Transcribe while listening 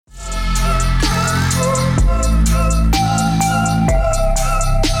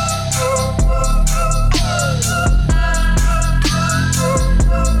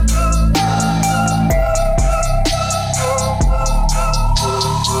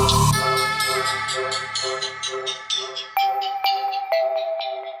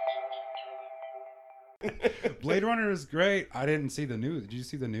Blade Runner is great. I didn't see the new. Did you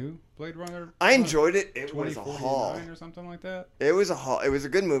see the new Blade Runner? I enjoyed it. It was a 2049 haul. or something like that. It was a haul. It was a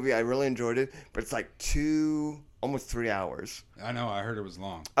good movie. I really enjoyed it, but it's like almost 3 hours. I know. I heard it was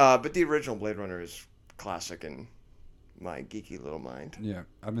long. But the original Blade Runner is classic in my geeky little mind. Yeah,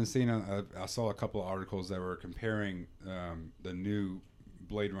 I've been seeing. I saw a couple of articles that were comparing the new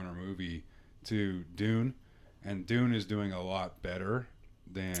Blade Runner movie to Dune, and Dune is doing a lot better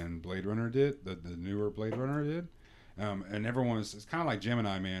than Blade Runner did. The newer Blade Runner did, and everyone was. It's kind of like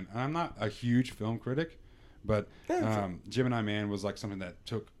Gemini Man. And I'm not a huge film critic, but Gemini Man was like something that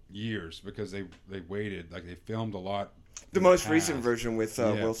took years because they waited. Like they filmed a lot. The most recent version with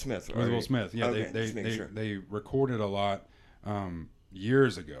Will Smith. Right? With Will Smith, yeah. Okay, they recorded a lot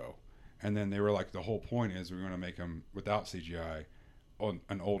years ago, and then they were like, the whole point is we're going to make him without CGI,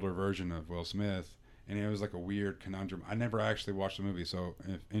 an older version of Will Smith, and it was like a weird conundrum. I never actually watched the movie, so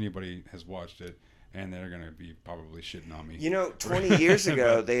if anybody has watched it, and they're going to be probably shitting on me. 20 years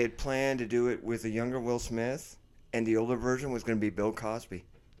ago, they had planned to do it with a younger Will Smith, and the older version was going to be Bill Cosby.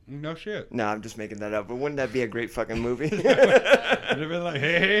 No shit. No, I'm just making that up. But wouldn't that be a great fucking movie? It'd have been like,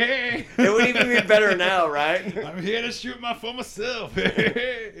 hey. It would even be better now, right? I'm here to shoot for myself.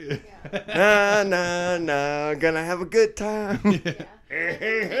 Nah, gonna have a good time. Yeah.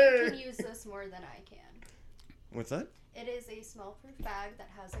 You can use this more than I can. What's that? It is a smell-proof bag that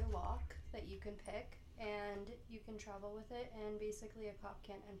has a lock that you can pick, and you can travel with it, and basically a cop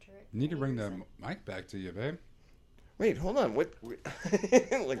can't enter it. You need to bring the mic back to you, babe. Wait, hold on. What?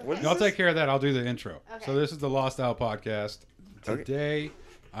 Like, what? I'll take care of that. I'll do the intro. Okay. So this is the Lost Out podcast. Today,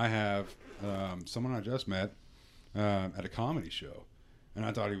 I have someone I just met at a comedy show, and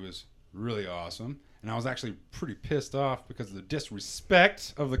I thought he was really awesome. And I was actually pretty pissed off because of the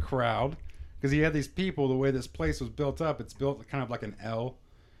disrespect of the crowd. Because he had these people, the way this place was built up, it's built kind of like an L,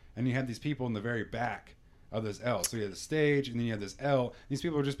 and you had these people in the very back of this L. So you had the stage, and then you had this L. These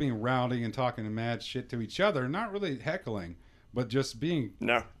people were just being rowdy and talking mad shit to each other, not really heckling, but just being.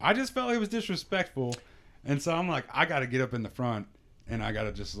 No. I just felt it was disrespectful, and so I'm like, I got to get up in the front, and I got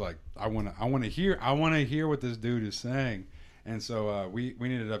to just like, I want to hear what this dude is saying, and so we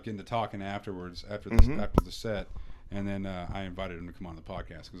ended up getting to talking afterwards after the set. And then I invited him to come on the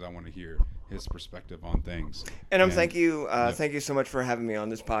podcast because I want to hear his perspective on things. And thank you so much for having me on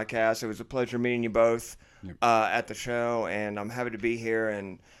this podcast. It was a pleasure meeting you both at the show, and I'm happy to be here.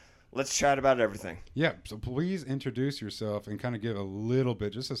 And let's chat about everything. Yeah. So please introduce yourself and kind of give a little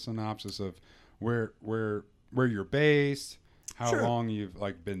bit, just a synopsis of where you're based, how long you've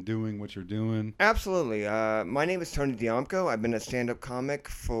been doing what you're doing. Absolutely. My name is Tony Diomco. I've been a stand-up comic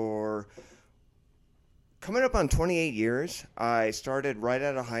for coming up on 28 years. I started right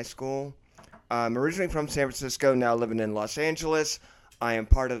out of high school. I'm originally from San Francisco, now living in Los Angeles. I am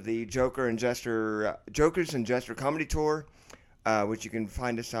part of the Jokers and Jester Comedy Tour, which you can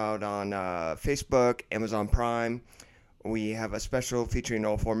find us out on Facebook, Amazon Prime. We have a special featuring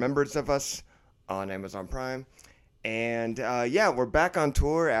all 4 members of us on Amazon Prime. And we're back on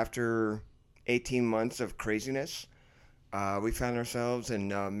tour after 18 months of craziness. We found ourselves in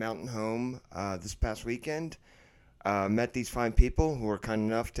Mountain Home this past weekend. Met these fine people who were kind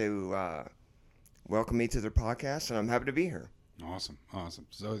enough to welcome me to their podcast, and I'm happy to be here. Awesome.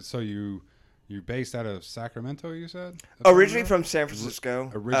 So you're based out of Sacramento, you said? Originally from San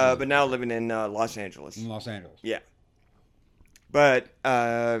Francisco, but now living in Los Angeles. In Los Angeles. Yeah. But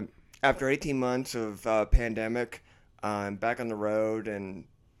after 18 months of pandemic, I'm back on the road and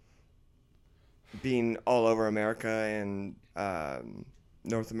being all over America and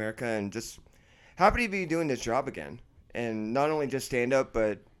North America, and just happy to be doing this job again. And not only just stand up,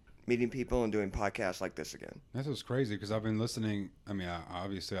 but meeting people and doing podcasts like this again. That's what's crazy because I've been listening. I mean,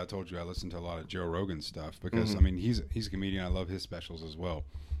 obviously, I told you I listen to a lot of Joe Rogan stuff because I mean he's a comedian. I love his specials as well.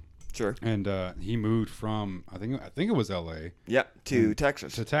 Sure. And he moved from I think it was L.A. Yeah, to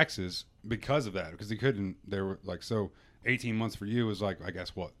Texas. To Texas because of that because he couldn't. There were 18 months for you was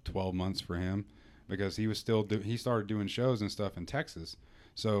 12 months for him. Because he was still he started doing shows and stuff in Texas,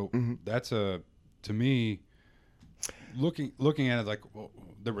 so that's to me, looking at it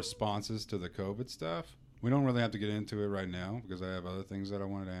the responses to the COVID stuff. We don't really have to get into it right now because I have other things that I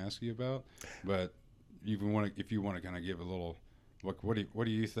wanted to ask you about. But if you want to kind of give a little, what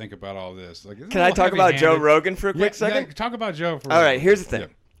do you think about all this? Can I talk about Joe Rogan for a quick second? Yeah, talk about Joe. All right, here's the thing.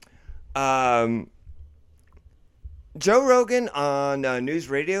 Yeah. Joe Rogan on News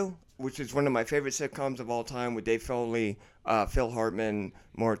Radio, which is one of my favorite sitcoms of all time with Dave Foley, Phil Hartman,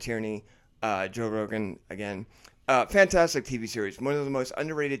 Maura Tierney, Joe Rogan again. Fantastic TV series. One of the most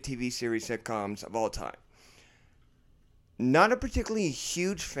underrated TV series sitcoms of all time. Not a particularly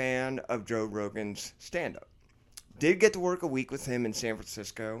huge fan of Joe Rogan's stand-up. Did get to work a week with him in San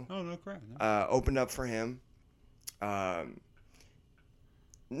Francisco. Oh, no crap. No. Opened up for him. Not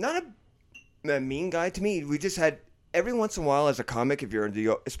a mean guy to me. We just had every once in a while as a comic,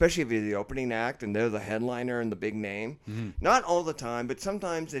 especially if you're the opening act and they're the headliner and the big name. Mm-hmm. Not all the time, but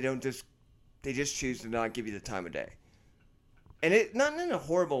sometimes they just choose to not give you the time of day. And it not in a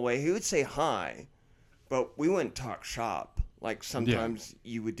horrible way. He would say hi, but we wouldn't talk shop like sometimes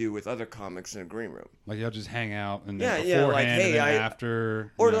you would do with other comics in a green room. Like y'all just hang out and Yeah, then yeah, beforehand like, hey, and then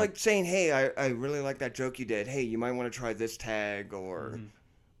after. Or you know. like saying, hey, I really like that joke you did. Hey, you might want to try this tag or... Mm-hmm.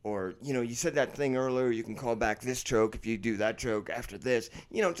 Or, you said that thing earlier, you can call back this joke if you do that joke after this.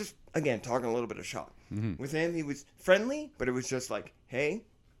 Just, again, talking a little bit of shop. Mm-hmm. With him, he was friendly, but it was just like, hey.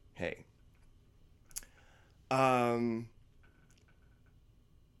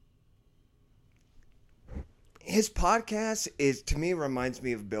 His podcast to me, reminds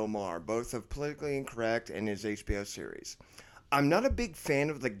me of Bill Maher, both of Politically Incorrect and his HBO series. I'm not a big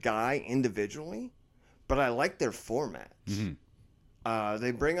fan of the guy individually, but I like their format. Mm-hmm. They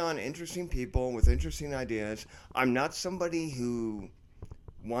bring on interesting people with interesting ideas. I'm not somebody who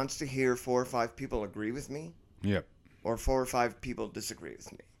wants to hear 4 or 5 people agree with me. Yep. Or 4 or 5 people disagree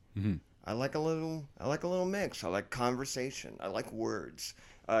with me. Mm-hmm. I like a little mix. I like conversation. I like words.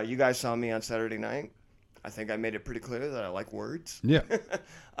 You guys saw me on Saturday night. I think I made it pretty clear that I like words. Yeah.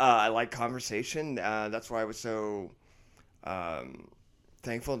 I like conversation. That's why I was so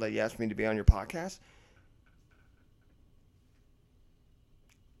thankful that you asked me to be on your podcast.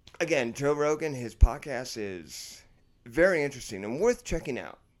 Again, Joe Rogan, his podcast is very interesting and worth checking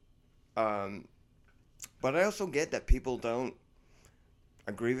out. But I also get that people don't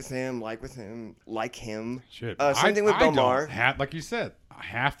agree with him, like him. Shit. Same thing with Bill Maher. Like you said,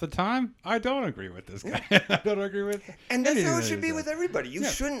 half the time, I don't agree with this guy. I don't agree with And that's anything how it that should he be says. with everybody. You Yeah.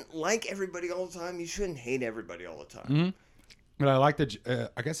 shouldn't like everybody all the time. You shouldn't hate everybody all the time. Mm-hmm. But I like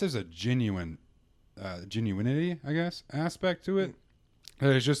I guess there's a genuinity, I guess, aspect to it.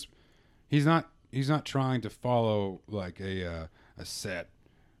 It's just he's not trying to follow like a set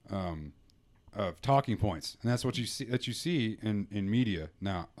of talking points, and that's what you see in media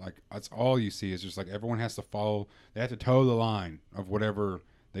now. Like that's all you see is just like everyone has to follow. They have to toe the line of whatever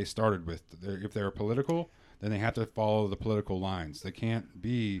they started with. If they're political, then they have to follow the political lines. They can't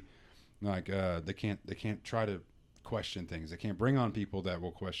be like they can't try to question things. They can't bring on people that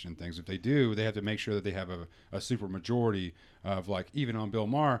will question things. If they do, they have to make sure that they have a super majority of, like, even on Bill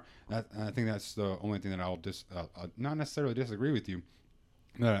Maher. I think that's the only thing that I'll not necessarily disagree with you.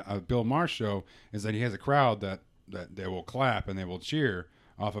 Bill Maher's show is that he has a crowd that they will clap and they will cheer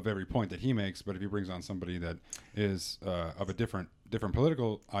off of every point that he makes. But if he brings on somebody that is of a different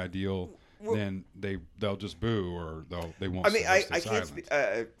political ideal, then they'll just boo or they won't. I mean, I can't silence.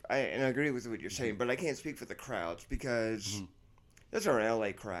 and I agree with what you're saying, but I can't speak for the crowds because those are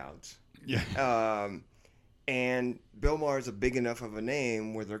LA crowds. Yeah. And Bill Maher is a big enough of a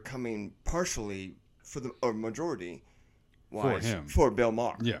name where they're coming partially or majority wise for Bill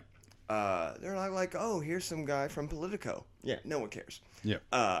Maher. Yeah. They're not like, oh, here's some guy from Politico. Yeah, no one cares. Yeah.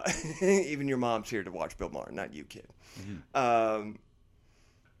 Even your mom's here to watch Bill Maher, not you, kid. Mm-hmm.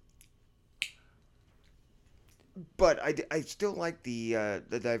 But I still like the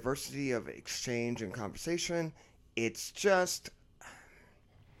diversity of exchange and conversation. It's just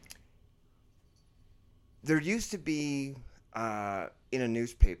there used to be in a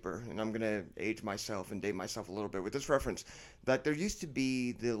newspaper, and I'm going to age myself and date myself a little bit with this reference, that there used to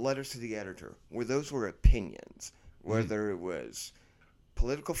be the letters to the editor, where those were opinions, whether it was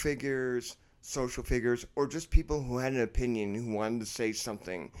political figures, social figures, or just people who had an opinion who wanted to say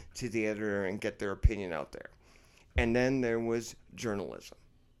something to the editor and get their opinion out there. And then there was journalism.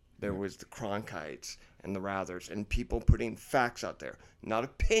 There was the Cronkites and the Rathers and people putting facts out there. Not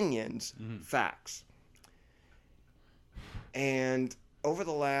opinions, facts. And over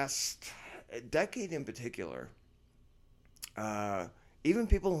the last decade in particular, even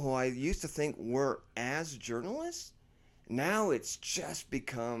people who I used to think were as journalists, now it's just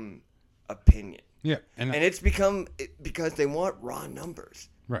become opinion. Yeah. And it's become because they want raw numbers.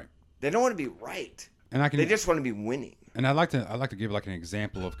 Right. They don't want to be right. And they just want to be winning. And I'd like to give like an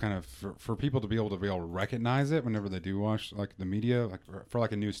example of kind of for people to be able to recognize it whenever they do watch like the media, like for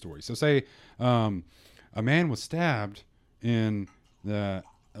like a news story. So say a man was stabbed in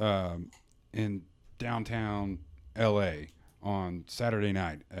downtown L.A. on Saturday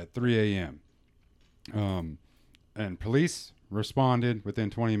night at 3 a.m. And police responded within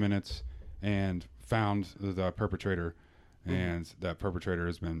 20 minutes and found the perpetrator and that perpetrator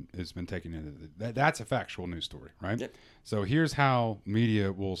has been taken into that's a factual news story, right? Yep. So here's how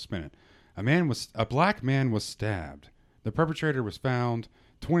media will spin it: a black man was stabbed. The perpetrator was found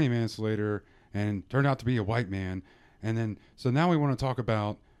 20 minutes later and turned out to be a white man. And then, so now we want to talk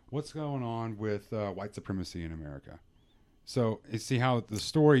about what's going on with white supremacy in America. So you see how the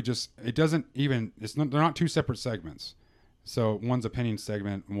story they're not two separate segments. So one's opinion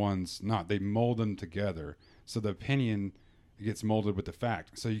segment, one's not. They mold them together. So the opinion gets molded with the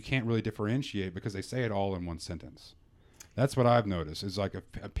fact. So you can't really differentiate because they say it all in one sentence. That's what I've noticed is like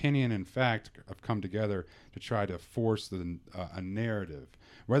opinion and fact have come together to try to force a narrative.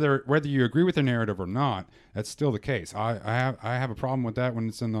 Whether you agree with the narrative or not, that's still the case. I have a problem with that when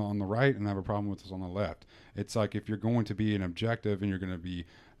it's on the right, and I have a problem with this on the left. It's like if you're going to be an objective and you're going to be,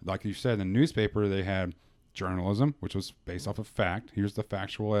 like you said, in the newspaper, they had journalism, which was based off of fact. Here's the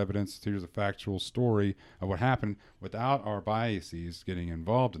factual evidence. Here's the factual story of what happened without our biases getting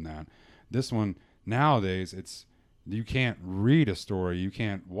involved in that. This one, nowadays, you can't read a story. You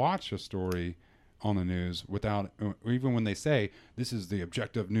can't watch a story on the news without, even when they say this is the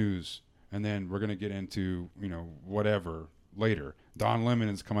objective news, and then we're going to get into, whatever later. Don Lemon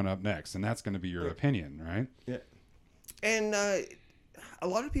is coming up next, and that's going to be your opinion, right? Yeah. And a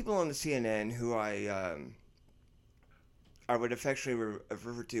lot of people on the CNN who I would affectionately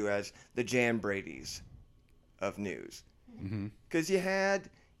refer to as the Jan Brady's of news. Because you had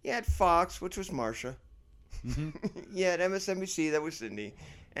Fox, which was Marsha. You had MSNBC, that was Sydney.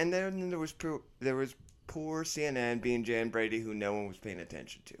 And then there was poor CNN being Jan Brady, who no one was paying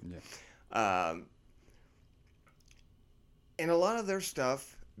attention to. Yeah. And a lot of their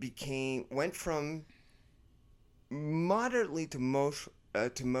stuff went from moderately to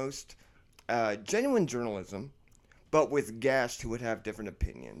most genuine journalism, but with guests who would have different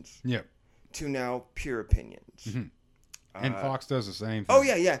opinions. Yeah. To now pure opinions. And Fox does the same thing. Oh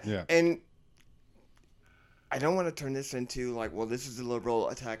yeah. Yeah. And I don't want to turn this into like, well, this is the liberal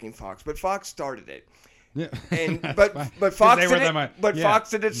attacking Fox, but Fox started it. Yeah. And but Fox did it. Fox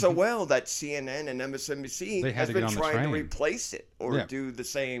did it so well that CNN and MSNBC has been trying to replace it or do the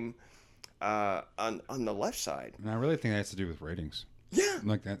same on the left side. And I really think that has to do with ratings. Yeah.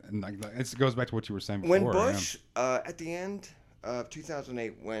 Like that. And like it goes back to what you were saying before. When Bush at the end of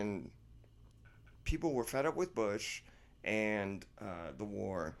 2008, when people were fed up with Bush and the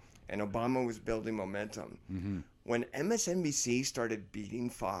war, and Obama was building momentum. When MSNBC started beating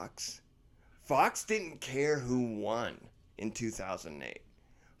Fox, Fox didn't care who won in 2008.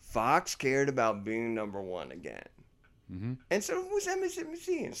 Fox cared about being number one again. And so was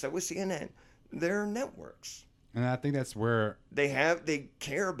MSNBC, and so was CNN. They're networks. And I think that's where they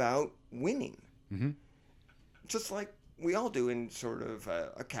care about winning. Just like we all do in sort of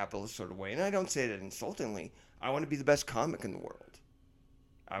a capitalist sort of way. And I don't say that insultingly. I want to be the best comic in the world.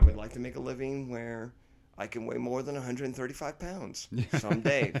 I would like to make a living where I can weigh more than 135 pounds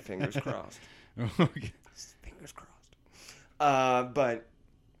someday. Fingers crossed. Okay. Fingers crossed. But,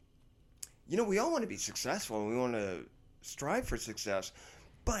 we all want to be successful. And we want to strive for success.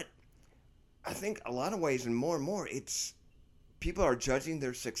 But I think a lot of ways and more, it's people are judging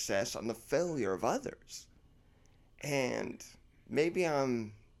their success on the failure of others. And maybe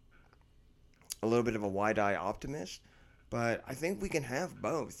I'm a little bit of a wide-eye optimist, but I think we can have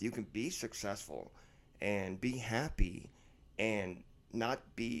both. You can be successful and be happy and not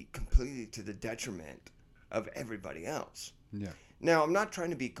be completely to the detriment of everybody else. Yeah. Now, I'm not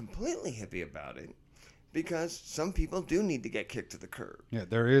trying to be completely hippie about it because some people do need to get kicked to the curb. Yeah,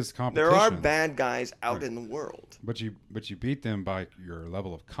 there is competition. There are bad guys out in the world. But you beat them by your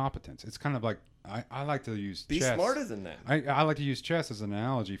level of competence. It's kind of like I like to use Be chess. smarter than that. I like to use chess as an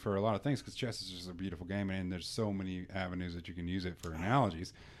analogy for a lot of things because chess is just a beautiful game and there's so many avenues that you can use it for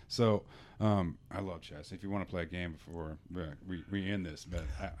analogies. So I love chess. If you want to play a game before we end this, but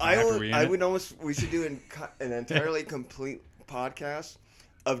we should do an entirely complete podcast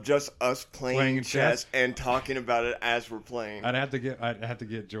of just us playing chess and talking about it as we're playing. I'd have to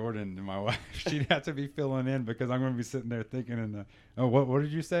get Jordan and my wife. She'd have to be filling in because I'm going to be sitting there thinking. What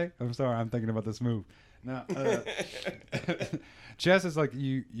did you say? I'm sorry, I'm thinking about this move. Now, chess is like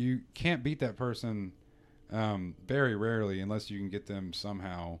you can't beat that person very rarely unless you can get them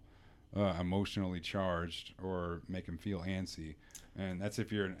somehow emotionally charged or make them feel antsy. And that's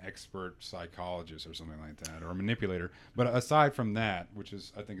if you're an expert psychologist or something like that, or a manipulator. But aside from that, which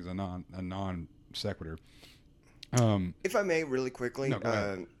is I think is a non sequitur. If I may, really quickly, no, go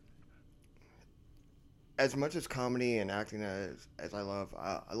ahead. As much as comedy and acting as I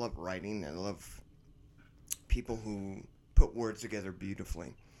love writing and I love people who put words together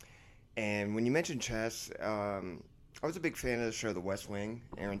beautifully. And when you mentioned chess, I was a big fan of the show The West Wing,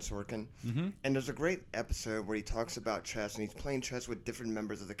 Aaron Sorkin. Mm-hmm. And there's a great episode where he talks about chess, and he's playing chess with different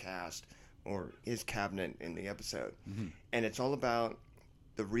members of the cast or his cabinet in the episode. Mm-hmm. And it's all about,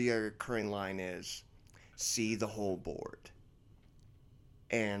 the reoccurring line is, see the whole board.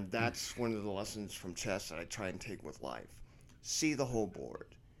 And that's one of the lessons from chess that I try and take with life. See the whole board.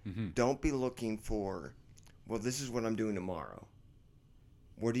 Mm-hmm. Don't be looking for, well, this is what I'm doing tomorrow.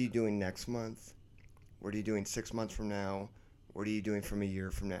 What are you doing next month? What are you doing 6 months from now? What are you doing from a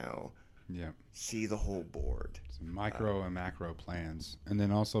year from now? Yeah. See the whole board. So micro and macro plans, and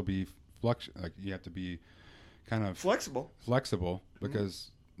then also be like you have to be kind of Flexible. because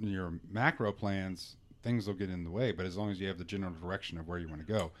your macro plans, things will get in the way, but as long as you have the general direction of where you want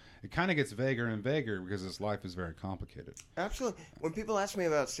to go, it kind of gets vaguer and vaguer because this life is very complicated. Absolutely. When people ask me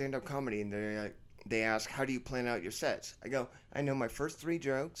about stand-up comedy and they ask, how do you plan out your sets? I go, I know my first 3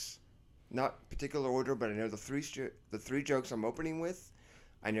 jokes, not particular order, but I know the three jokes I'm opening with.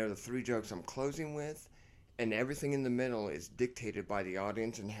 I know the 3 jokes I'm closing with. And everything in the middle is dictated by the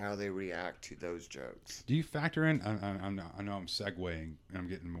audience and how they react to those jokes. Do you factor in? I know I'm segueing and I'm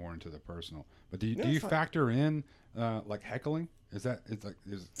getting more into the personal, but do No, you it's fine. factor in like heckling? Is it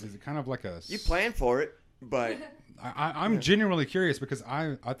kind of like a? You plan for it, but I'm genuinely curious because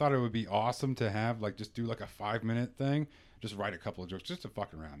I thought it would be awesome to have like just do like a 5-minute thing, just write a couple of jokes just to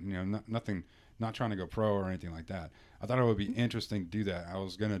fuck around. You know, nothing, not trying to go pro or anything like that. I thought it would be interesting to do that. I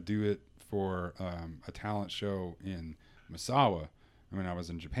was gonna do it for a talent show in Misawa when I was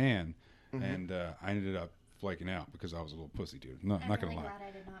in Japan, and I ended up flaking out because I was a little pussy dude. No, I'm not gonna really lie. glad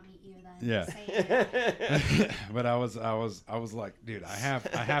I did not meet you then. Yeah. Just saying. But I was like, dude, I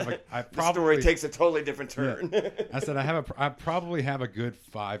the probably story takes a totally different turn. I said I probably have a good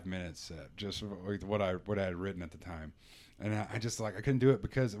 5 minute set just with what I had written at the time, and I just like I couldn't do it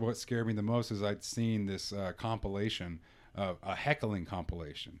because what scared me the most is I'd seen this compilation of a heckling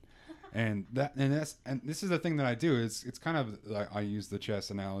compilation, and this is the thing that I do. It's kind of like I use the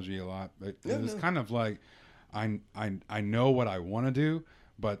chess analogy a lot, but it's kind of like I know what I want to do,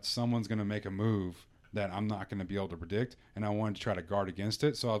 but someone's going to make a move that I'm not going to be able to predict, and I wanted to try to guard against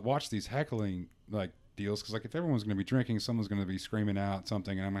it. So I'd watch these heckling like deals because like if everyone's going to be drinking, someone's going to be screaming out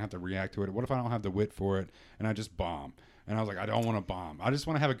something, and I'm going to have to react to it. What if I don't have the wit for it and I just bomb? And I was like, I don't want to bomb. I just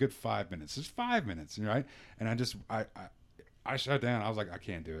want to have a good 5 minutes. Just 5 minutes, right? And I shut down. I was like, I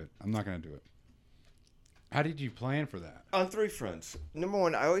can't do it. I'm not going to do it. How did you plan for that? On 3 fronts. Number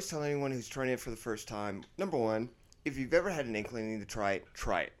 1, I always tell anyone who's trying it for the first time, number 1, if you've ever had an inkling to try it,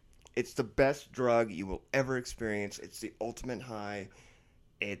 try it. It's the best drug you will ever experience. It's the ultimate high.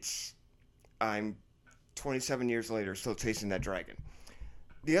 I'm 27 years later still chasing that dragon.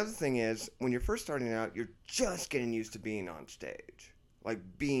 The other thing is, when you're first starting out, you're just getting used to being on stage. Like,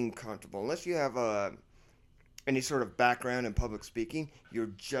 being comfortable. Unless you have any sort of background in public speaking,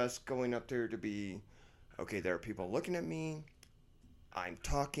 you're just going up there to be, okay, there are people looking at me, I'm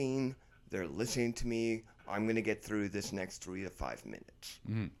talking, they're listening to me, I'm going to get through this next 3 to 5 minutes.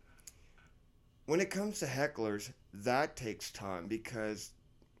 Mm-hmm. When it comes to hecklers, that takes time because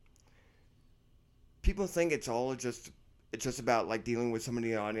people think it's just about like dealing with somebody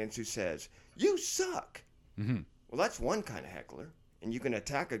in the audience who says, you suck. Mm-hmm. Well, that's one kind of heckler, and you can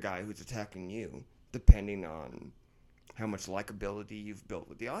attack a guy who's attacking you depending on how much likability you've built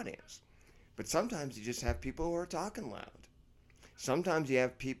with the audience. But sometimes you just have people who are talking loud. Sometimes you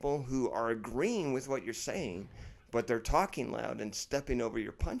have people who are agreeing with what you're saying, but they're talking loud and stepping over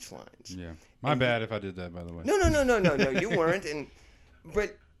your punchlines. Yeah. My bad if I did that, by the way. No, you weren't.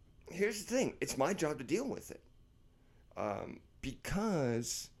 But here's the thing. It's my job to deal with it.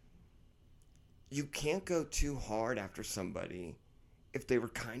 Because you can't go too hard after somebody if they were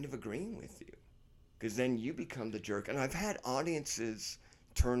kind of agreeing with you. Because then you become the jerk. And I've had audiences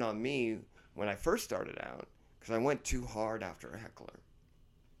turn on me when I first started out because I went too hard after a heckler.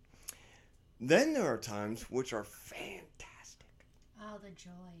 Then there are times which are fantastic. Oh, the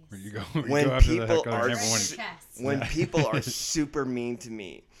joys. Where you go, When go after the people heckler are and everyone. Chess. When people are super mean to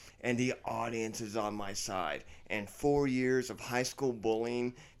me and the audience is on my side and 4 years of high school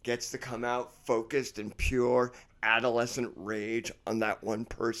bullying gets to come out focused and pure adolescent rage on that one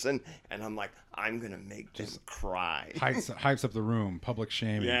person, and I'm like, I'm going to make them cry. hypes up the room, public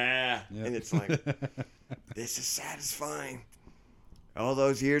shaming. Yeah. Yep. And it's like, this is satisfying. All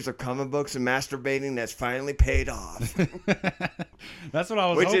those years of comic books and masturbating that's finally paid off. That's what I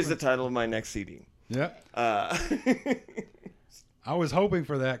was Which hoping. is the title of my next CD. Yeah. I was hoping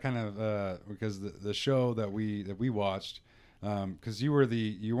for that kind of because the show that we watched, because you weren't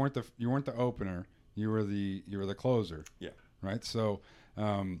the opener, you were the closer. Yeah. Right. So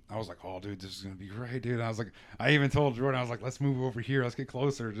I was like, "Oh, dude, this is gonna be great, dude." I was like, I even told Jordan, I was like, "Let's move over here. Let's get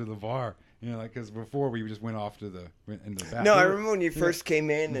closer to the bar." You know, like because before we just went off to in the back. No, I remember when you first came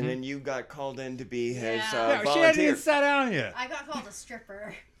in, Mhm. and then you got called in to be his Yeah. Yeah, she hadn't volunteer. even sat down yet. I got called a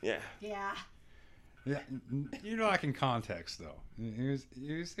stripper. Yeah. Yeah. Yeah, you're like in context though. He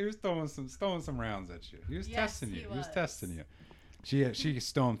was throwing some rounds at you. He was Yes, testing you. he He was was. testing you. She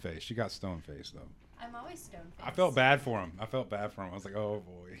stone faced. She got stone faced though. I'm always stone faced. I felt bad for him. I was like, oh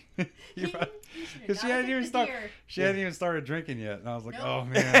boy. Because she hadn't even started. She hadn't even started drinking yet, and I was like, Nope. oh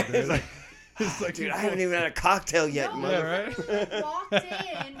man, dude. It's like, Dude, I haven't even had a cocktail yet, No, mother. right? walked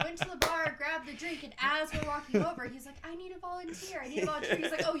in, went to the bar, grabbed the drink, and as we're walking over, he's like, I need a volunteer. He's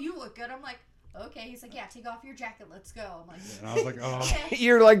like, oh, you look good. I'm like, okay. He's like, yeah, take off your jacket. Let's go. I'm like, And I was like, oh. okay.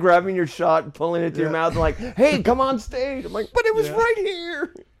 You're like grabbing your shot and pulling it to your Yeah. mouth, like, "Hey, come on stage." I'm like, "But it was Yeah. right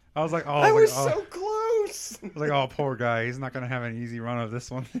here. I was like, oh. I was oh. so close." I was like, oh, poor guy. He's not gonna have an easy run of this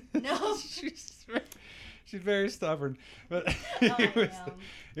one. No. She's very stubborn, but I am.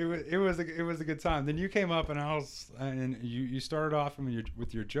 it was a good time. Then you came up and you started off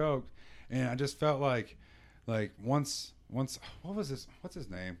with your joke, and I just felt like once what was this? What's his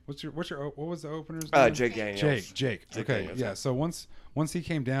name? What was the opener's name? Jake Daniels. Jake. Okay, Daniels, yeah. yeah. So once he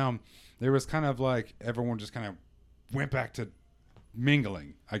came down, there was kind of like everyone just kind of went back to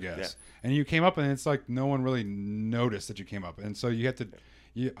mingling, I guess. Yeah. And you came up, and it's like no one really noticed that you came up, and so you had to.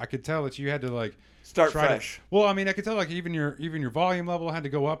 I could tell that you had to like Start try fresh. well, I mean, I could tell like even your volume level had to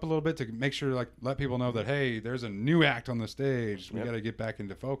go up a little bit to make sure like let people know that hey, there's a new act on the stage. We Yep. got to get back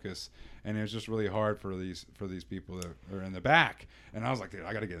into focus, and it was just really hard for these people that are in the back. And I was like, dude,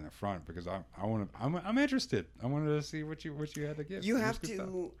 I got to get in the front because I'm interested. I wanted to see what you had to give. You It was have good stuff.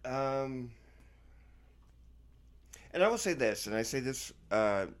 to, and I will say this, and I say this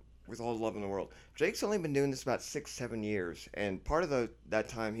with all the love in the world. Jake's only been doing this about 6-7 years, and part of that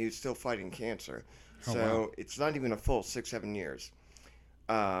time he was still fighting cancer, Oh, so wow. it's not even a full 6-7 years.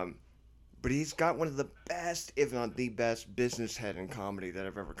 But he's got one of the best, if not the best, business head in comedy that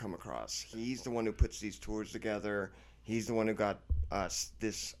I've ever come across. He's the one who puts these tours together. He's the one who got us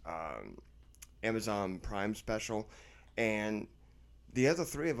this Amazon Prime special, and the other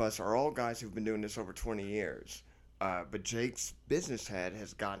three of us are all guys who've been doing this over 20 years. But Jake's business head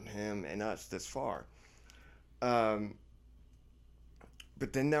has gotten him and us this far.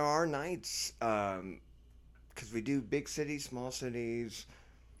 But then there are nights, because we do big cities, small cities,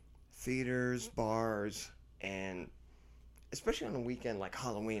 theaters, bars, and especially on a weekend like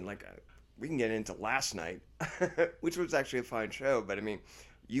Halloween, we can get into last night, which was actually a fine show. But I mean,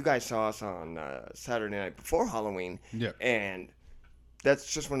 you guys saw us on Saturday night before Halloween, Yeah. and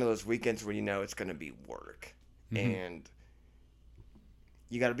that's just one of those weekends where you know it's going to be work. And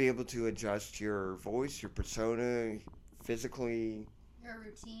you got to be able to adjust your voice, your persona, physically,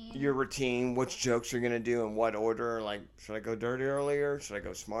 your routine, which jokes you're going to do in what order. Like, should I go dirty earlier? Should I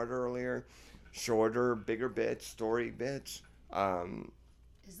go smart earlier? Shorter, bigger bits, story bits.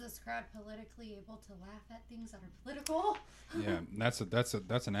 Is this crowd politically able to laugh at things that are political? Yeah,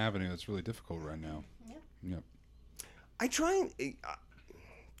 that's an avenue that's really difficult right now. Yep. I try and...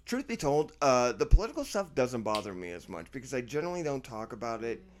 truth be told, the political stuff doesn't bother me as much because I generally don't talk about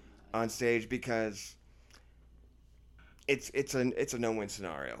it on stage because it's a no-win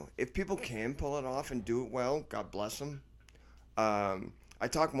scenario. If people can pull it off and do it well, God bless them. I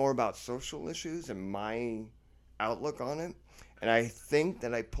talk more about social issues and my outlook on it, and I think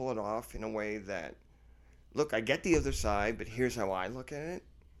that I pull it off in a way that, look, I get the other side, but here's how I look at it.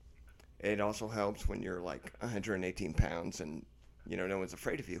 It also helps when you're like 118 pounds and no one's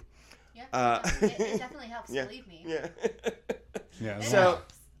afraid of you. Yeah, it definitely helps, Yeah, believe me. yeah. Yeah. It So-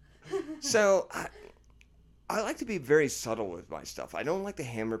 helps. So I like to be very subtle with my stuff. I don't like to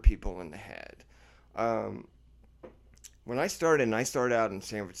hammer people in the head. When I started out in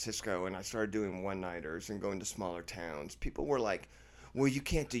San Francisco and I started doing one-nighters and going to smaller towns, people were like, well, you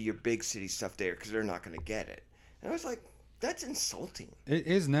can't do your big city stuff there because they're not going to get it. And I was like, that's insulting. It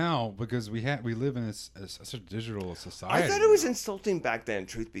is now because we live in such a digital society. I thought it was insulting back then,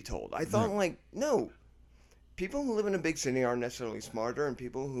 truth be told. I thought, no. People who live in a big city aren't necessarily smarter, and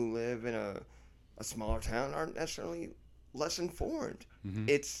people who live in a smaller town aren't necessarily less informed.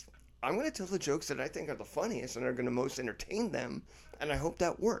 Mhm. I'm going to tell the jokes that I think are the funniest and are going to most entertain them, and I hope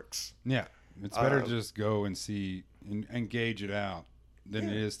that works. Yeah, it's better to just go and see and gauge it out than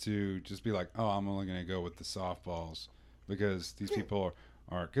it is to just be like, oh, I'm only going to go with the softballs because these people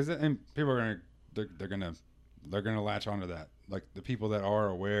are because and people are they're gonna latch onto that. Like the people that are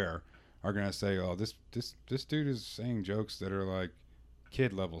aware are gonna say, oh, this dude is saying jokes that are like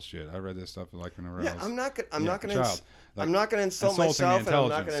kid level shit. I read this stuff like when I was I'm not gonna. I'm yeah, not gonna. child. Like, I'm not gonna insult insulting the myself, and I'm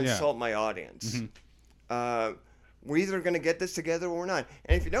not intelligence, gonna yeah. insult my audience. Mhm. We're either gonna get this together or we're not.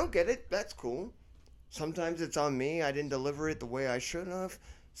 And if you don't get it, that's cool. Sometimes it's on me. I didn't deliver it the way I should have.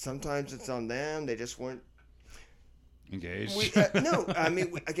 Sometimes it's on them. They just weren't. Engaged. No, I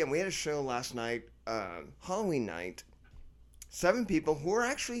mean, we had a show last night, Halloween night. 7 people who were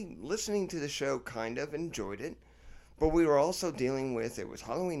actually listening to the show kind of enjoyed it. But we were also dealing with, it was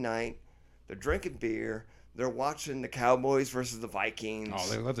Halloween night, they're drinking beer, they're watching the Cowboys versus the Vikings. Oh,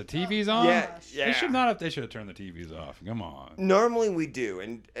 they left the TVs on? Yeah. They should not have. They should have turned the TVs off. Come on. Normally we do,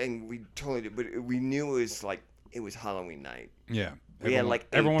 and we totally do, but we knew it was Halloween night. Yeah. We had like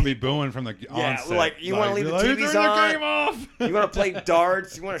 8 everyone be booing from the onset. like you want to leave the like, TVs turn on. the game off. You want to play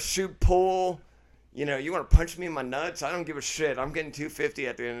darts, you want to shoot pool. You know, you want to punch me in my nuts? I don't give a shit. I'm getting 250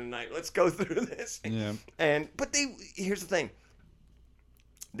 at the end of the night. Let's go through this. Yeah. But here's the thing.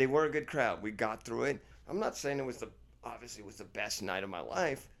 They were a good crowd. We got through it. I'm not saying it was obviously the best night of my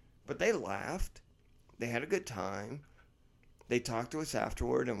life, but they laughed. They had a good time. They talked to us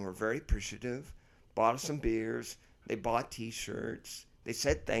afterward and were very appreciative. Bought us some beers. They bought T-shirts. They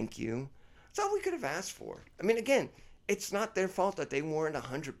said thank you. That's all we could have asked for. I mean, again, it's not their fault that they weren't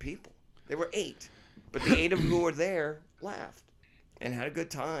 100 people. They were 8. But the 8 of them who were there laughed and had a good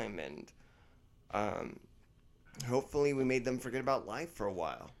time. And hopefully we made them forget about life for a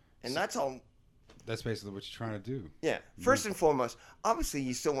while. And that's all. That's basically what you're trying to do. Yeah. First and foremost, obviously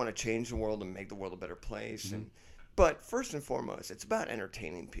you still want to change the world and make the world a better place. But first and foremost, it's about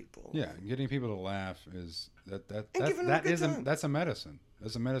entertaining people. Yeah, getting people to laugh is giving them a good time. That's a medicine.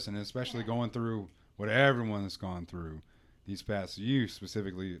 That's a medicine, especially going through what everyone has gone through these past, you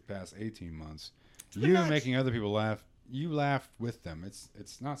specifically, past 18 months. You making other people laugh, you laugh with them.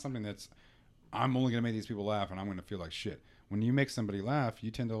 It's not something that's, I'm only going to make these people laugh and I'm going to feel like shit. When you make somebody laugh,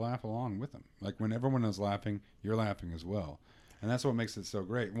 you tend to laugh along with them. Like when everyone is laughing, you're laughing as well. And that's what makes it so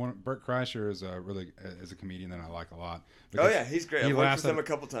great. Bert Kreischer is a comedian that I like a lot. Oh yeah, he's great. I've worked with him a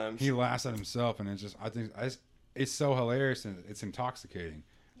couple times. He laughs at himself, and it's so hilarious and it's intoxicating.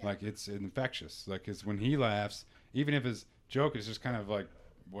 Yeah. Like it's infectious. Like it's when he laughs, even if his joke is just kind of like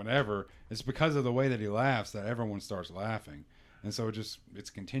whatever, it's because of the way that he laughs that everyone starts laughing, and so it's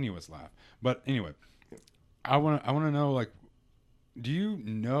continuous laugh. But anyway, I want to know, like, do you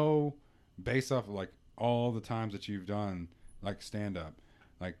know, based off of like all the times that you've done like stand up,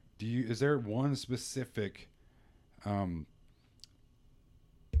 like is there one specific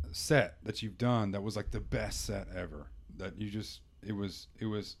set that you've done that was like the best set ever, that you just it was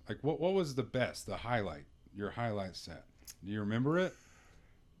like what was the best, your highlight set? Do you remember it?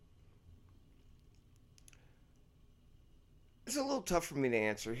 It's a little tough for me to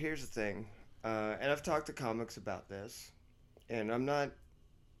answer. Here's the thing, and I've talked to comics about this, and I'm not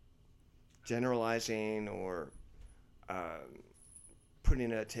generalizing or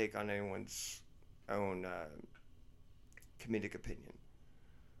putting a take on anyone's own comedic opinion.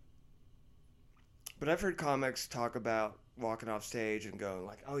 But I've heard comics talk about walking off stage and going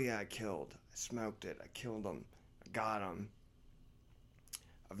like, oh yeah, I smoked it, I killed him, I got him.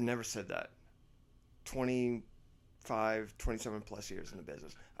 I've never said that. 25, 27 plus years in the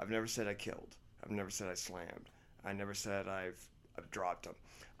business. I've never said I killed. I've never said I slammed. I never said I've dropped him.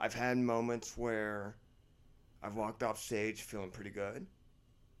 I've had moments where I've walked off stage feeling pretty good.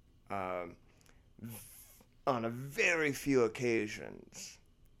 On a very few occasions,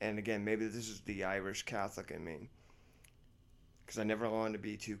 and again, maybe this is the Irish Catholic in me, because I never wanted to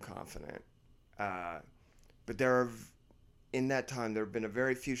be too confident. But in that time, there have been a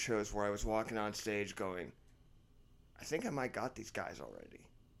very few shows where I was walking on stage going, I think I might got these guys already.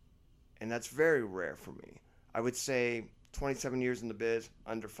 And that's very rare for me. I would say 27 years in the biz,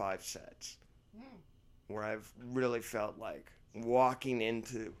 under 5 sets. Where I've really felt like walking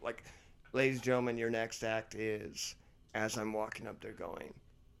into, like, ladies and gentlemen, your next act is, as I'm walking up there going,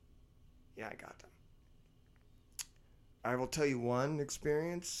 yeah, I got them. I will tell you one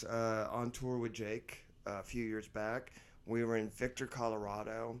experience on tour with Jake a few years back. We were in Victor,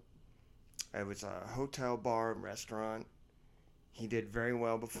 Colorado. It was a hotel bar and restaurant. He did very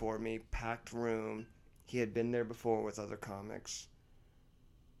well before me, packed room. He had been there before with other comics.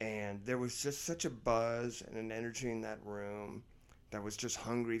 And there was just such a buzz and an energy in that room that was just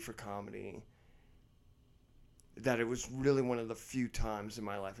hungry for comedy, that it was really one of the few times in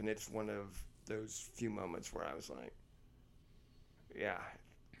my life, and it's one of those few moments where I was like, yeah.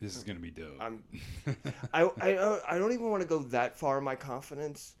 This is going to be dope. I don't even want to go that far in my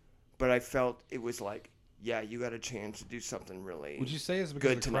confidence, but I felt it was like, yeah, you got a chance to do something really Would you say it's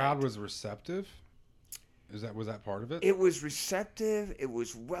because the crowd was receptive? Was that part of it? It was receptive. It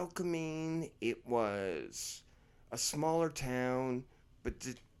was welcoming. It was a smaller town, but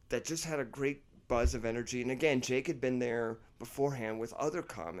that just had a great buzz of energy. And again, Jake had been there beforehand with other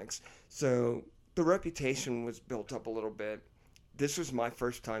comics, so the reputation was built up a little bit. This was my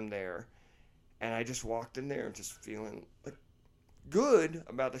first time there, and I just walked in there just feeling like good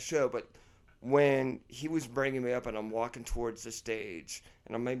about the show. But when he was bringing me up and I'm walking towards the stage,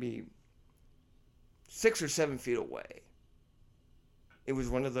 and I'm maybe 6 or 7 feet away, it was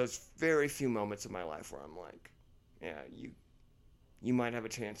one of those very few moments of my life where I'm like, yeah, you might have a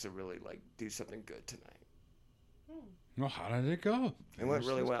chance to really like do something good tonight. Well, how did it go? It went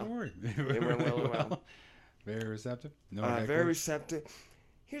really well. It It went really well. Very receptive. No Very receptive.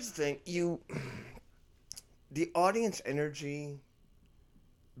 Here's the thing: the audience energy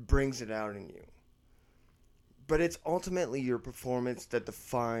brings it out in you, but it's ultimately your performance that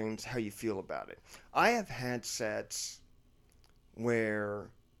defines how you feel about it. I have had sets where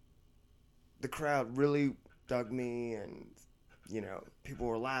the crowd really dug me, and people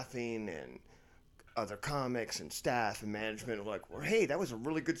were laughing, and other comics and staff and management were like, well, hey, that was a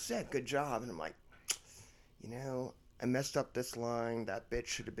really good set, good job. And I'm like, I messed up this line, that bit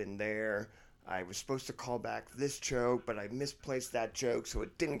should have been there, I was supposed to call back this joke, but I misplaced that joke, so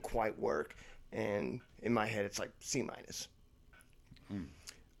it didn't quite work. And in my head, it's like C-.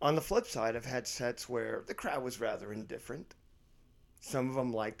 On the flip side, I've had sets where the crowd was rather indifferent. Some of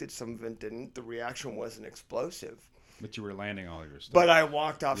them liked it, some of them didn't. The reaction wasn't explosive. But you were landing all your stuff. But I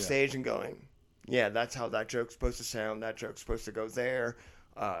walked off stage and going, yeah, that's how that joke's supposed to sound. That joke's supposed to go there.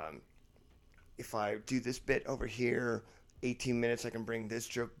 If I do this bit over here, 18 minutes, I can bring this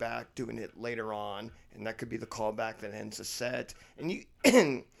joke back, doing it later on, and that could be the callback that ends the set. And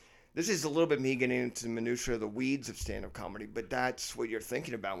this is a little bit me getting into the minutiae of the weeds of stand-up comedy, but that's what you're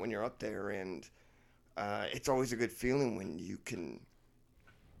thinking about when you're up there, and it's always a good feeling when you can...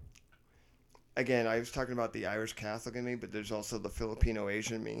 Again, I was talking about the Irish Catholic in me, but there's also the Filipino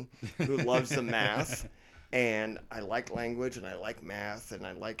Asian in me who loves the math, and I like language, and I like math, and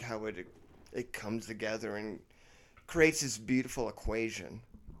I like how it comes together and creates this beautiful equation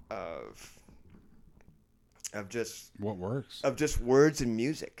of just what works, of just words and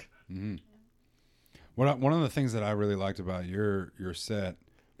music. Mm-hmm. One of the things that I really liked about your set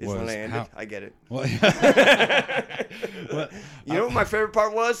is when I ended. I get it. Well, you know what my favorite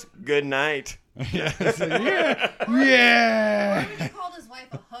part was? Good night. Yeah. Yeah. Or when he called his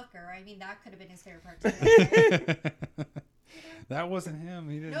wife a hooker. I mean, that could have been his favorite part too. That wasn't him.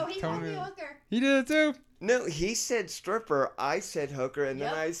 He didn't. No, he called me a hooker. He did it too. No, he said stripper. I said hooker, and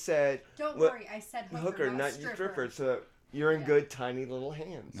then I said. Don't worry, I said hooker, not stripper. stripper. So you're in good, tiny little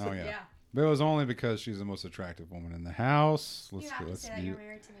hands. Oh yeah. But it was only because she's the most attractive woman in the house. You have to say that you're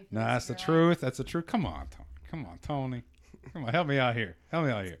married to me. No, that's the truth. That's the truth. Come on, Tony. Come on, Tony. Come on, help me out here.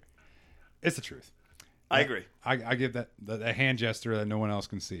 It's the truth. I agree. I give that hand gesture that no one else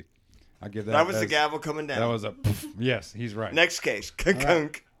can see. I give that. That was the gavel coming down. That was a yes. He's right. Next case.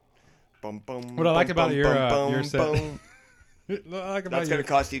 Kunk. Bum, bum, what I like about your set. That's going to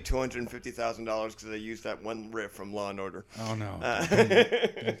cost you $250,000 because they used that one riff from Law and Order. Oh no!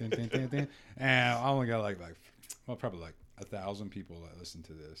 And I only got probably 1,000 people that listen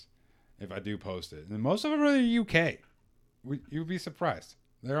to this if I do post it, and most of them are in the UK. You'd be surprised.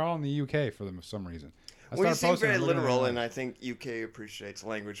 They're all in the UK for some reason. Well, you seem very literal, and I think UK appreciates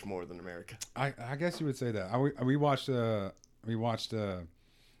language more than America. I guess you would say that. We watched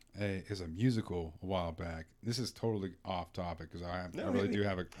is a musical a while back. This is totally off topic because I really do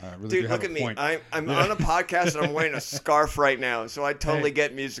have a Dude, look at me. I'm on a podcast and I'm wearing a scarf right now, so I totally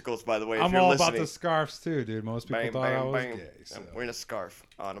get musicals. By the way, I'm all about the scarves too, dude. Most people thought I was gay. So. I'm wearing a scarf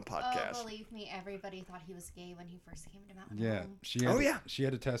on a podcast. Oh, believe me, everybody thought he was gay when he first came to Mountain Home. Yeah, she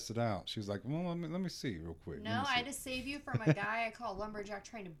had to test it out. She was like, "Well, let me see real quick." No, I had to save you from a guy I call lumberjack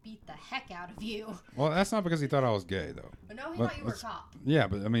trying to beat the heck out of you. Well, that's not because he thought I was gay, though. No, he thought you were a cop. Yeah,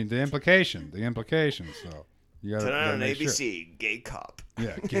 but I mean the implication. So you got tonight on ABC, sure. Gay Cop.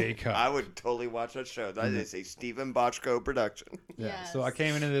 Yeah, Gay Cop. I would totally watch that show. That is a Stephen Bochco production. Yeah. Yes. So I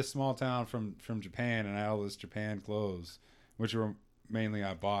came into this small town from Japan, and I had all this Japan clothes, which were mainly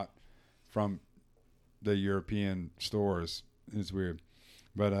I bought from the European stores. It's weird,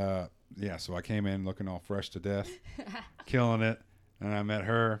 but so I came in looking all fresh to death, killing it, and I met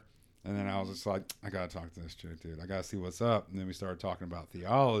her. And then I was just like, I got to talk to this chick, dude. I got to see what's up. And then we started talking about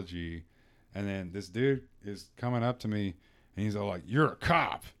theology. And then this dude is coming up to me, and he's all like, "You're a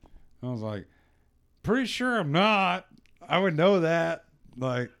cop." I was like, "Pretty sure I'm not. I would know that."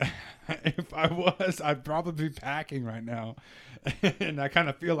 Like, if I was, I'd probably be packing right now. And I kind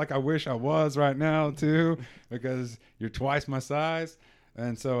of feel like I wish I was right now too, because you're twice my size.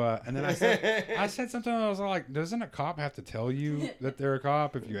 And so, and then I said something. I was like, doesn't a cop have to tell you that they're a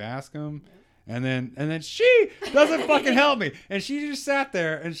cop if you ask them? And then she doesn't fucking help me. And she just sat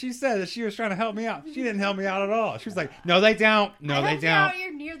there and she said that she was trying to help me out. She didn't help me out at all. She was like, no, they don't. No, they don't.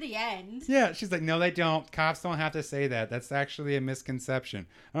 You're near the end. Yeah, she's like, no, they don't. Cops don't have to say that. That's actually a misconception.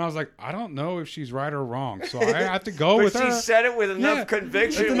 And I was like, I don't know if she's right or wrong, so I have to go with her. But she said it with enough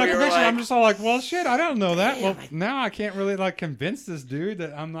conviction. With enough conviction. I'm just all like, well, shit, I don't know that. Well, now I can't really like convince this dude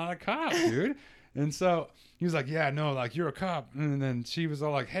that I'm not a cop, dude. And so he was like, yeah, no, like you're a cop. And then she was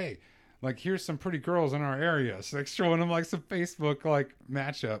all like, hey, like here's some pretty girls in our area. So like showing him like some Facebook like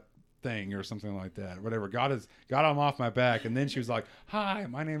matchup thing or something like that. Whatever. Got him off my back. And then she was like, hi,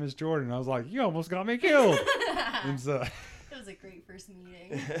 my name is Jordan. I was like, you almost got me killed. And so it was a great first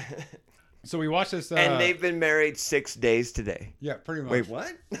meeting. So we watched this. And they've been married 6 days today. Yeah, pretty much. Wait,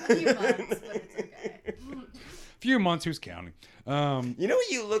 what? A few months, but it's okay. Few months, who's counting? You know what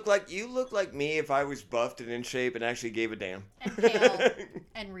you look like? You look like me if I was buffed and in shape and actually gave a damn. And pale.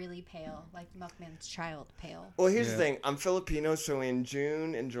 And really pale. Like Milkman's child pale. Well, here's the thing. I'm Filipino, so in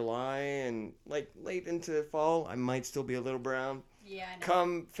June and July and like late into fall, I might still be a little brown. Yeah, I know.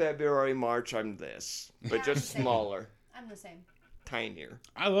 Come February, March, I'm this. But Yeah, just same. smaller. I'm the same. Tinier.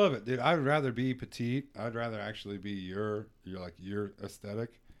 I love it, dude. I'd rather be petite. I'd rather actually be your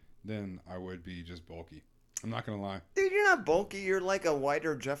aesthetic than I would be just bulky. I'm not gonna lie. Dude, you're not bulky. You're like a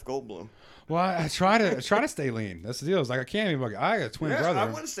whiter Jeff Goldblum. Well, I try to stay lean. That's the deal. It's like I can't be bulky. I got a twin brother. I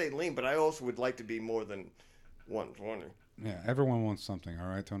want to stay lean, but I also would like to be more than 120. Yeah, everyone wants something. All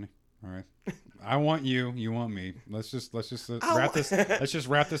right, Tony. All right. I want you. You want me. Let's just wrap this. Let's just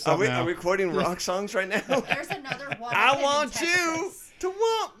wrap this up now. Are we quoting rock songs right now? There's another one. I of him want in you Texas. to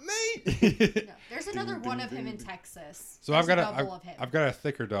want me. No, there's another one of him in Texas. So There's I've got a double of him. I've got a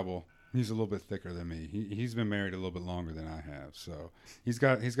thicker double. He's a little bit thicker than me. He's been married a little bit longer than I have, so he's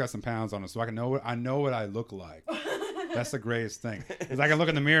got some pounds on him. So I know what I look like. That's the greatest thing. Because I can look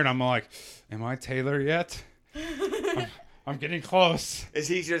in the mirror and I'm like, am I Taylor yet? I'm getting close. Is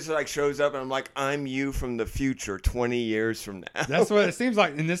he just like shows up and I'm like, I'm you from the future 20 years from now? That's what it seems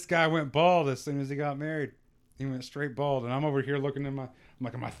like. And this guy went bald as soon as he got married. He went straight bald, and I'm over here looking at I'm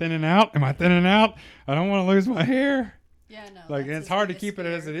like, am I thinning out? Am I thinning out? I don't want to lose my hair. Yeah, no. Like, and that's it's his hard to biggest keep it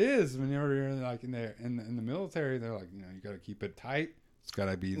fear. as it is whenever you're like in the military. They're like, you got to keep it tight. It's got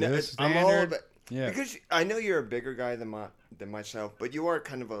to be this I'm standard. all about, Yeah. Because I know you're a bigger guy than myself, but you are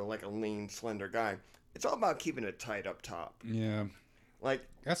kind of like a lean, slender guy. It's all about keeping it tight up top. Yeah. Like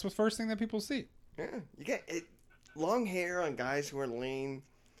That's the first thing that people see. yeah, you get it. Long hair on guys who are lean.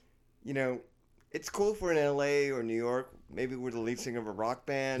 You know, it's cool if we're in L.A. or New York. Maybe we're the lead singer of a rock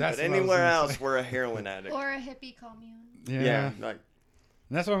band, That's but what I was anywhere gonna else, say. we're a heroin addict. Or a hippie commune. Yeah. Like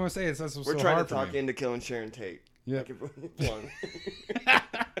And that's what I'm gonna say. That's what's we're so trying hard to talk for me. into killing Sharon Tate. Yeah. One.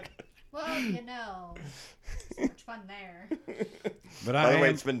 Well, you know, so much fun there. But By the way,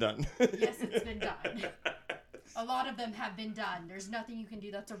 Um, it's been done. Yes, it's been done. A lot of them have been done. There's nothing you can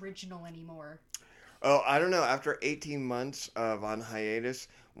do that's original anymore. Oh, I don't know. After 18 months of on hiatus,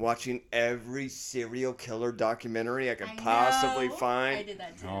 watching every serial killer documentary I could possibly know. find. I did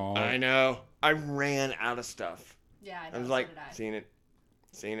that too. Oh. I know. I ran out of stuff. Yeah, I know. I was so like, did I.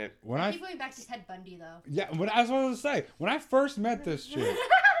 seen it. When I I keep going back to Ted Bundy though. yeah, what I was going to say, when I first met this chick,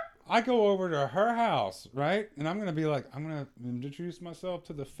 I go over to her house, right, and I'm gonna be like, I'm gonna introduce myself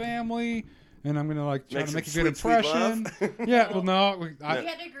to the family, and I'm gonna like try to make a some good sweet, sweet impression. love. Yeah, well, no, We had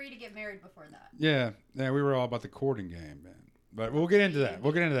to agree to get married before that. yeah, we were all about the courting game, man. But we'll get into that.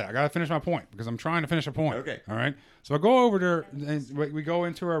 I gotta finish my point because I'm trying to finish a point. Okay. All right. So I go over to her, and we go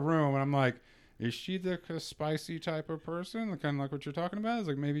into her room, and I'm like, is she the spicy type of person? Kind of like what you're talking about? It's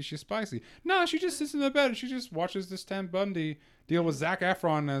like maybe she's spicy. No, she just sits in the bed and she just watches this Ted Bundy deal with Zac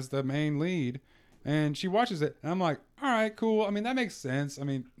Efron as the main lead, and she watches it. And I'm like, all right, cool. I mean, that makes sense. I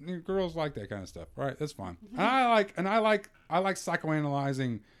mean, girls like that kind of stuff, right? That's fine. And I like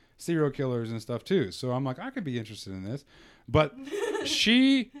psychoanalyzing serial killers and stuff too. So I'm like, I could be interested in this. But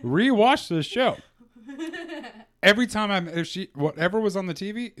she rewatched this show. Every time whatever was on the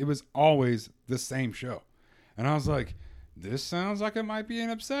TV, it was always the same show. And I was like, this sounds like it might be an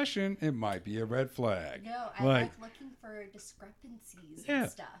obsession. It might be a red flag. No, I like looking for discrepancies Yeah.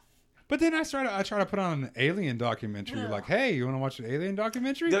 and stuff. But then I try to put on an alien documentary. Like, hey, you want to watch an alien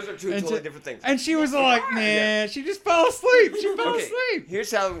documentary? Those are two And totally she- different things. And she was Yes, they like, are. nah, Yeah. she just fell asleep. She fell Okay, asleep.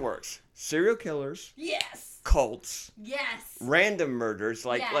 here's how it works. Serial killers, Yes. cults, Yes. random murders,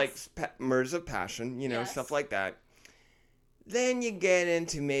 like Yes. murders of passion, Yes. stuff like that. Then you get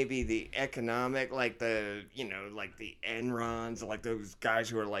into maybe the economic, like the like the Enrons, like those guys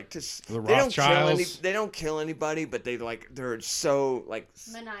who are like just The they don't kill Rothschilds. they don't kill anybody, but they're so like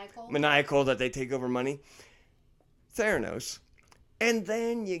Maniacal. that they take over money. Theranos, and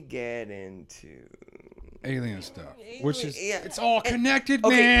then you get into Alien stuff, which is Yeah. it's all connected,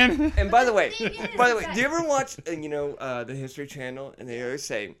 Okay. man. And by the way, thing is, do you ever watch the History Channel? And they always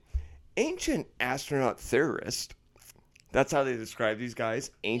say ancient astronaut theorist. That's how they describe these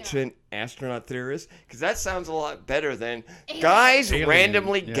guys, ancient astronaut theorists, because that sounds a lot better than guys Alien,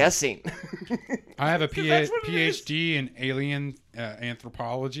 randomly yeah. guessing. I have a That's what it is. PhD in alien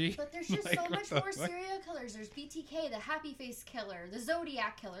anthropology. But there's just Like, so what much the more fuck? serial killers. There's BTK, the Happy Face Killer, the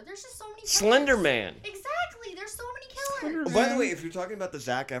Zodiac Killer. There's just so many killers. Slender Man. Exactly. There's so many Slender killers. Oh, by the way, if you're talking about the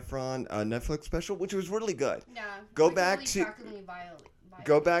Zac Efron Netflix special, which was really good, Yeah. Go like back really to- shockingly violent.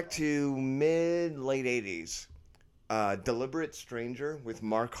 go back to late 80s. Deliberate Stranger with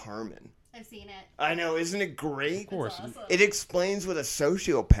Mark Harmon. I've seen it. I know, isn't it great? Of course. It's awesome. It explains what a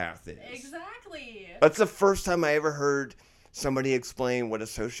sociopath is. Exactly. That's the first time I ever heard somebody explain what a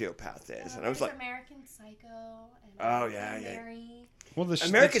sociopath is. And I was There's like, American Psycho. And Oh, yeah, yeah. Mary. Well,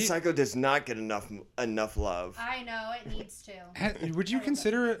 American Psycho does not get enough love. I know it needs to. Would you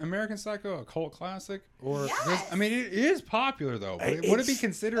consider American Psycho a cult classic? Or Yes. I mean, it is popular though. Would it be It's-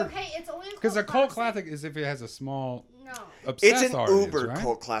 considered? Okay, it's only Because a cult classic is if it has a small No. obsessed It's an audience, uber right?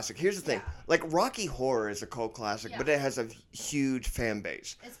 cult classic. Here's the thing. Yeah. Like Rocky Horror is a cult classic, Yeah. but it has a huge fan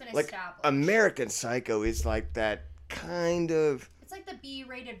base. It's been Like established. American Psycho is like that kind of It's like the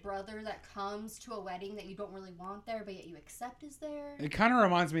B-rated brother that comes to a wedding that you don't really want there, but yet you accept is there. It kind of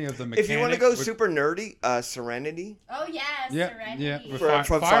reminds me of the mechanic. If you want to go with- super nerdy, Serenity. Oh yes, yeah, Serenity. yeah, with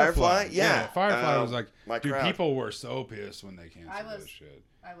From Firefly? Yeah. Firefly was like, my dude, crowd. people were so pissed when they canceled I was- this shit.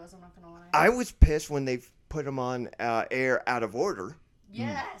 I was. I'm not gonna lie. I was pissed when they put them on air out of order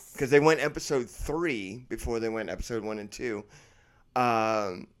Yes. because they went episode 3 before they went episode 1 and 2.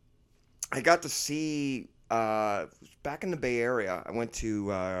 I got to see back in the Bay Area. I went to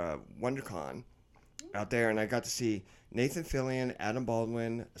WonderCon out there, and I got to see Nathan Fillion, Adam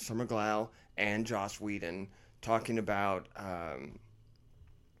Baldwin, Summer Glau, and Joss Whedon talking about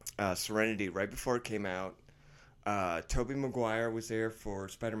Serenity right before it came out. Tobey Maguire was there for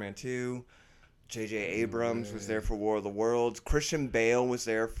Spider-Man 2. J.J. Abrams was there for War of the Worlds. Christian Bale was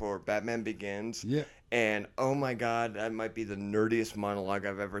there for Batman Begins. Yeah, And oh my God, that might be the nerdiest monologue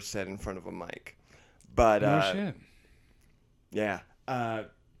I've ever said in front of a mic. But no shit. yeah,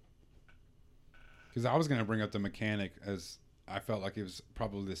 Because I was gonna bring up the mechanic as I felt like it was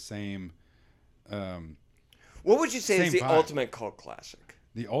probably the same. what would you say is Same the vibe. ultimate cult classic?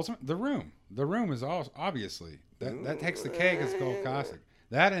 The ultimate, The Room. The Room is also obviously that takes the cake as cult classic.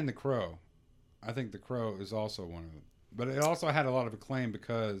 That and The Crow. I think The Crow is also one of them. But it also had a lot of acclaim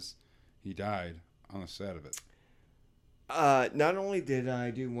because he died on the set of it. Not only did I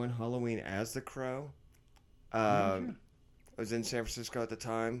do one Halloween as the Crow, I was in San Francisco at the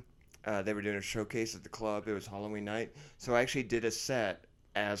time. They were doing a showcase at the club. It was Halloween night, so I actually did a set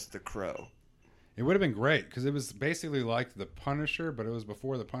as the Crow. It would have been great because it was basically like The Punisher, but it was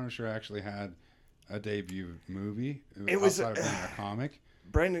before The Punisher actually had a debut movie. It was outside of being a comic.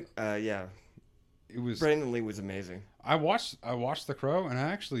 Brandon, yeah, It was. Brandon Lee was amazing. I watched The Crow and I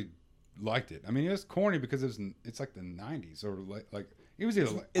actually liked it. I mean, it was corny because it's like the 90s or like it was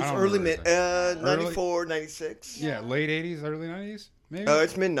either It's I don't early remember mid, exactly. 94, 96. Yeah, late 80s, early 90s, maybe.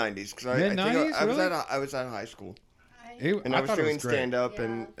 It's mid 90s because I think Mid-90s, I was really? I was at high school I and I was thought it doing great. stand up Yeah.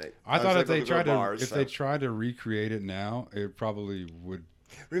 and I was thought if able they go tried to bars, if so. they tried to recreate it now, it probably would.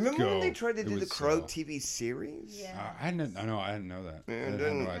 Remember when go, they tried to it do the would Crow sell. TV series? Yeah. I didn't know that. Yeah, I had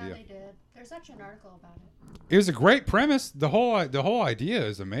didn't- no Yeah, idea. they did. There's actually an article about it. It was a great premise. The whole idea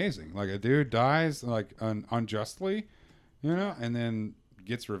is amazing. Like a dude dies like unjustly, and then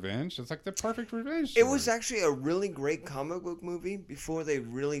gets revenge. It's like the perfect revenge. It was story. actually a really great comic book movie before they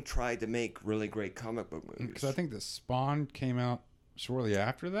really tried to make really great comic book movies. Because I think the Spawn came out shortly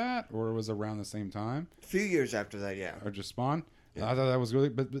after that, or it was around the same time, a few years after that, yeah. or just Spawn. Yeah. I thought that was really,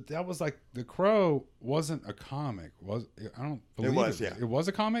 but that was like The Crow wasn't a comic. Was I don't believe was, yeah. It was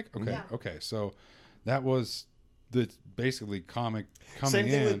a comic. Okay, Yeah. okay. So that was the basically comic coming Same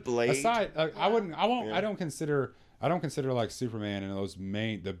thing in. with Blade. Aside, I wouldn't. I won't. Yeah. I don't consider like Superman and those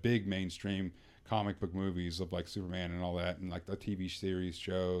the big mainstream comic book movies of like Superman and all that, and like the TV series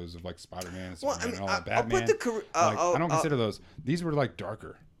shows of like Spider-Man and Well, Superman I mean, and all that. I'll Batman. put the career. Like, I don't consider those. These were like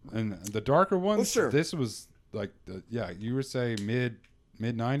darker, and the darker ones. sure. This was like you would say mid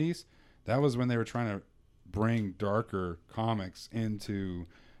 90s. That was when they were trying to bring darker comics into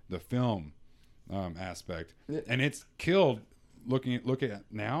the film aspect, Yeah. and it's killed look at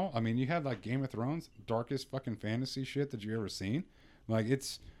now. I mean, you had like Game of Thrones, darkest fucking fantasy shit that you ever seen. Like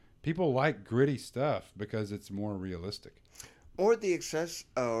it's people like gritty stuff because it's more realistic. Or the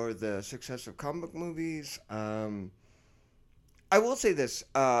success of comic book movies. I will say this,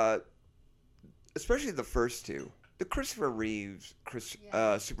 especially the first two, the Christopher Reeves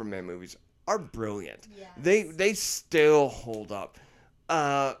Superman movies are brilliant. Yes. They still hold up.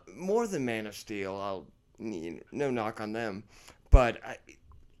 More than Man of Steel. No knock on them, but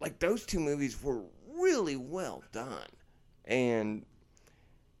like those two movies were really well done, and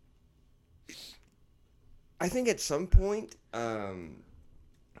I think at some point,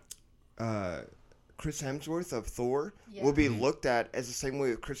 Chris Hemsworth of Thor will be looked at as the same way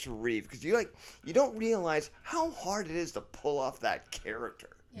with Christopher Reeve, because you don't realize how hard it is to pull off that character.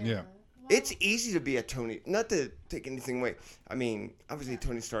 Yeah. Well, It's easy to be a Tony. Not to take anything away. I mean, obviously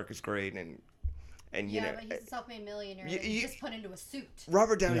Tony Stark is great, and you know, but he's a self-made millionaire you- that he you- just put into a suit.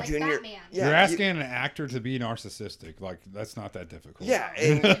 Robert Downey Like Jr. Batman. Yeah, You're asking an actor to be narcissistic. Like that's not that difficult. Yeah,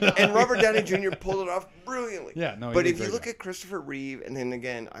 and Robert Downey Jr. pulled it off brilliantly. Yeah, no. But if you look at Christopher Reeve, and then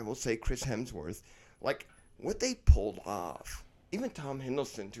again, I will say Chris Hemsworth, like what they pulled off, even Tom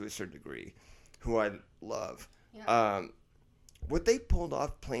Hiddleston to a certain degree, who I love, Yeah. what they pulled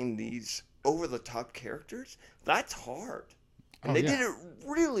off playing these over-the-top characters, that's hard. And they did it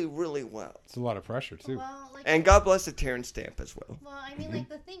really, really well. it's a lot of pressure too. Well, like, And God bless the Terrence Stamp as well. Well, I mean, like,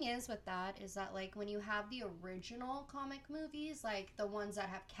 the thing is with that is that, like, when you have the original comic movies, like, the ones that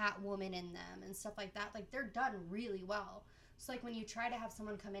have Catwoman in them and stuff like that, like, they're done really well. So, like, when you try to have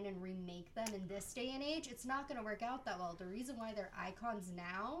someone come in and remake them in this day and age, it's not going to work out that well. The reason why they're icons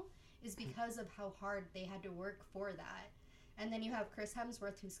now is because of how hard they had to work for that. And then you have Chris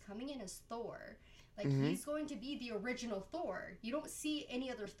Hemsworth, who's coming in as Thor. Like, he's going to be the original Thor. You don't see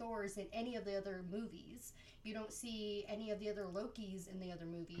any other Thors in any of the other movies. You don't see any of the other Lokis in the other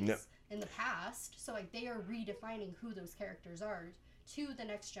movies in the past. So, like, they are redefining who those characters are to the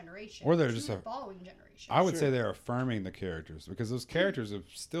next generation. Or they're to just the following generation. I would say they're affirming the characters because those characters have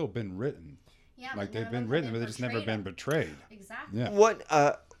still been written. Yeah, Like but none they've of been them written, have but they've just never portrayed been them. betrayed. Exactly. Yeah.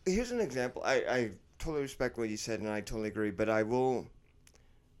 What? Here's an example. I totally respect what you said, and I totally agree. But I will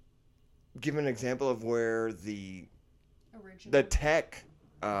give an example of where the Original. tech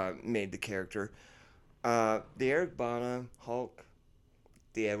made the character. The Eric Bana Hulk,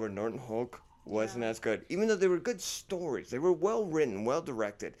 the Edward Norton Hulk wasn't as good, even though they were good stories. They were well written, well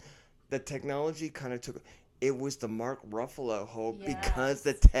directed. The technology kind of took. It was the Mark Ruffalo Hulk because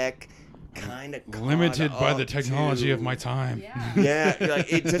the tech kind of Limited by the technology of my time. Yeah. Yeah,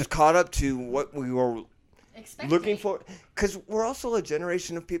 like it just caught up to what we were Expecting. looking for, because we're also a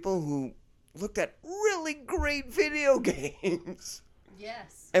generation of people who looked at really great video games,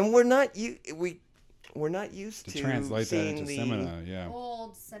 Yes. and we're not used To to translate that seeing into the cinema, yeah.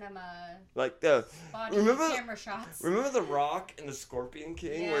 Old cinema. like the Body Remember- camera shots. remember the Rock and the Scorpion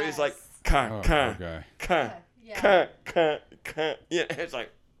King where he's like Yes. Oh, ka okay. ka Yeah. ka. Yeah, it's like,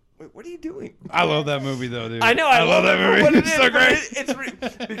 wait, what are you doing? I love that movie though, dude. I know, I love that it for movie. what it It's so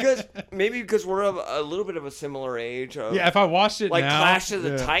is, but great. because we're of a little bit of a similar age. Of, Yeah, if I watched it like now, Clash of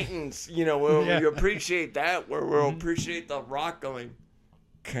the yeah. Titans, you know, where Yeah. we appreciate that, where we'll appreciate the Rock going,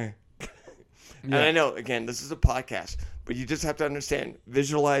 okay. And Yeah. I know, again, this is a podcast, but you just have to understand,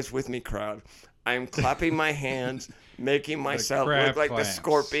 visualize with me, crowd. I'm clapping my hands, making myself crab look like clamps. the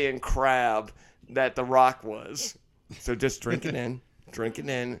scorpion crab that the Rock was. So just drink it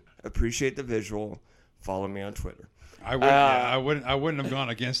in, appreciate the visual, follow me on Twitter. I wouldn't have gone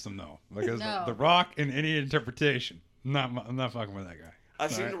against him though, because No. the Rock in any interpretation, I'm not fucking with that guy.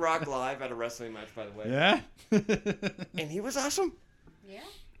 I've seen The Rock live at a wrestling match, by the way. Yeah. And he was awesome. Yeah.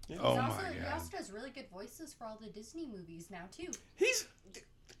 Oh He my also god. does really good voices for all the Disney movies now too. He's like,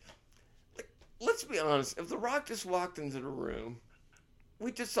 let's be honest. If The Rock just walked into the room,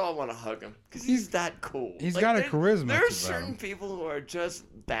 we just all want to hug him because he's that cool. He's got a there- charisma There are about certain him. people who are just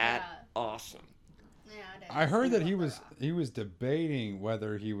that awesome. Yeah, it is. I heard that love he The was Rock. debating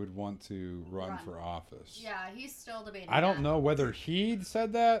whether he would want to run Run. for office. Yeah, he's still debating. I don't that. know whether he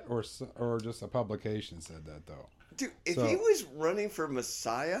said that or just a publication said that though. Dude, if So- he was running for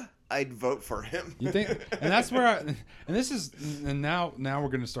Messiah, I'd vote for him. You think? And that's where and now we're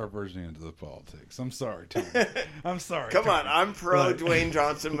going to start versioning into the politics. I'm sorry, Tony. I'm sorry. Come on, Tony. I'm pro Look. Dwayne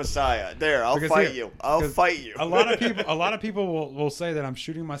Johnson Messiah. There, I'll Because fight here- you. I'll because fight you. A lot of people will say that I'm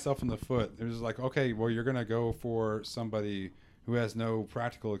shooting myself in the foot. They're just like, okay, well, you're gonna go for somebody who has no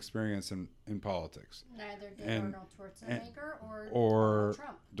practical experience in politics. Neither did And- Arnold Schwarzenegger or Or Donald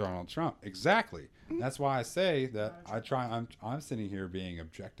Trump. Donald Trump. Exactly. That's why I say that I'm sitting here being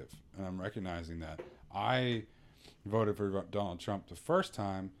objective, and I'm recognizing that voted for Donald Trump the first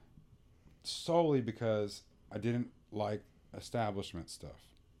time solely because I didn't like establishment stuff.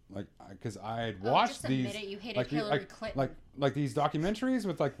 Like, because I had watched just these, admit it, you hated like, Hillary Clinton. like these documentaries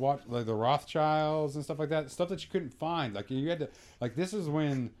with like the Rothschilds and stuff like that, stuff that you couldn't find. Like you had to, like this is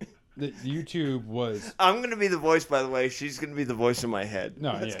when the YouTube was. I'm gonna be the voice, by the way. She's gonna be the voice in my head.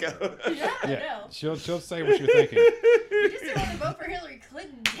 No, Let's yeah. go. Yeah, I Yeah, know. she'll say what you're thinking. You just didn't want to vote for Hillary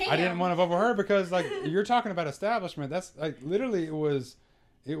Clinton. Damn. I didn't want to vote for her because like you're talking about establishment. That's like literally it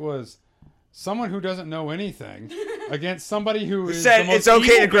was someone who doesn't know anything against somebody who is Said the most it's okay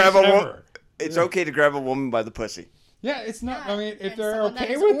to evil grab bitch a woman. ever. It's okay to grab a woman by the pussy. Yeah, it's not. Yeah, I mean, if and they're someone that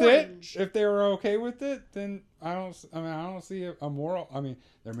okay is with orange. it, if they were okay with it, then I don't see a moral. I mean,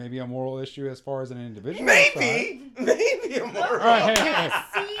 there may be a moral issue as far as an individual. Maybe a moral. All right, hey.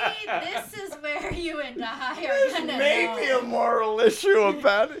 See, this is where you and I are gonna Maybe know. a moral issue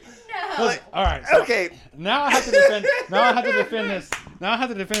about it. No. Listen, all right. So Okay. now I have to defend. Now I have to defend this. Now I have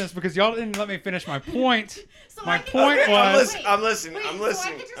to defend this because y'all didn't let me finish my point. So My I could- point Okay, was- I'm listening. Wait, I'm so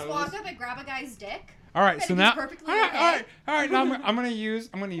listening. I could just I'm walk listening. up and grab a guy's dick? All right, And so it now, was perfectly all right, okay? all right. Now I'm gonna use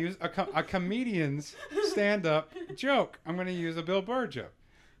a comedian's stand-up joke. I'm gonna use a Bill Burr joke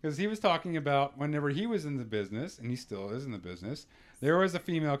because he was talking about whenever he was in the business, and he still is in the business. There was a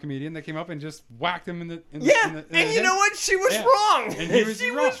female comedian that came up and just whacked him in the Yeah, in the and you head. know what? She was Yeah. wrong. And he was she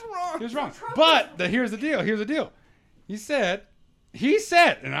wrong. was wrong. He was wrong. But here's the deal. Here's the deal. He said,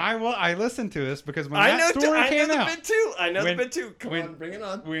 and I listened to this because when I that know. story I came know the out, bit too. I know when- the bit too. Come when- on, bring it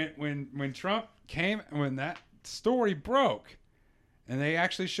on. when Trump came, when that story broke, and they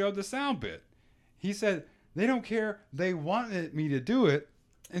actually showed the sound bit, he said they don't care. They wanted me to do it,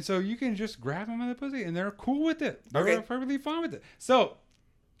 and so you can just grab them in the pussy, and they're cool with it. They're Okay. perfectly fine with it. So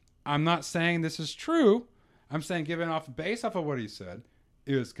I'm not saying this is true. I'm saying, given based off of what he said,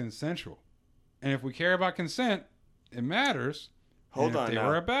 it was consensual, and if we care about consent, it matters. Hold And if on they now.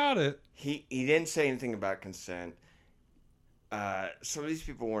 were about it. He didn't say anything about consent. Some of these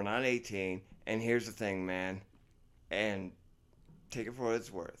people were not 18, and here's the thing, man, and take it for what it's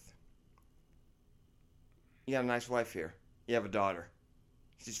worth. You got a nice wife here. You have a daughter.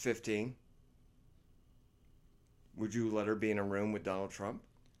 She's 15. Would you let her be in a room with Donald Trump?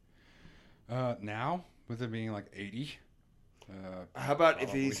 Now, with it being like 80. How about if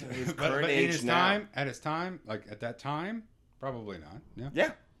Probably. he's his but current in age his now? time, like at that time, probably not.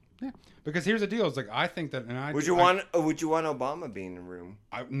 Yeah. Yeah. Because here's the deal: it's like I think that, and I Would you want Obama being in the room?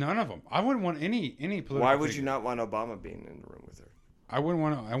 none of them. I wouldn't want any political. Why would you figure. not want Obama being in the room with her? I wouldn't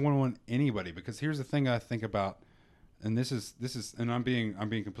want anybody because here's the thing I think about, and this is, and I'm being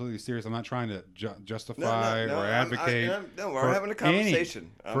completely serious. I'm not trying to justify or advocate. No, we're for having a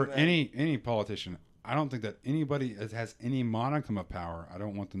conversation. Any politician. I don't think that anybody has any modicum of power. I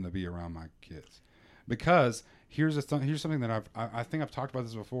don't want them to be around my kids, because here's something that I think I've talked about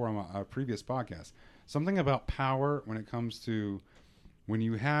this before on a previous podcast. Something about power when it comes to when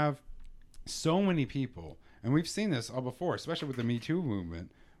you have so many people, and we've seen this all before, especially with the Me Too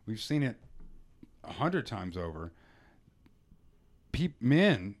movement. We've seen it 100 times over.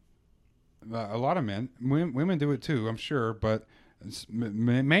 Men, a lot of men, women do it too, I'm sure, but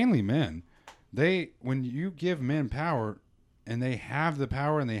mainly men. When you give men power, and they have the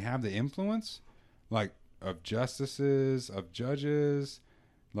power and they have the influence, like of justices, of judges,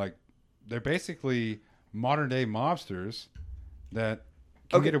 like they're basically modern day mobsters that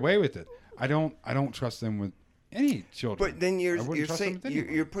can get away with it. I don't trust them with any children. But then I you're wouldn't trust them saying with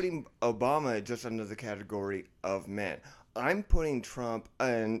anyone. you're putting Obama just under the category of men. I'm putting Trump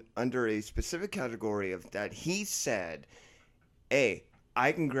under a specific category of that he said, "Hey,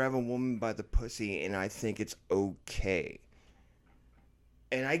 I can grab a woman by the pussy and I think it's okay."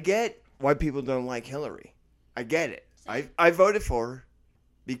 And I get why people don't like Hillary. I get it. I voted for her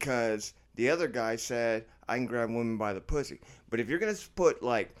because the other guy said I can grab women by the pussy. But if you're going to put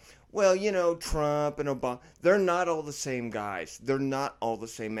like, well, you know, Trump and Obama, they're not all the same guys. They're not all the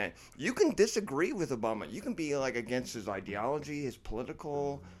same men. You can disagree with Obama. You can be like against his ideology, his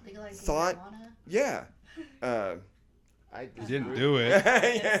political Legalizing thought. marijuana? Yeah. He didn't do it.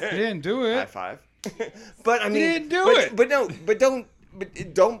 He didn't do High it. five. But I mean, didn't do it. But no, but don't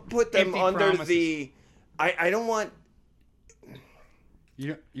put them Empty under promises. the. I don't want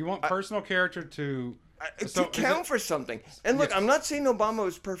You want personal character to. to So is count it- for something. And look, Yes. I'm not saying Obama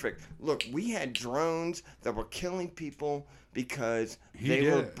was perfect. Look, we had drones that were killing people because He they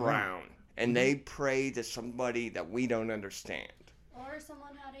did were it, right. brown and they prayed to somebody that we don't understand. Or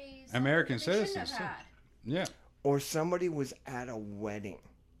someone had a American something they shouldn't citizens, have had Yeah. Or somebody was at a wedding.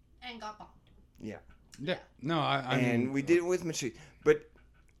 and got bombed. Yeah. Yeah. No, I And mean, we did it with machine. But,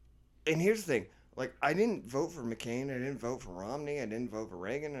 and here's the thing. Like, I didn't vote for McCain. I didn't vote for Romney. I didn't vote for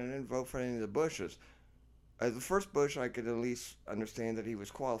Reagan. I didn't vote for any of the Bushes. The first Bush, I could at least understand that he was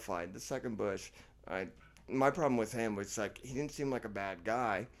qualified. The second Bush, my problem with him was, like, he didn't seem like a bad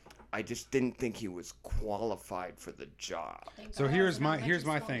guy. I just didn't think he was qualified for the job. So here's my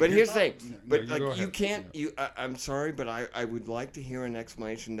thing. But here's the thing. No, But you go like, you ahead. can't. I'm sorry, but I would like to hear an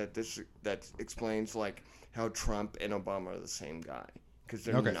explanation that explains like how Trump and Obama are the same guy, because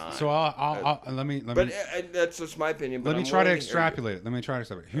they're Okay, not. so I'll let me. But that's just my opinion. But Let me I'm try to willing hear extrapolate it. Let me try to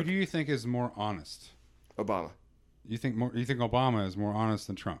extrapolate. Who do you think is more honest? you. Obama. You think Obama is more honest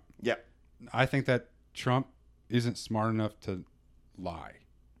than Trump? Yeah. I think that Trump isn't smart enough to lie.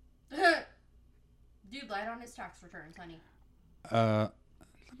 Dude lied on his tax returns, honey.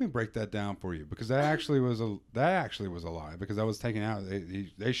 Let me break that down for you, because that actually was a lie, because I was taken out.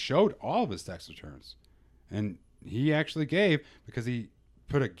 They showed all of his tax returns, and he actually gave, because he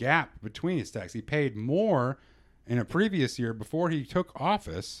put a gap between his tax. He paid more in a previous year before he took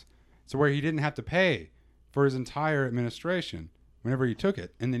office, so where he didn't have to pay for his entire administration whenever he took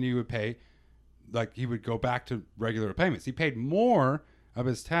it, and then he would pay, like he would go back to regular payments. He paid more of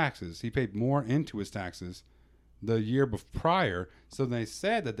his taxes. He paid more into his taxes the year prior. So they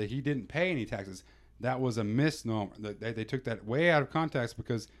said that he didn't pay any taxes. That was a misnomer. They took that way out of context,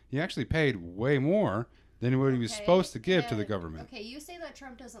 because he actually paid way more than what he was supposed to give to the government. Okay, you say that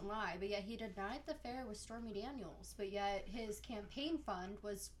Trump doesn't lie, but yet he denied the affair with Stormy Daniels. But yet his campaign fund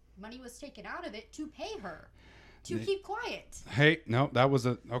money was taken out of it to pay her to keep quiet. Hey, no, that was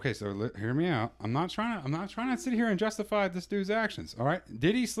okay. So hear me out. I'm not trying to sit here and justify this dude's actions. All right,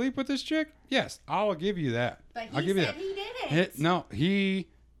 did he sleep with this chick? Yes, I'll give you that. But I'll he give you said that. he didn't.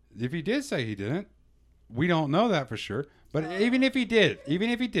 If he did say he didn't, we don't know that for sure. But even if he did,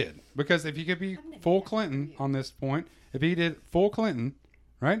 because if he could be full Clinton on this point, if he did full Clinton,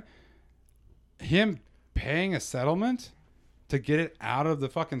 right? Him paying a settlement to get it out of the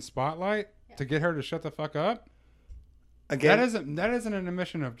fucking spotlight, to get her to shut the fuck up. Again, That isn't an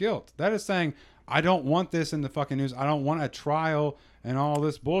admission of guilt. That is saying, I don't want this in the fucking news. I don't want a trial and all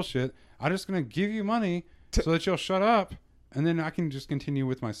this bullshit. I'm just going to give you money so that you'll shut up, and then I can just continue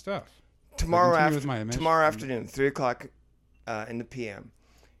with my stuff. tomorrow Tomorrow afternoon, 3:00 in the PM,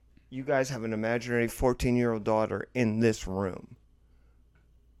 you guys have an imaginary 14-year-old daughter in this room.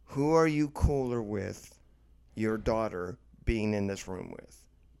 Who are you cooler with your daughter being in this room with?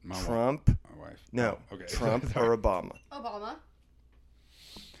 Trump? My wife. No. Oh, okay. Trump or Obama? Obama.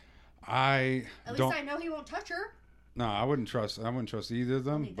 I At don't. least I know he won't touch her. No, I wouldn't trust either of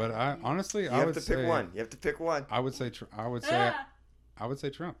them. Only But that. honestly, You I have would to say pick one. You have to pick one. I would say Ah! I would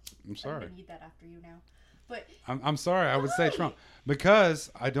say Trump. I'm sorry. I'm gonna need that after you now. But I'm sorry. I would say Trump, because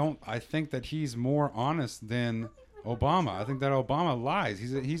I think that he's more honest than Obama. I think that Obama lies.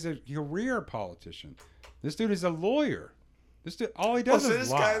 He's a career politician. This dude is a lawyer. This dude, all he does so is this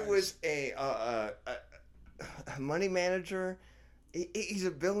lies. guy was a money manager. He's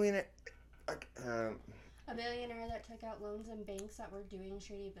a billionaire. a billionaire that took out loans in banks that were doing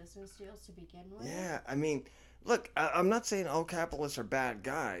shady business deals to begin with. Yeah, I mean, look, I'm not saying all capitalists are bad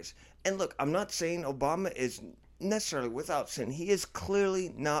guys. And look, I'm not saying Obama is necessarily without sin. He is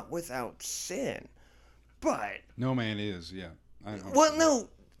clearly not without sin. But, No man is. Yeah. well, no,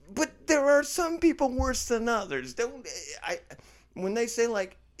 but there are some people worse than others. When they say,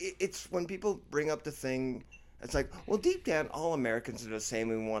 like, it's when people bring up the thing, it's like, well, deep down, all Americans are the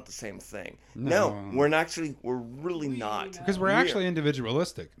same and we want the same thing. No, we're really not. Because we're actually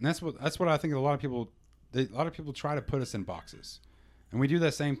individualistic, and that's what I think. A lot of people try to put us in boxes, and we do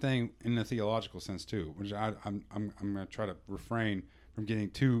that same thing in the theological sense too. Which I'm going to try to refrain from getting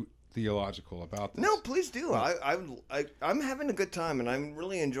too theological about this. No, please do. I'm having a good time, and I'm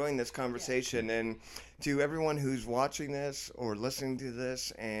really enjoying this conversation. Yeah. And to everyone who's watching this or listening to this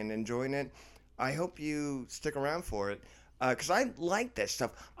and enjoying it, I hope you stick around for it, because I like that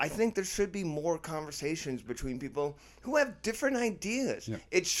stuff. I think there should be more conversations between people who have different ideas. Yeah.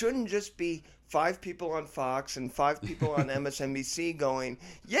 It shouldn't just be 5 people on Fox and 5 people on MSNBC going,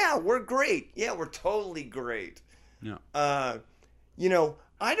 yeah, we're great. Yeah, we're totally great. Yeah.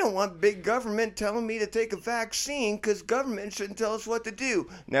 I don't want big government telling me to take a vaccine, because government shouldn't tell us what to do.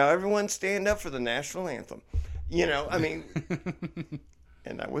 Now, everyone stand up for the national anthem. And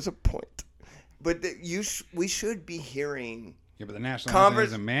that was a point. But we should be hearing... Yeah, but the national anthem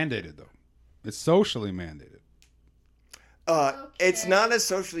isn't mandated, though. It's socially mandated. It's not as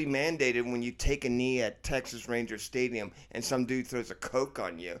socially mandated when you take a knee at Texas Ranger Stadium and some dude throws a Coke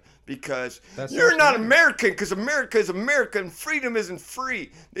on you, because you're not American, because America is America and freedom isn't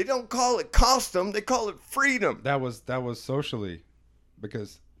free. They don't call it custom, they call it freedom. That was socially,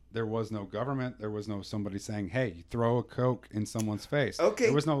 because there was no government. There was no somebody saying, "Hey, throw a Coke in someone's face." Okay.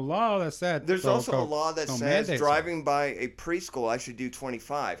 There was no law that said. There's throw also a Coke. law that No says mandates. driving by a preschool, I should do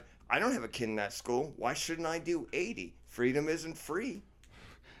 25. I don't have a kid in that school. Why shouldn't I do 80? Freedom isn't free.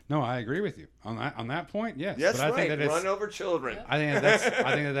 No, I agree with you on that point. Yes, Yes, but I right. think that it's, Run over children. I think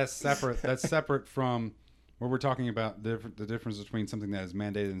that's separate. That's separate from where we're talking about the difference between something that is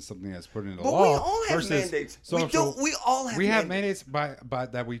mandated and something that's put into But law. we all have versus mandates. social- We all have we have mandates. mandates by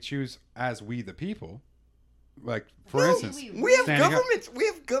that we choose as we the people. Like for No, instance, We have standing up- governments. We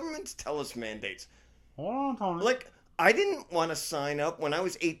have governments tell us mandates. Hold on, Tony. Like, I didn't want to sign up when I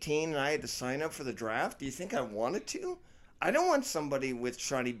was 18 and I had to sign up for the draft. Do you think I wanted to? I don't want somebody with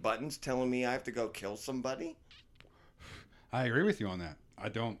shiny buttons telling me I have to go kill somebody. I agree with you on that.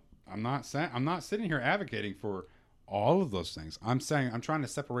 I'm not sitting here advocating for all of those things. I'm saying I'm trying to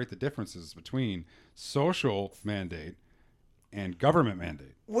separate the differences between social mandate and government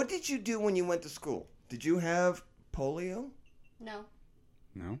mandate. What did you do when you went to school? Did you have polio? No.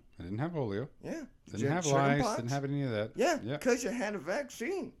 No, I didn't have polio. Yeah. Did Didn't you have chickenpox? lice. Didn't have any of that. Yeah, Yeah. because you had a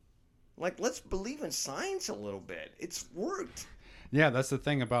vaccine. Like, let's believe in science a little bit. It's worked. Yeah, that's the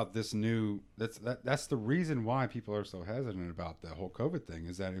thing about this new. That's the reason why people are so hesitant about the whole COVID thing.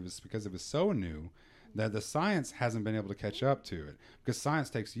 Is that it was because it was so new that the science hasn't been able to catch up to it, because science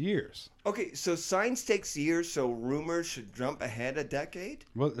takes years. Okay, so science takes years, so rumors should jump ahead a decade?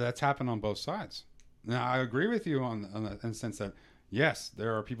 Well, that's happened on both sides. Now, I agree with you in the sense that yes,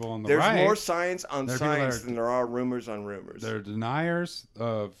 there are people on the There's right. more science on There are people that science are- than there are rumors on rumors. They're deniers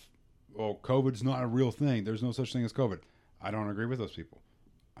of, well, COVID's not a real thing. There's no such thing as COVID. I don't agree with those people.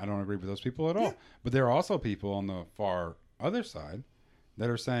 I don't agree with those people at all. Yeah. But there are also people on the far other side that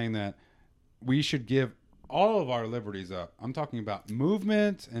are saying that we should give all of our liberties up. I'm talking about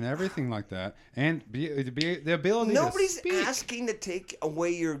movement and everything like that, and the ability Nobody's to speak. asking to take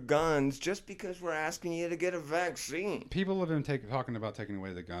away your guns just because we're asking you to get a vaccine. People have been talking about taking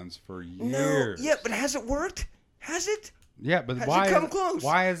away the guns for years. No, yeah, but has it worked? Has it? Yeah, but Has why? it come close?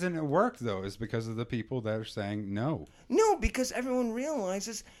 Why hasn't it worked though? Is because of the people that are saying no. No, because everyone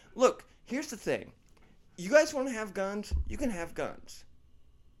realizes. Look, here's the thing. You guys want to have guns? You can have guns.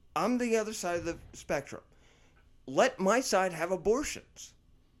 I'm the other side of the spectrum. Let my side have abortions.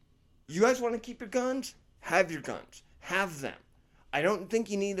 You guys want to keep your guns? Have your guns. Have them. I don't think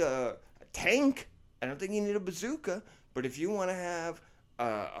you need a tank. I don't think you need a bazooka. But if you want to have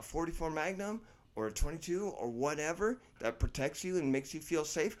a 44 Magnum or a 22 or whatever that protects you and makes you feel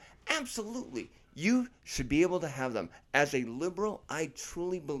safe, absolutely. You should be able to have them. As a liberal, I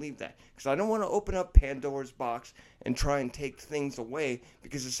truly believe that. Because I don't want to open up Pandora's box and try and take things away.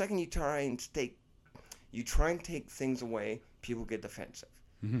 Because the second you try and take things away, people get defensive.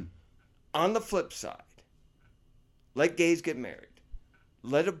 Mm-hmm. On the flip side, let gays get married.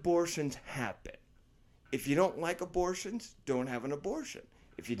 Let abortions happen. If you don't like abortions, don't have an abortion.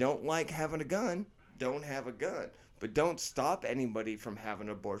 If you don't like having a gun, don't have a gun. But don't stop anybody from having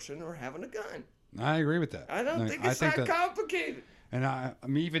an abortion or having a gun. I agree with that. I don't think it's that complicated. And I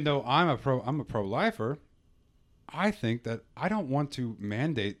mean, even though I'm a pro-lifer, I think that I don't want to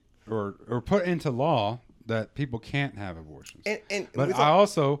mandate or put into law that people can't have abortions. But I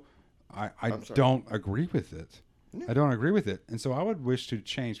also don't agree with it. No. I don't agree with it, and so I would wish to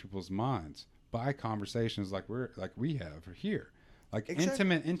change people's minds by conversations like we have here, like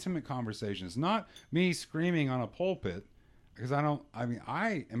Exactly. intimate conversations, not me screaming on a pulpit. Because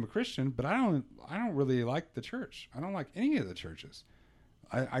I am a Christian, but I don't really like the church. I don't like any of the churches.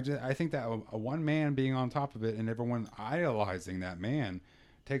 I think that a one man being on top of it and everyone idolizing that man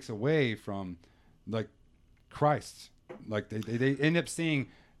takes away from like Christ. Like they end up seeing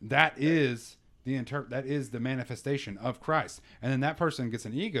that is the manifestation of Christ, and then that person gets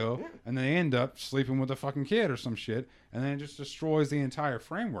an ego, and they end up sleeping with a fucking kid or some shit, and then it just destroys the entire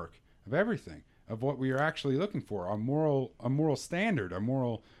framework of everything. Of what we are actually looking for, a moral standard, a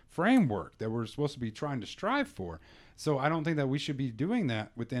moral framework that we're supposed to be trying to strive for. So I don't think that we should be doing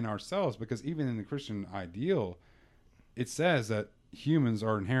that within ourselves, because even in the Christian ideal, it says that humans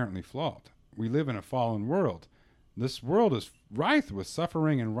are inherently flawed. We live in a fallen world. This world is rife with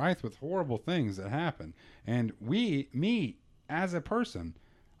suffering and rife with horrible things that happen. And me as a person,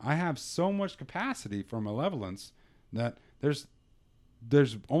 I have so much capacity for malevolence that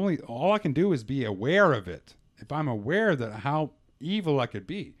there's only, all I can do is be aware of it. If I'm aware that how evil I could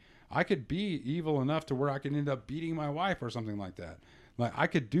be evil enough to where I could end up beating my wife or something like that. Like I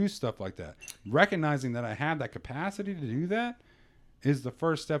could do stuff like that. Recognizing that I have that capacity to do that is the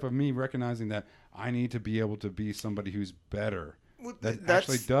first step of me recognizing that I need to be able to be somebody who's better. Well, That that's-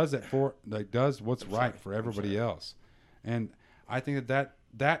 actually does it for, like, does what's right for everybody else. And I think that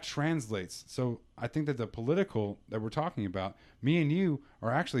that translates. So I think that the political that we're talking about, me and you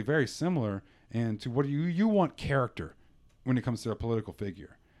are actually very similar. And to what you want character when it comes to a political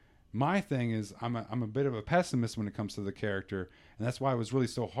figure. My thing is I'm a bit of a pessimist when it comes to the character, and that's why it was really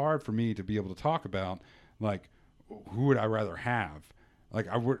so hard for me to be able to talk about like who would I rather have. Like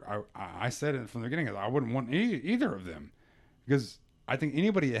I said it from the beginning, I wouldn't want either of them, because I think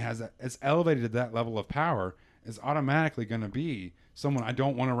anybody that has that is elevated to that level of power is automatically going to be someone I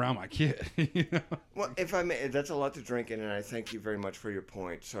don't want around my kid. You know? Well, if I may, that's a lot to drink in, and I thank you very much for your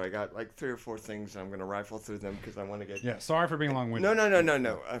point. So I got like 3 or 4 things, and I'm going to rifle through them because I want to get. Yeah, sorry for being long-winded.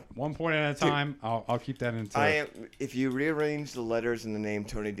 No. One point at a time. I'll keep that into. If you rearrange the letters in the name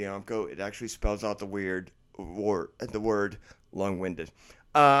Tony Diamco, it actually spells out the word long-winded.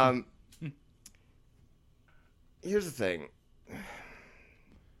 Here's the thing.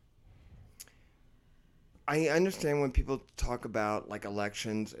 I understand when people talk about like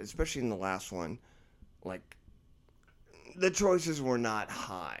elections, especially in the last one, like the choices were not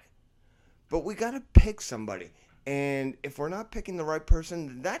high. But we got to pick somebody. And if we're not picking the right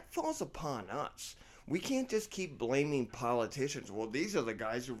person, that falls upon us. We can't just keep blaming politicians. Well, these are the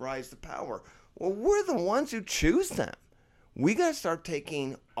guys who rise to power. Well, we're the ones who choose them. We got to start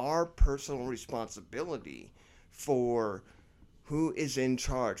taking our personal responsibility for who is in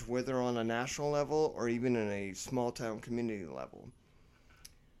charge, whether on a national level or even in a small town community level.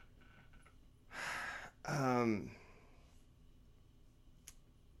 I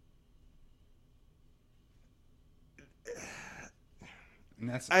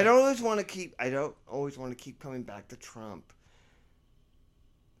don't always want to keep coming back to Trump,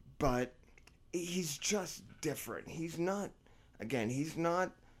 but he's just different. Again,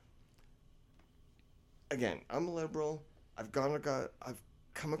 I'm a liberal. I've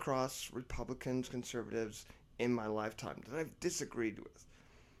come across Republicans, conservatives in my lifetime that I've disagreed with.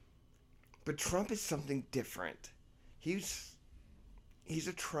 But Trump is something different. He's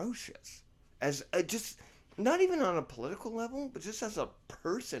atrocious. Just not even on a political level, but just as a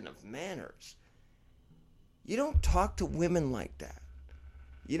person of manners. You don't talk to women like that.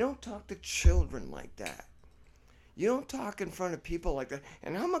 You don't talk to children like that. You don't talk in front of people like that.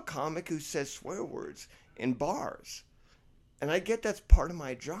 And I'm a comic who says swear words in bars. And I get that's part of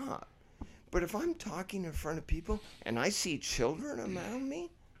my job. But if I'm talking in front of people and I see children around me,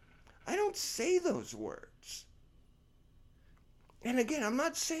 I don't say those words. And again, I'm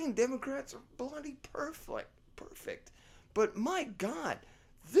not saying Democrats are bloody perfect. But my God,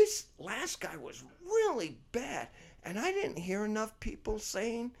 this last guy was really bad. And I didn't hear enough people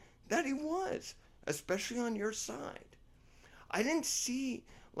saying that he was, especially on your side. I didn't see,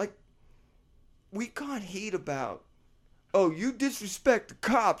 we got heat about, oh, you disrespect the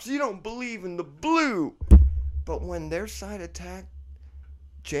cops. You don't believe in the blue. But when their side attacked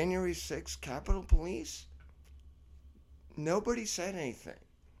January 6th Capitol Police, nobody said anything.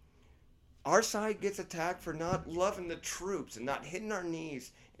 Our side gets attacked for not loving the troops and not hitting our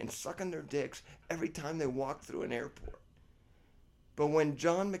knees and sucking their dicks every time they walk through an airport. But when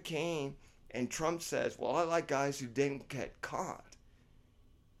John McCain and Trump says, well, I like guys who didn't get caught,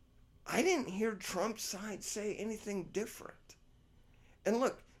 I didn't hear Trump's side say anything different. And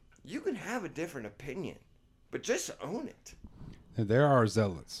look, you can have a different opinion, but just own it. There are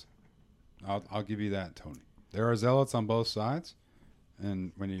zealots. I'll give you that, Tony. There are zealots on both sides.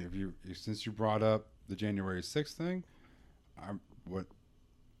 And since you brought up the January 6th thing, what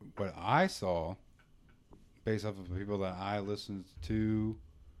I saw, based off of the people that I listened to,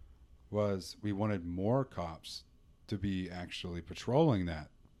 was we wanted more cops to be actually patrolling that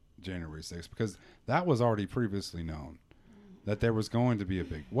January 6th, because that was already previously known that there was going to be a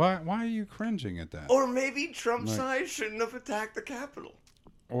big. Why are you cringing at that? Or maybe Trump's side shouldn't have attacked the Capitol.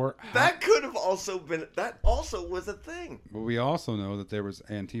 Or that could have also been. That also was a thing. But we also know that there was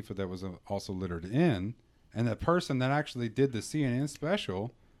Antifa that was also littered in, and the person that actually did the CNN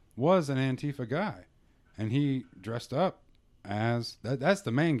special was an Antifa guy, and he dressed up as that's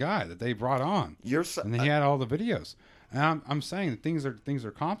the main guy that they brought on. And he had all the videos. And I'm saying that things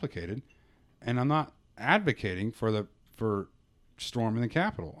are complicated, and I'm not advocating for storming the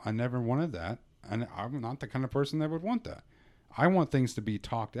Capitol. I never wanted that, and I'm not the kind of person that would want that. I want things to be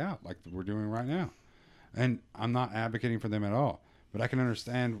talked out like we're doing right now, and I'm not advocating for them at all. But I can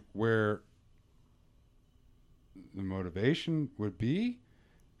understand where the motivation would be,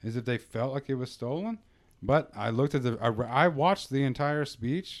 is if they felt like it was stolen. But I looked at I watched the entire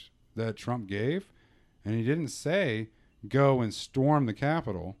speech that Trump gave, and he didn't say go and storm the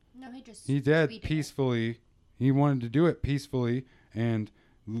Capitol. No, he did peacefully. He wanted to do it peacefully and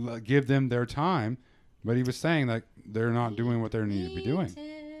give them their time. But he was saying that they're not doing what they need to be doing.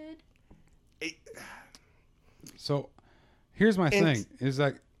 So here's my thing is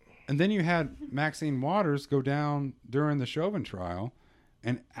like, and then you had Maxine Waters go down during the Chauvin trial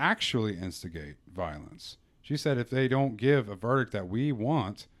and actually instigate violence. She said if they don't give a verdict that we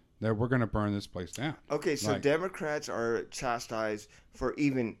want, that we're going to burn this place down. Okay, so like, Democrats are chastised for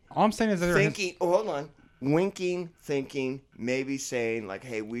even all I'm saying is that they're thinking. Hold on, winking, thinking, maybe saying like,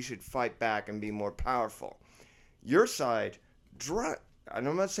 "Hey, we should fight back and be more powerful." Your side, and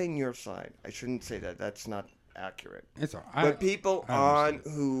I'm not saying your side. I shouldn't say that. That's not accurate. It's but people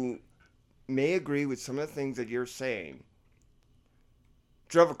who may agree with some of the things that you're saying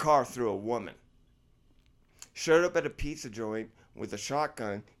drove a car through a woman, showed up at a pizza joint with a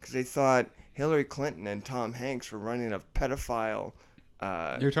shotgun because they thought Hillary Clinton and Tom Hanks were running a pedophile.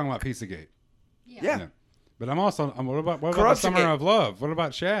 You're talking about Pizzagate. Yeah. But I'm also. What about the Summer of Love? What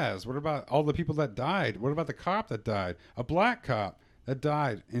about Chaz? What about all the people that died? What about the cop that died? A black cop that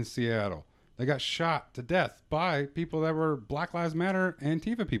died in Seattle. They got shot to death by people that were Black Lives Matter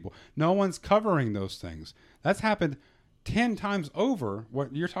Antifa people. No one's covering those things. That's happened 10 times over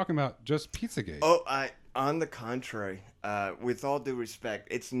what you're talking about, just Pizzagate. Oh, on the contrary, with all due respect,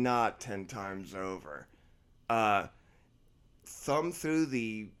 it's not 10 times over. Thumb through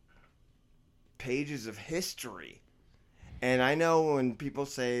the pages of history, and I know when people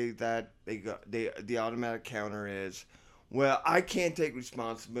say that the automatic counter is, well, I can't take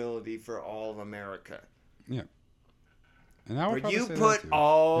responsibility for all of America. Yeah. And I would but you put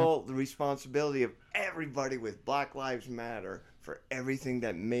all the responsibility of everybody with Black Lives Matter for everything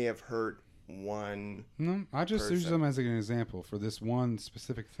that may have hurt one. No, I just use them as an example for this one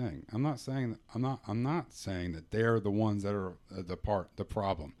specific thing. I'm not saying that they're the ones that are the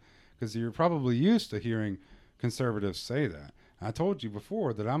problem, because you're probably used to hearing conservatives say that. I told you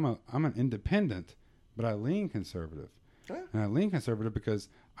before that I'm an independent, but I lean conservative. Yeah. And I lean conservative because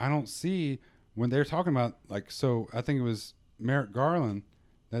I don't see when they're talking about, like, so I think it was Merrick Garland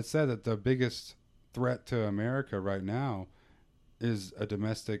that said that the biggest threat to America right now is a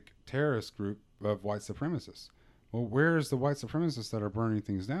domestic terrorist group of white supremacists. Well, where's the white supremacists that are burning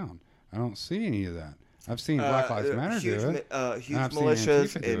things down? I don't see any of that. I've seen Black Lives Matter do it. Huge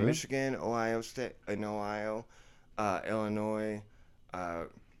militias in Michigan, Ohio, Illinois.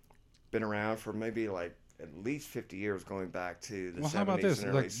 Been around for maybe like at least 50 years, going back to the 70s how about this? and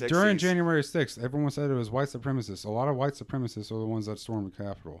early Like 60s. during January 6th, everyone said it was white supremacists. A lot of white supremacists are the ones that stormed the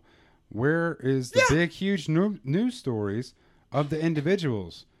Capitol. Where is the big, huge news stories of the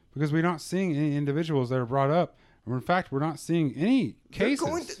individuals? Because we're not seeing any individuals that are brought up. In fact, we're not seeing any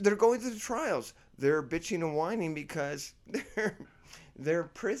cases. They're going through the trials. They're bitching and whining because their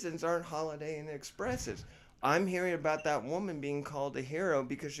prisons aren't Holiday Inn Expresses. I'm hearing about that woman being called a hero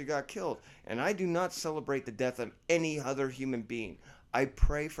because she got killed. And I do not celebrate the death of any other human being. I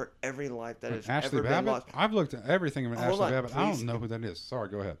pray for every life that has ever been lost. I've looked at everything about Ashley Babbitt. Please. I don't know who that is. Sorry,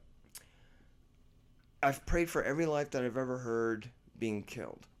 go ahead. I've prayed for every life that I've ever heard being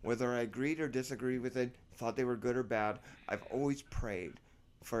killed. Whether I agreed or disagreed with it, thought they were good or bad, I've always prayed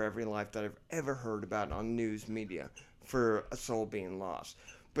for every life that I've ever heard about on news media for a soul being lost.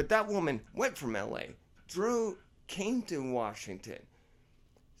 But that woman went from L.A., came to Washington,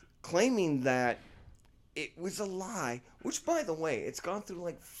 claiming that it was a lie, which, by the way, it's gone through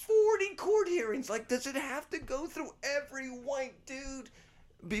like 40 court hearings. Like, does it have to go through every white dude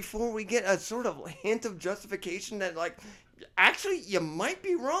before we get a sort of hint of justification that, like, actually, you might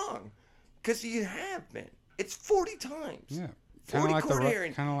be wrong? Because you have been. It's 40 times. Yeah. 40 like court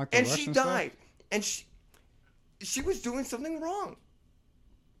hearings. Kind of like the and Russian she died. Stuff? And she was doing something wrong.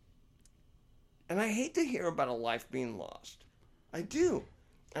 And I hate to hear about a life being lost. I do.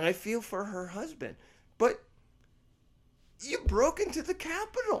 And I feel for her husband. But you broke into the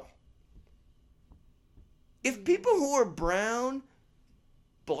Capitol. If people who are brown,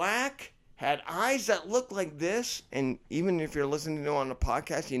 black, had eyes that look like this, and even if you're listening to it on a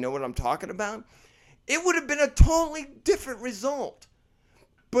podcast, you know what I'm talking about, it would have been a totally different result.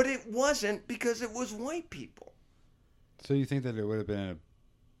 But it wasn't, because it was white people. So you think that it would have been a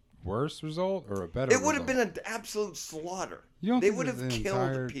worse result or a better result? It would have been an absolute slaughter. You don't they think would have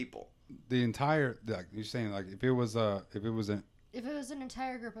killed people. The entire, like you're saying, like if it was an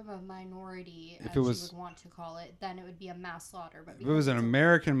entire group of a minority, if as it was, you would want to call it, then it would be a mass slaughter. But if it was an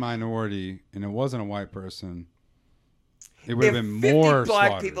American minority and it wasn't a white person, it would have been more. If 50 black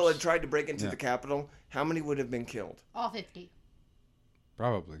slaughters. people had tried to break into the Capitol, how many would have been killed? All 50.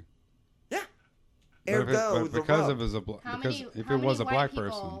 Probably. Yeah. Ergo, because it was if it was a black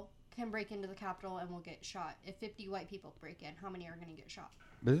person, can break into the Capitol and will get shot. If 50 white people break in, how many are going to get shot?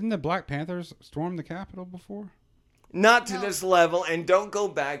 But didn't the Black Panthers storm the Capitol before? Not to No. this level, and don't go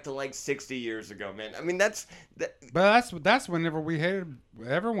back to like 60 years ago, man. I mean, that's But that's whenever we hated.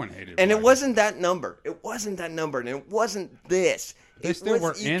 Everyone hated. and it Black wasn't that number. It wasn't that number, and it wasn't this. They It still was-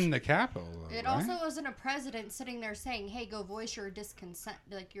 were you in the Capitol. Though, It right? also wasn't a president sitting there saying, "Hey, go voice your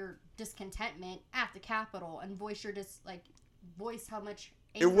your discontentment at the Capitol and voice your voice how much."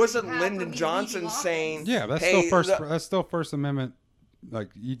 It wasn't anger you have for Lyndon me Johnson leaving office." saying- Yeah, that's Hey, that's still First Amendment.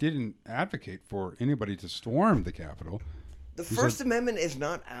 Like you didn't advocate for anybody to storm the Capitol. The You First said- Amendment is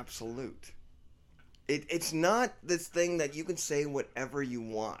not absolute. It's not this thing that you can say whatever you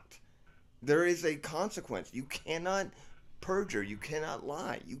want. There is a consequence. You cannot perjure. You cannot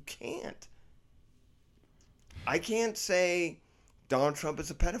lie. You can't. I can't say Donald Trump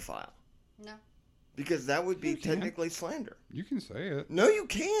is a pedophile No. because that would be You can. technically slander. You can say it. No, you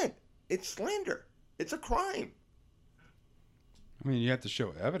can't. It's slander. It's a crime. I mean, you have to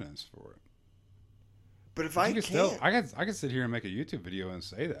show evidence for it. But if But I you can't, could still, I could sit here and make a YouTube video and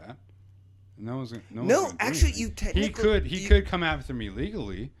say that. No one's gonna. No, No, one's gonna do actually, anything. you technically- He you- could come after me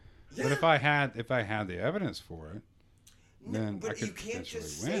legally, but Yeah. if I had the evidence for it, No, then I but could you can't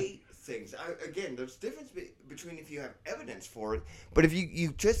just potentially win. say things. Again, there's difference between if you have evidence for it, but if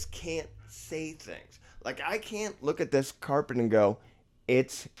you just can't say things. Like I can't look at this carpet and go,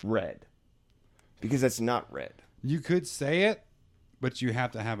 "It's red," because it's not red. You could say it, but you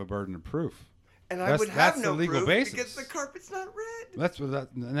have to have a burden of proof. And I That's- would have that's no the legal proof basis. because the carpet's not red.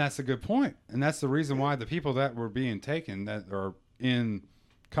 And that's a good point, and that's the reason why the people that were being taken that are in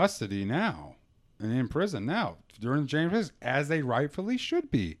custody now and in prison now during the January 6th, as they rightfully should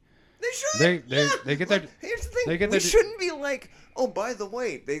be. They should. They get their- Look, here's the thing. they get we their- shouldn't be like, oh, by the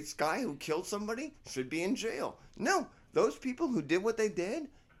way, this guy who killed somebody should be in jail. No, those people who did what they did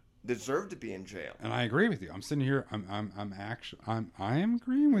deserve to be in jail. And I agree with you. I'm sitting here. I am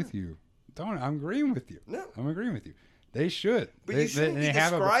agreeing with you. I'm agreeing with you. No. I'm agreeing with you. They should. But they, you shouldn't be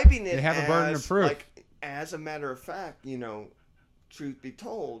have describing it They have a burden of as, proof. like, as a matter of fact, truth be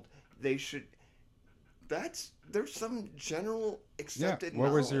told, they should. There's some general Yeah. accepted.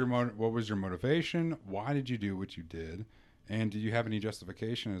 What was your knowledge. what was your motivation? Why did you do what you did? And do you have any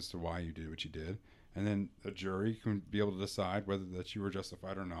justification as to why you did what you did? And then a jury can be able to decide whether that you were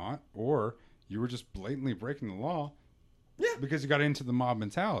justified or not, or you were just blatantly breaking the law. Yeah. Because you got into the mob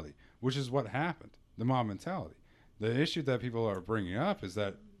mentality, which is what happened. The mob mentality. The issue that people are bringing up is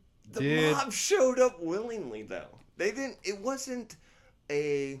that The mob showed up willingly, though. They didn't. It wasn't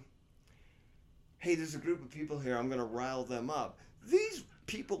a. Hey, there's a group of people here. I'm going to rile them up. These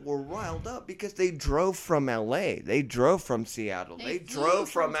people were riled up because they drove from L.A. They drove from Seattle. They They flew drove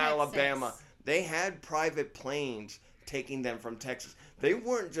from from Alabama. Texas. They had private planes taking them from Texas. They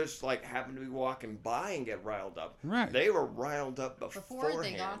weren't just like happened to be walking by and get riled up. Right. They were riled up Before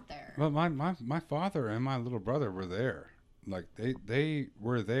beforehand. they got there. Well, my father and my little brother were there. Like they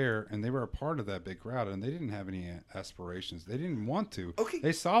were there and they were a part of that big crowd and they didn't have any aspirations. They didn't want to. Okay.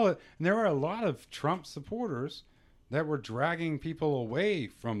 They saw it, and there were a lot of Trump supporters that were dragging people away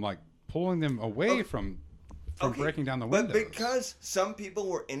from, like, pulling them away from Okay, breaking down the but windows. because some people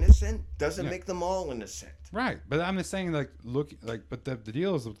were innocent doesn't Yeah. make them all innocent. Right, but I'm just saying, like, look, like, but the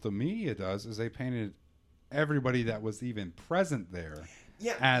deal is what the media does is they painted everybody that was even present there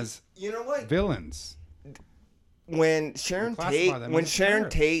Yeah. as You know what? villains. When Sharon classify Tate, them when as Sharon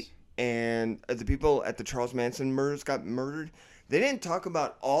terrorists. Tate and the people at the Charles Manson murders got murdered, they didn't talk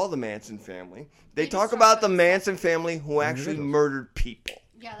about all the Manson family. They They just talk talked about the about Manson family who actually Individuals. murdered people.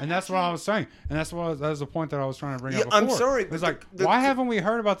 Yeah, And that's what I actually- was saying, and that was the point that I was trying to bring Yeah, up before. I'm sorry, It's but like, the- why haven't we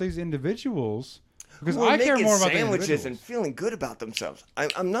heard about these individuals? Because Who are I care making more about the sandwiches and individuals. feeling good about themselves.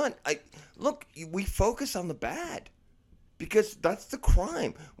 I'm not. Look. We focus on the bad because that's the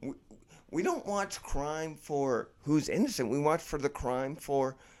crime. We don't watch crime for who's innocent. We watch for the crime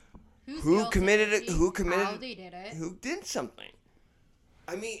for Who's who guilty, committed it. Who how committed. they did it. Who did something.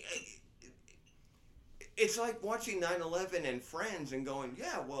 I mean, it's like watching 9/11 and Friends and going,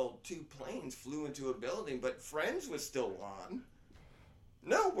 yeah, well, 2 planes flew into a building, but Friends was still on.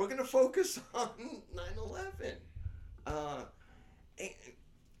 No, we're going to focus on 9/11.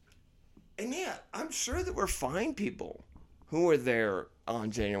 And yeah, I'm sure there were fine people who were there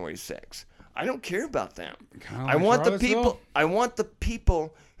on January 6th. I don't care about them. Kinda I like want the Charlottesville. people. I want the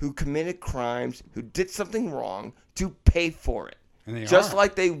people who committed crimes, who did something wrong, to pay for it, And they just are.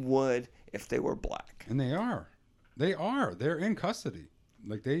 like they would if they were black. And they are. They're in custody.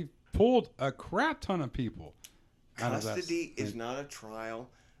 Like, they pulled a crap ton of people out of that. Custody is not a trial.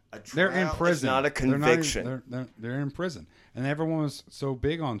 A trial They're in prison. is not a They're not even- conviction. they're in prison, and everyone was so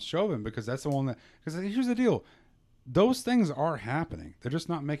big on Chauvin because that's the one that. Because here's the deal: those things are happening. They're just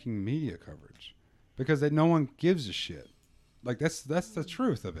not making media coverage because no one gives a shit. Like that's the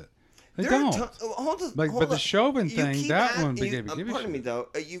truth of it. They don't. Hold on. But the Chauvin You thing, keep that at- one, you- they gave a Pardon shit. me, though.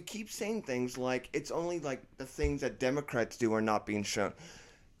 You keep saying things like it's only like the things that Democrats do are not being shown.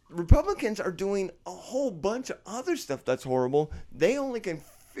 Republicans are doing a whole bunch of other stuff that's horrible. They only can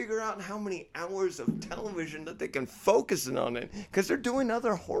figure out how many hours of television that they can focus in on it because they're doing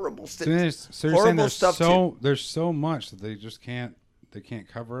other horrible stuff. So you're saying horrible there's stuff so there's so much that they just can't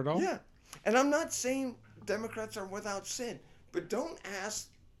cover it all. Yeah, and I'm not saying Democrats are without sin, but don't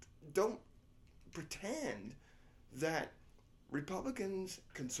pretend that Republicans,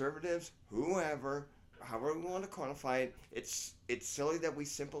 conservatives, whoever, however we want to quantify it, it's silly that we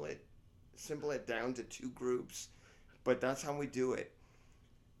simple it down to two groups, but that's how we do it.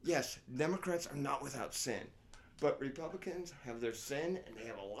 Yes, Democrats are not without sin, but Republicans have their sin, and they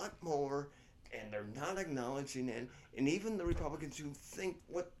have a lot more, and they're not acknowledging it. And even the Republicans who think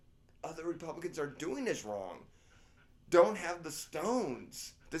what other Republicans are doing is wrong don't have the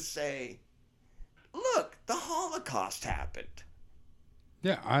stones to say, look, the Holocaust happened.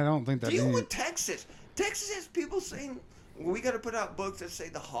 Yeah, I don't think that. Deal with Texas. Texas has people saying, well, we got to put out books that say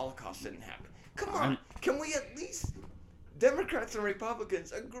the Holocaust didn't happen. Come on. Can we at least, Democrats and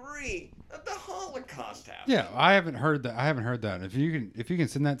Republicans, agree that the Holocaust happened? Yeah, I haven't heard that. If you can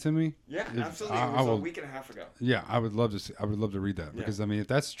send that to me. Yeah, if, absolutely. I It was will, a week and a half ago. Yeah, I would love to see. I would love to read that because I mean, if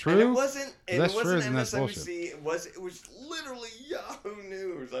that's true, And it wasn't. if And that's it wasn't true, then that's bullshit. MSNBC. It was literally Yahoo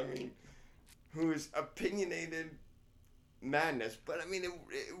News. I mean, who's opinionated madness. But I mean, it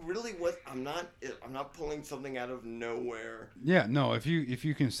really was. I'm not pulling something out of nowhere. Yeah, no. If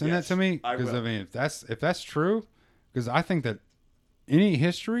you can send Yes, that to me, I because I will. mean, if that's true, because I think that any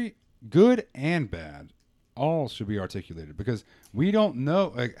history, good and bad, all should be articulated because we don't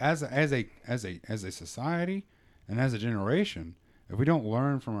know, like, as a society and as a generation, if we don't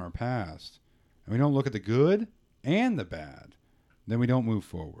learn from our past and we don't look at the good and the bad, then we don't move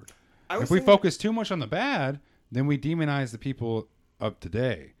forward. If we focus too much on the bad, then we demonize the people of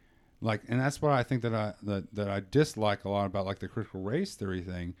today. Like, and that's what I think that I dislike a lot about like the critical race theory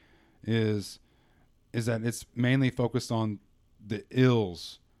thing, is that it's mainly focused on the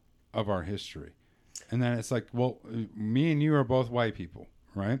ills of our history, and then it's like, well, me and you are both white people,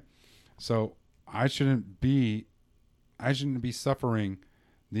 right? So I shouldn't be suffering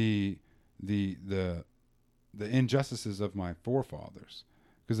the injustices of my forefathers,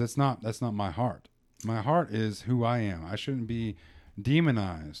 because that's not my heart. My heart is who I am. I shouldn't be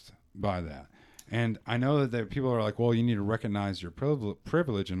demonized by that. And I know that people are like, well, you need to recognize your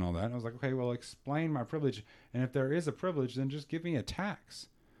privilege and all that. And I was like, okay, well, explain my privilege. And if there is a privilege, then just give me a tax.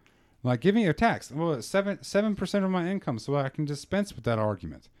 Like, give me a tax. Well, 7% of my income, so I can dispense with that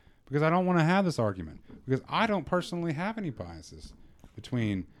argument. Because I don't want to have this argument. Because I don't personally have any biases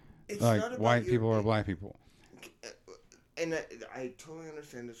between white people or black people. And I totally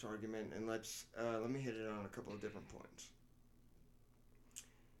understand this argument, and let me hit it on a couple of different points.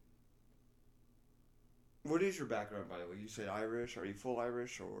 What is your background, by the way? You said Irish. Are you full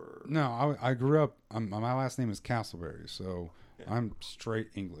Irish or? No, I grew up. My last name is Castleberry, so yeah. I'm straight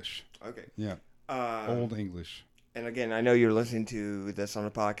English. Okay. Yeah. Old English. And again, I know you're listening to this on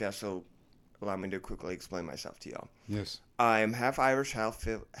a podcast, so allow me to quickly explain myself to y'all. Yes. I am half Irish, half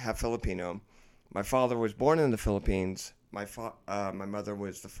Filipino. My father was born in the Philippines. My mother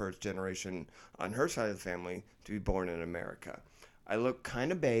was the first generation on her side of the family to be born in America. I look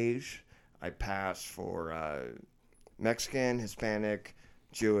kind of beige. I pass for Mexican, Hispanic,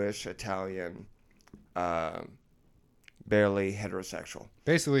 Jewish, Italian, barely heterosexual.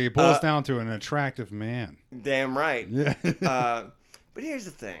 Basically, it boils down to an attractive man. Damn right. Yeah. But here's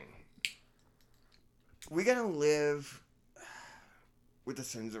the thing. We got to live with the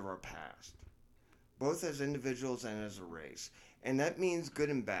sins of our past, both as individuals and as a race. And that means good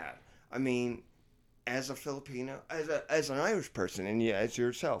and bad. I mean, as a Filipino, as an Irish person, and yeah, as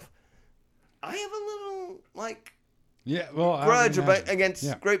yourself, I have a little, grudge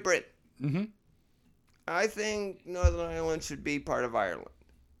against Great Britain. Mm-hmm. I think Northern Ireland should be part of Ireland.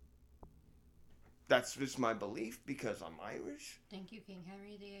 That's just my belief because I'm Irish. Thank you, King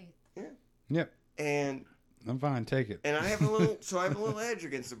Henry VIII. Yeah. Yep. And I'm fine. Take it. And I have a little edge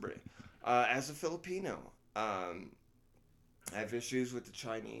against the Brit. As a Filipino, I have issues with the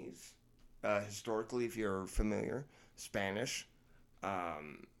Chinese. Historically, if you're familiar, Spanish,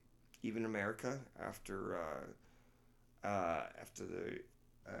 even America after the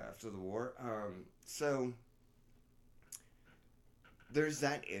war. So there's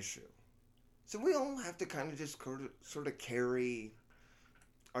that issue. So we all have to kind of just sort of carry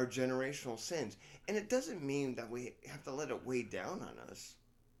our generational sins. And it doesn't mean that we have to let it weigh down on us.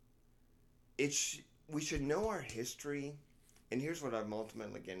 We should know our history. And here's what I'm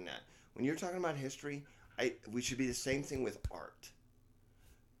ultimately getting at. When you're talking about history, we should be the same thing with art.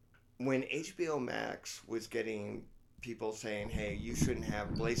 When HBO Max was getting people saying, hey, you shouldn't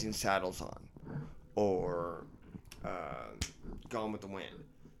have Blazing Saddles on, or Gone with the Wind.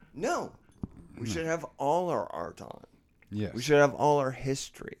 No. We should have all our art on. Yes. We should have all our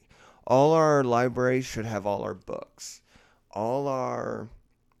history. All our libraries should have all our books. All our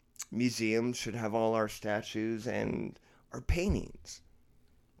museums should have all our statues and our paintings.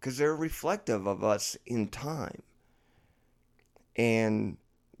 Because they're reflective of us in time. And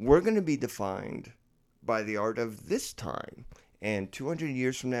we're going to be defined by the art of this time. And 200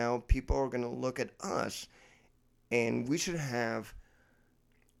 years from now, people are going to look at us, and we should have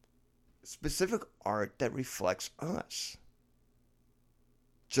specific art that reflects us.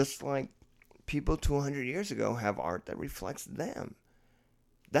 Just like people 200 years ago have art that reflects them.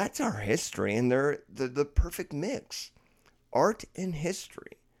 That's our history, and they're the perfect mix. Art and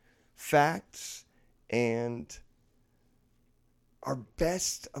history. Facts and our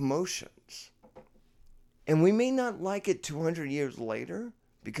best emotions. And we may not like it 200 years later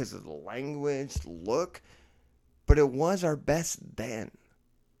because of the language, the look, but it was our best then.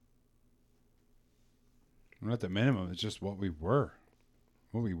 Well, at the minimum, it's just what we were.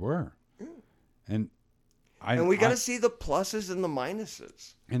 What we were. And we got to see the pluses and the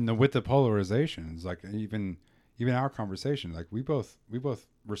minuses. And with the polarizations, like even our conversation, like we both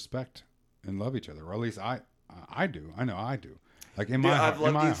respect and love each other, or at least I do. I know I do. Like I've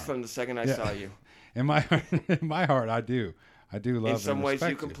loved you from the second I saw you. In my heart, I do love. In some ways,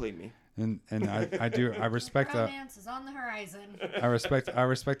 you complete complete me. And I do. I respect that. Romance is on the horizon. I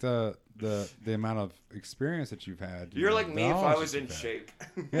respect the amount of experience that you've had. You're like me if I was in shape.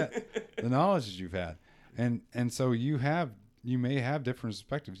 Yeah, the knowledge that you've had, and so you may have different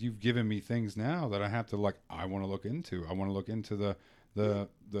perspectives. You've given me things now that I have to I want to look into. I want to look into the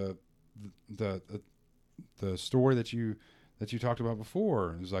story that you talked about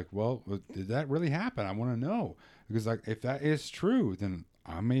before. It's like, well, did that really happen? I want to know, because like if that is true, then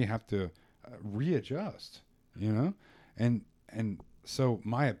I may have to readjust, and so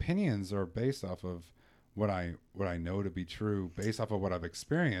my opinions are based off of what I know to be true, based off of what I've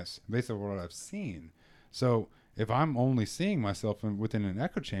experienced, based off of what I've seen. So if I'm only seeing myself within an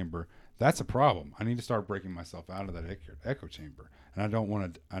echo chamber, that's a problem. I need to start breaking myself out of that echo chamber, and I don't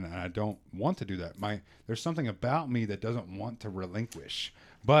want to do that. There's something about me that doesn't want to relinquish,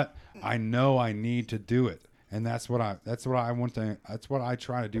 but I know I need to do it. And that's what I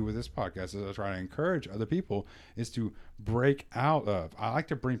try to do with this podcast, is I try to encourage other people is to break out of. I like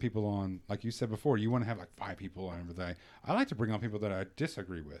to bring people on, like you said before, you want to have like 5 people on everything. I like to bring on people that I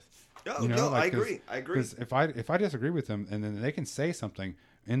disagree with. I agree. Because if I disagree with them, and then they can say something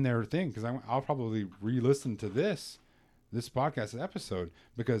in their thing, because I'll probably re-listen to this podcast episode,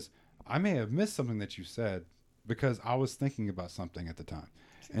 because I may have missed something that you said because I was thinking about something at the time.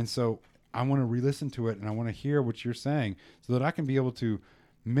 And so I want to re-listen to it, and I want to hear what you're saying so that I can be able to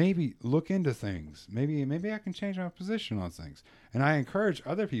maybe look into things. Maybe I can change my position on things. And I encourage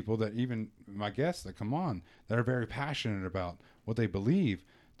other people, that even my guests that come on, that are very passionate about what they believe,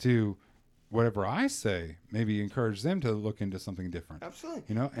 to whatever I say, maybe encourage them to look into something different.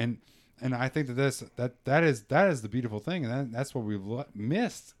 Absolutely. And I think that is the beautiful thing, and that's what we've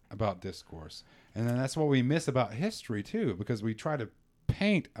missed about discourse. And then that's what we miss about history too, because we try to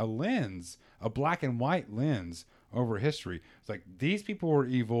paint a black and white lens over history. It's like these people were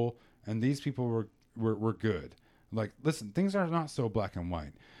evil and these people were good. Like, listen, things are not so black and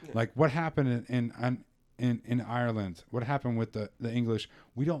white. Yeah. Like what happened in Ireland, what happened with the English,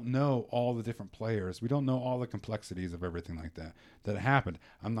 we don't know all the different players. We don't know all the complexities of everything like that happened.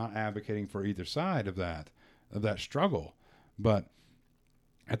 I'm not advocating for either side of that struggle, but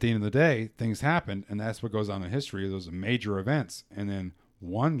at the end of the day, things happened, and that's what goes on in history. Those are major events, and then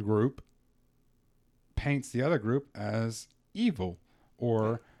one group paints the other group as evil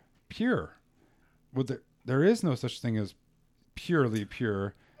or pure. Well, there is no such thing as purely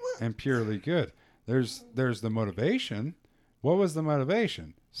pure and purely good. There's the motivation. What was the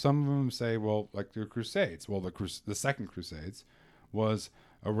motivation? Some of them say, well, like the Crusades. Well, the Second Crusades was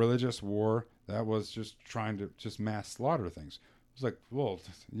a religious war that was just trying to just mass slaughter things. It's like, well,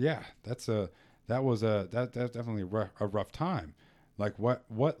 yeah, that's definitely a rough time. Like what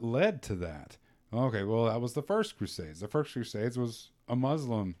led to that? Okay, well, that was the First Crusades. The First Crusades was a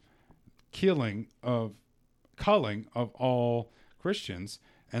Muslim culling of all Christians,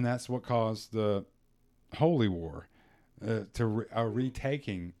 and that's what caused the Holy War. a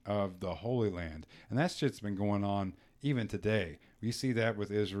retaking of the Holy Land, and that shit's been going on even today. We see that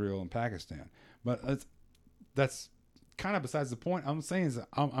with Israel and Pakistan, but that's kind of besides the point. I'm saying is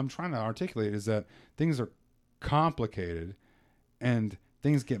I'm trying to articulate is that things are complicated and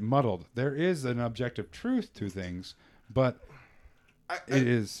things get muddled. There is an objective truth to things, but it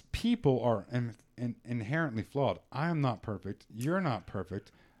is people are inherently flawed. I am not perfect. You're not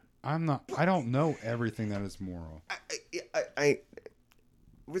perfect. I'm not. I don't know everything that is moral. I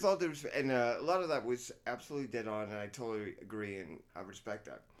with all due respect, and a lot of that was absolutely dead on, and I totally agree, and I respect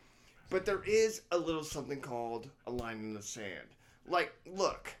that. But there is a little something called a line in the sand. Like,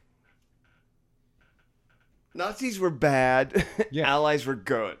 look, Nazis were bad, Yeah. Allies were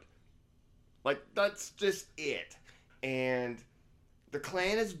good. Like, that's just it. And the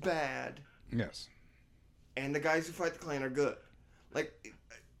Klan is bad, Yes. and the guys who fight the Klan are good. Like,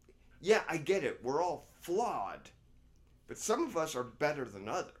 yeah, I get it. We're all flawed, but some of us are better than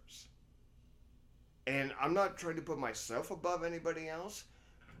others. And I'm not trying to put myself above anybody else,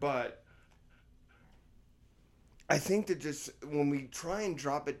 but I think that just when we try and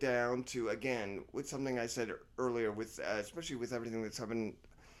drop it down to, again, with something I said earlier, with especially with everything that's happened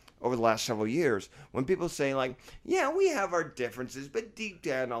over the last several years, when people say, like, yeah, we have our differences, but deep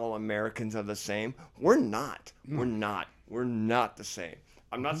down all Americans are the same. We're not. No. We're not. We're not the same.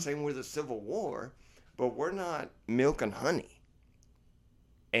 I'm not saying we're the Civil War, but we're not milk and honey.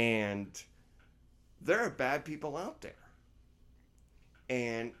 And there are bad people out there.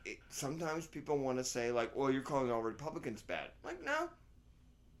 And sometimes people want to say, like, well, you're calling all Republicans bad. Like, no.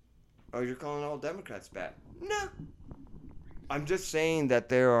 Oh, you're calling all Democrats bad. No. I'm just saying that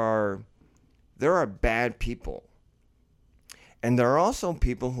there are bad people. And there are also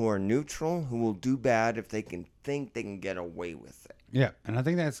people who are neutral who will do bad if they can think they can get away with it. Yeah, and I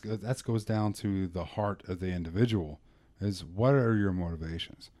think that goes down to the heart of the individual. Is what are your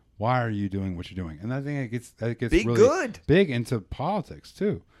motivations? Why are you doing what you're doing? And I think that gets Be really good. big into politics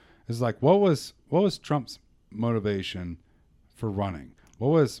too. It's like what was Trump's motivation for running? What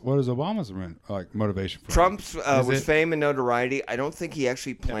was Obama's motivation for Trump's running? was fame and notoriety. I don't think he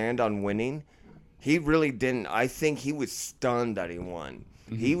actually planned on winning. He really didn't. I think he was stunned that he won.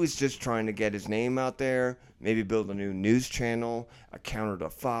 Mm-hmm. He was just trying to get his name out there, maybe build a new news channel, a counter to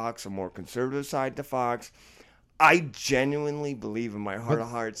Fox, a more conservative side to Fox. I genuinely believe in my heart of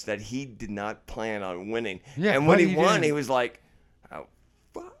hearts that he did not plan on winning. Yeah, and when but he won, he was like, oh,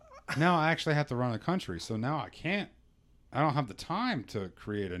 fuck. Now I actually have to run a country, so now I don't have the time to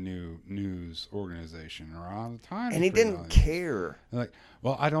create a new news organization, or I don't have the time. And he didn't care. Like,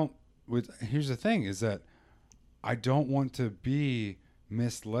 well, I don't. Here's the thing: is that I don't want to be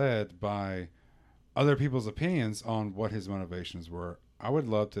misled by other people's opinions on what his motivations were. I would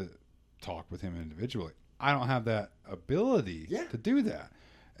love to talk with him individually. I don't have that ability to do that.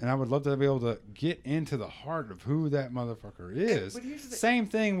 And I would love to be able to get into the heart of who that motherfucker is. Same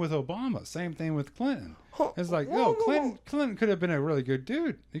thing with Obama. Same thing with Clinton. It's like, Clinton could have been a really good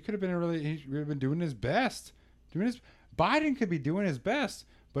dude. He could have been he would have been doing his best. Biden could be doing his best,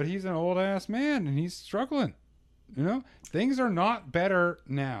 but he's an old ass man and he's struggling. You know, things are not better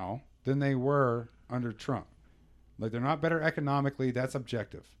now than they were under Trump. Like, they're not better economically. That's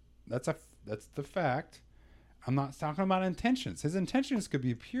objective. That's the fact. I'm not talking about intentions. His intentions could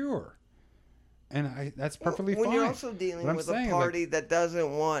be pure, and that's perfectly fine. When you're also dealing with a party that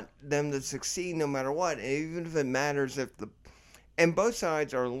doesn't want them to succeed no matter what, even if it matters and both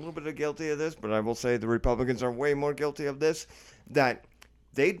sides are a little bit guilty of this, but I will say the Republicans are way more guilty of this, that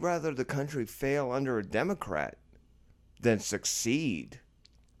they'd rather the country fail under a Democrat than succeed.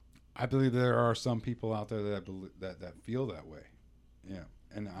 I believe there are some people out there that feel that way. Yeah.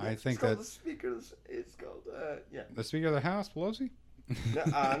 And I think that the Speaker. It's called the Speaker of the House, Pelosi,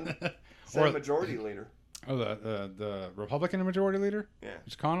 or Majority Leader. Oh, the Republican Majority Leader. Yeah,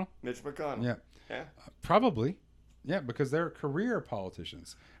 Mitch McConnell. Yeah. Probably. Yeah, because they're career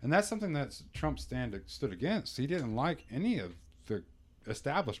politicians, and that's something that Trump stood against. He didn't like any of the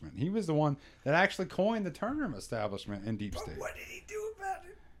establishment. He was the one that actually coined the term establishment and deep state. What did he do about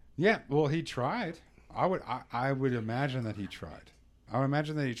it? Yeah, well, he tried. I would imagine that he tried. I would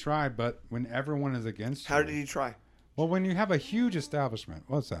imagine that he tried, but when everyone is against you... How did he try? Well, when you have a huge establishment...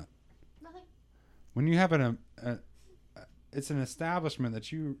 What's that? Nothing. When you have it's an establishment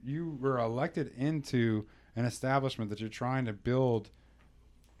that you were elected into an establishment that you're trying to build...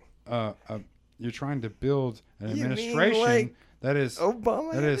 you're trying to build an administration that is...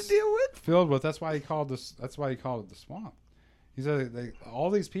 Obama had to deal with? Filled with... That's why he called it the swamp. He said all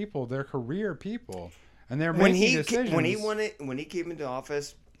these people, they're career people... And they're making decisions. When he came into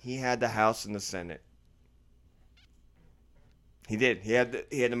office, he had the House and the Senate. He did. He had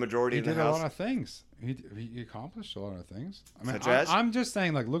the majority He in the did a House. lot of things. He accomplished a lot of things. I mean, Such as? I'm just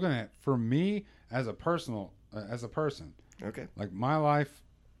saying, like, looking at for me as a person, Okay. like my life,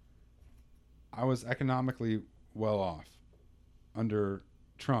 I was economically well off under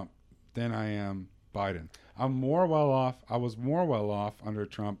Trump than I am Biden. I was more well off under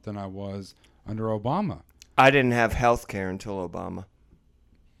Trump than I was under Obama. I didn't have health care until Obama.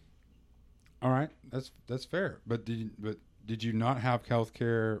 All right, that's fair. But did you not have health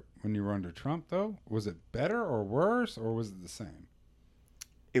care when you were under Trump though? Was it better or worse, or was it the same?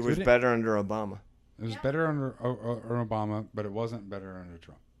 It was better under Obama. It was better under Obama, but it wasn't better under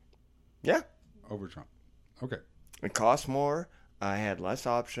Trump. Yeah. Over Trump. Okay. It cost more. I had less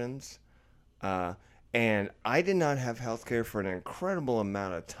options. And I did not have health care for an incredible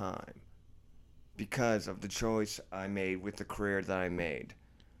amount of time because of the choice I made with the career that I made.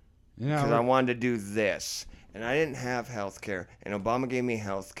 Because I wanted to do this. And I didn't have health care. And Obama gave me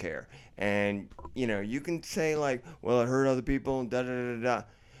health care. And, you can say, like, well, it hurt other people, da-da-da-da-da.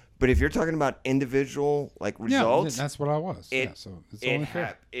 But if you're talking about individual, like, results... Yeah, that's what I was. So it's only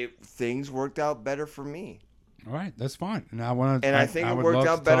fair. Things worked out better for me. All right, that's fine. And I think it worked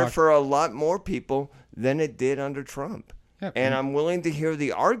out better for a lot more people than it did under Trump. Yeah, and I'm willing to hear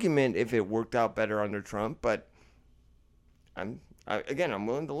the argument if it worked out better under Trump, but I'm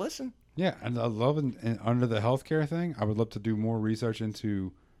willing to listen. Yeah, and I love and under the healthcare thing, I would love to do more research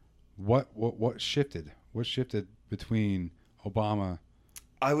into what shifted. What shifted between Obama.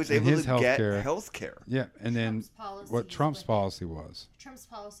 I was able to get health care. Yeah, and then what Trump's policy was. Trump's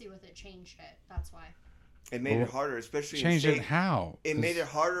policy with it changed it. That's why. It made it harder, especially changed it how? It made it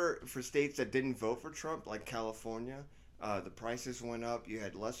harder for states that didn't vote for Trump, like California. The prices went up. You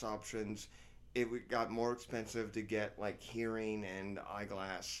had less options. It got more expensive to get like hearing and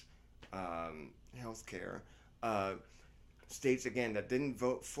eyeglass health care. States, again, that didn't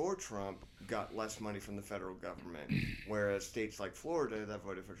vote for Trump got less money from the federal government, whereas states like Florida that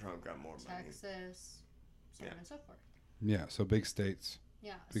voted for Trump got more money. Texas, so on and so forth. Yeah, so big states.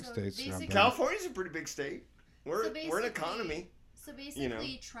 Yeah, big states. California's a pretty big state. We're an economy. So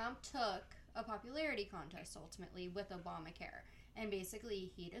basically, Trump took a popularity contest ultimately with Obamacare, and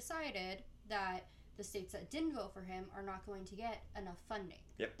basically he decided that the states that didn't vote for him are not going to get enough funding.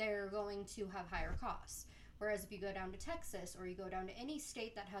 Yep. They're going to have higher costs. Whereas if you go down to Texas or you go down to any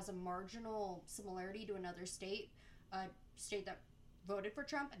state that has a marginal similarity to another state, a state that voted for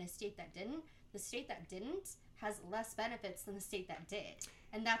Trump and a state that didn't, the state that didn't has less benefits than the state that did.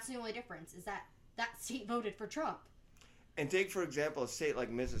 And that's the only difference, is that that state voted for Trump. And take, for example, a state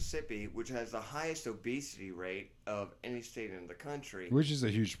like Mississippi, which has the highest obesity rate of any state in the country. Which is a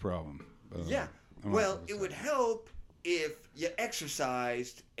huge problem. Yeah. Well, it would help if you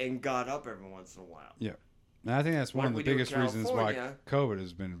exercised and got up every once in a while. Yeah. And I think that's one of the biggest reasons why COVID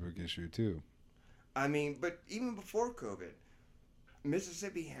has been a big issue, too. I mean, but even before COVID,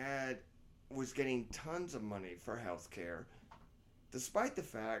 Mississippi was getting tons of money for health care, despite the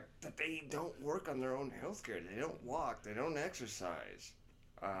fact that they don't work on their own health care. They don't walk. They don't exercise.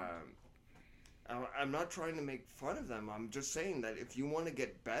 I'm not trying to make fun of them. I'm just saying that if you want to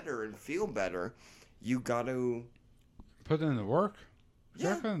get better and feel better, you got to... Put in the work.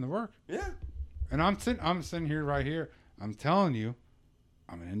 Yeah. Put in the work. Yeah. And I'm sitting here right here. I'm telling you,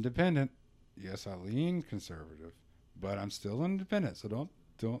 I'm an independent. Yes, I lean conservative, but I'm still independent. So don't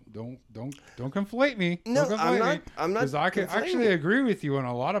conflate me. No, don't conflate me. I'm not. Because I can actually agree with you on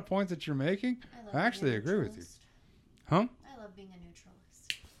a lot of points that you're making. I actually agree with you. Huh? I love being a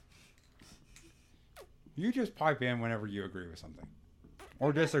neutralist. You just pipe in whenever you agree with something,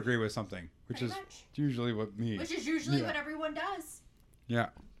 or disagree with something, which is usually what everyone does. Yeah.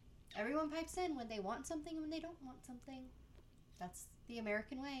 Everyone pipes in when they want something and when they don't want something. That's the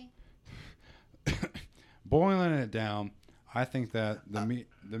American way. Boiling it down, I think that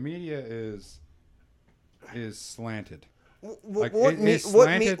the media is slanted. What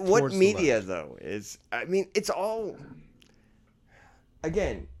media though is? I mean, it's all.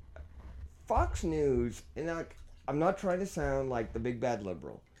 Again, Fox News, and I'm not trying to sound like the big bad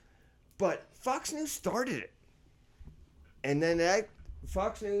liberal, but Fox News started it, and then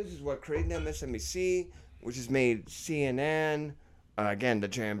Fox News is what created MSNBC, which has made CNN, again, the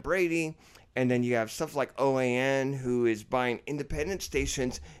Jan Brady, and then you have stuff like OAN, who is buying independent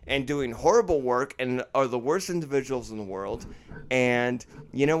stations and doing horrible work and are the worst individuals in the world. And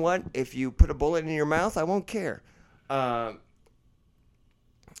you know what? If you put a bullet in your mouth, I won't care. Then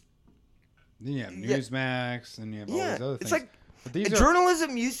you have Newsmax, and you have all these other things. It's like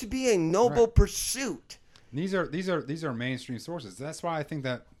journalism used to be a noble pursuit. These are mainstream sources. That's why I think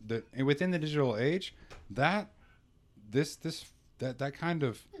that within the digital age, that this that kind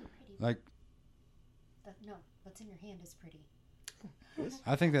of Ooh, pretty. like No, what's in your hand is pretty.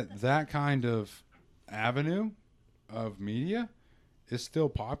 I think that kind of avenue of media is still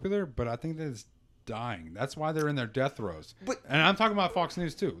popular, but I think that it's dying. That's why they're in their death throes. But- And I'm talking about Fox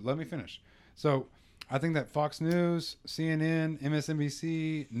News too. Let me finish. So I think that Fox News, CNN,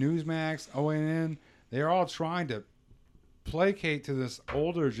 MSNBC, Newsmax, OANN, they're all trying to placate to this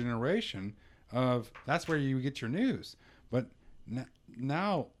older generation of that's where you get your news. But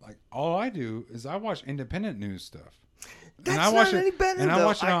now, like, all I do is I watch independent news stuff. That's I watch not any better, and I though.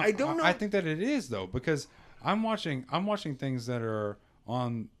 watch it on, I don't know. I think that it is though, because I'm watching things that are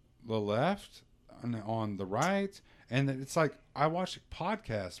on the left and on the right, and it's like I watch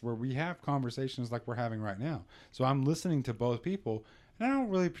podcasts where we have conversations like we're having right now. So I'm listening to both people, and I don't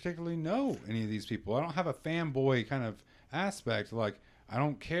really particularly know any of these people. I don't have a fanboy kind of aspect. Like I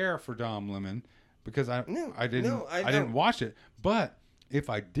don't care for Dom Lemon because I didn't watch it, but if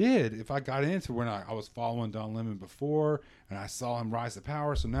I got into when I was following Don Lemon before and I saw him rise to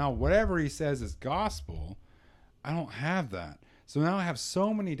power, so now whatever he says is gospel, I don't have that. So now I have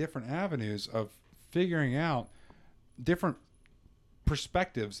so many different avenues of figuring out different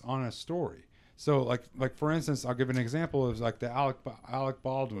perspectives on a story. So like for instance, I'll give an example of like the Alec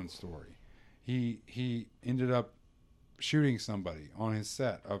Baldwin story. He ended up shooting somebody on his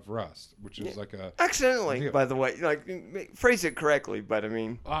set of Rust, which is like a accidentally, deal. by the way. Like, phrase it correctly, but I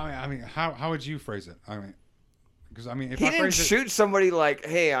mean, how would you phrase it? I mean, because I mean, if he I didn't phrase shoot somebody like,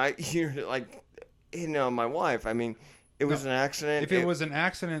 "Hey, you're like, my wife." I mean, it was an accident. If it was an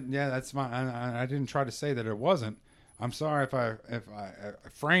accident, yeah, that's fine. I didn't try to say that it wasn't. I'm sorry if I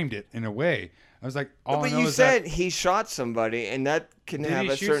framed it in a way. I was like, all but I know you is said that, he shot somebody, and that can did have he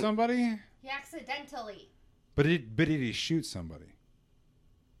a shoot certain. somebody? He accidentally. But did he shoot somebody?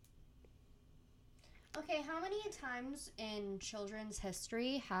 Okay, how many times in children's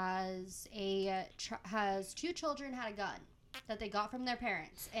history has two children had a gun that they got from their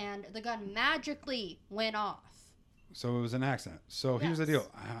parents, and the gun magically went off? So it was an accident. So here's the Yes.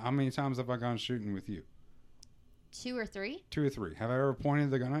 deal: how many times have I gone shooting with you? 2 or 3? 2 or 3. Have I ever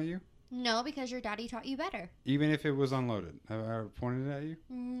pointed the gun at you? No, because your daddy taught you better. Even if it was unloaded, have I ever pointed it at you?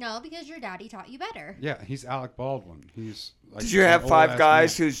 No, because your daddy taught you better. Yeah, he's Alec Baldwin. He's like Did you have an 5 old-ass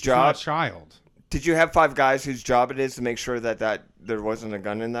guys man. whose He's not job? a child. Did you have 5 guys whose job it is to make sure that there wasn't a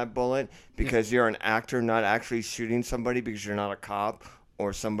gun in that bullet because you're an actor, not actually shooting somebody because you're not a cop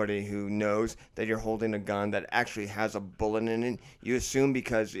or somebody who knows that you're holding a gun that actually has a bullet in it? You assume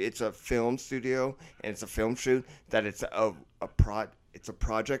because it's a film studio and it's a film shoot that it's a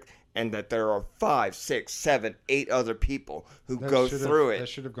project and that there are 5, 6, 7, 8 other people who go through it. That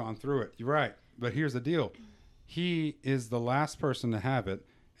should have gone through it. You're right. But here's the deal. He is the last person to have it,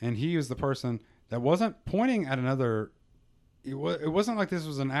 and he is the person that wasn't pointing at another. It wasn't like this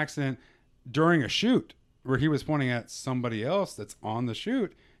was an accident during a shoot where he was pointing at somebody else that's on the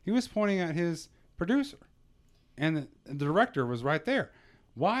shoot. He was pointing at his producer, and the director was right there.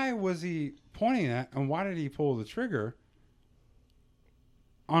 Why was he pointing at, and why did he pull the trigger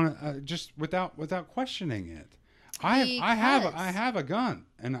on just without questioning it? I have a gun,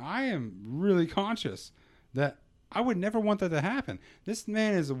 and I am really conscious that I would never want that to happen. This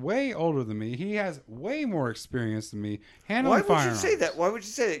man is way older than me. He has way more experience than me handling firearms. Why would you say that? Why would you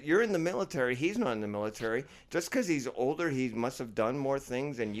say that? You're in the military. He's not in the military. Just because he's older, he must have done more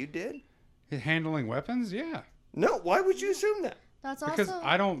things than you did? Handling weapons? Yeah. No, why would you assume that? That's Because also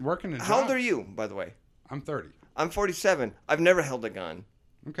I don't work in a job. How old are you, by the way? I'm 30. I'm 47. I've never held a gun.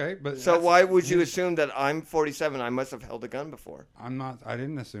 Okay, but So why would you assume that I'm 47? I must have held a gun before. I'm not. I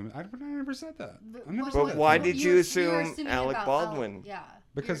didn't assume it. I never said that. I never But said But that. why Well, did you you were assume assuming Alec about Baldwin? yeah.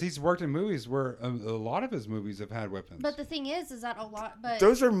 Because he's worked in movies where a lot of his movies have had weapons. But the thing is that a lot. But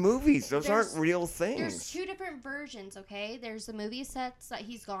Those are movies. Those aren't There's- real there's things. 2 different versions. Okay, there's the movie sets that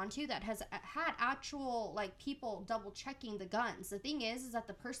he's gone to that has had actual like people double checking the guns. The thing is that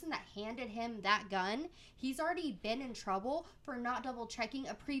the person that handed him that gun, he's already been in trouble for not double checking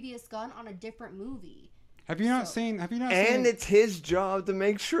a previous gun on a different movie. have you not seen? Have you not And seen? it's his job to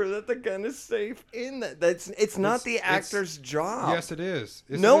make sure that the gun is safe in that. It's not the It's- actor's job. Yes, it is.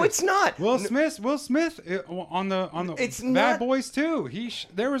 Yes, No, it is. it's not. Will No- Smith on the It's Bad not- Boys 2.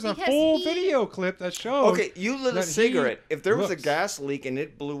 There was a Because full he- video clip that showed. Okay, you lit a that he cigarette. If there was a looks- gas leak and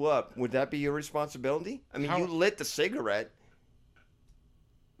it blew up, would that be your responsibility? I mean, How- you lit the cigarette.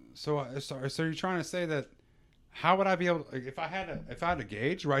 So you're trying to say that? How would I be able? If I had a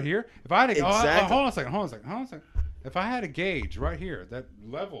gauge right here, if I had a Exactly. hold on a second. If I had a gauge right here that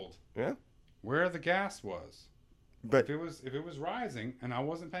leveled Yeah. where the gas was, But if it was rising and I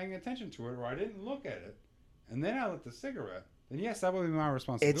wasn't paying attention to it or I didn't look at it, and then I lit the cigarette, then yes, that would be my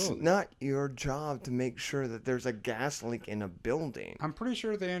responsibility. It's not your job to make sure that there's a gas leak in a building. I'm pretty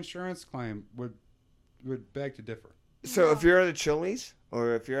sure the insurance claim would beg to differ. So if you're at a Chili's,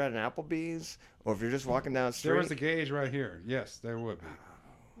 or if you're at an Applebee's, or if you're just walking down the street, There was a gauge right here. Yes, there would be.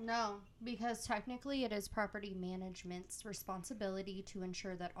 No, because technically it is property management's responsibility to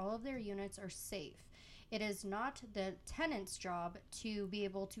ensure that all of their units are safe. It is not the tenant's job to be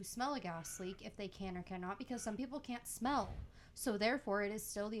able to smell a gas leak if they can or cannot, because some people can't smell. So therefore, it is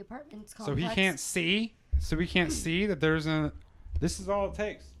still the apartment's So complex. he can't see. So we can't see that there's a. This is all it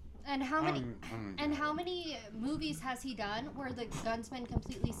takes. And how I many? don't even And know. how many movies has he done where the gun's been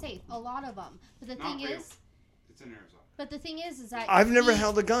completely safe? A lot of them. But the Not thing real. is, It's in Arizona. is that I've never he-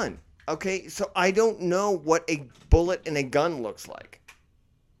 held a gun. Okay, so I don't know what a bullet in a gun looks like.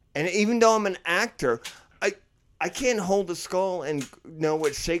 And even though I'm an actor, I can't hold a skull and know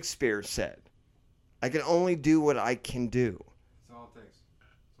what Shakespeare said. I can only do what I can do. That's all it takes.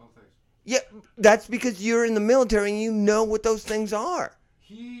 That's all it takes. Yeah, that's because you're in the military and you know what those things are.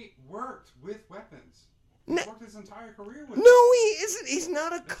 He worked with weapons. No- He worked his entire career with. No, he isn't. He's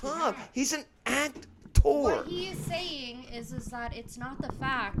not a Yes, he cop. has. He's an actor. What he is saying is that it's not the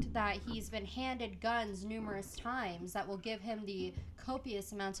fact that he's been handed guns numerous times that will give him the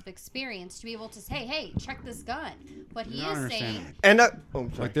copious amounts of experience to be able to say, "Hey, check this gun." What he You're not is understanding. saying, And I'm sorry.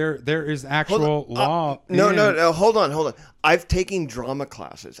 Like there is actual law. No, in- no, hold on. I've taken drama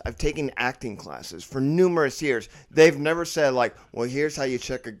classes. I've taken acting classes for numerous years. They've never said like, well, here's how you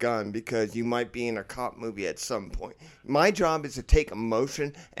check a gun because you might be in a cop movie at some point. My job is to take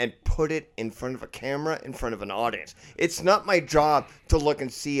emotion and put it in front of a camera, in front of an audience. It's not my job to look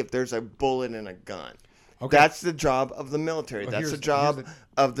and see if there's a bullet in a gun. Okay. That's the job of the military. Well, That's the here's job the-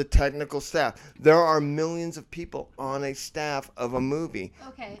 of the technical staff. There are millions of people on a staff of a movie.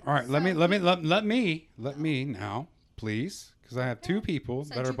 okay. All right, so let me now, please, because I have two people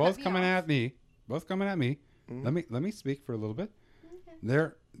Since that are you both cut me coming off. at me. Both coming at me. Mm-hmm. Let me speak for a little bit. Okay.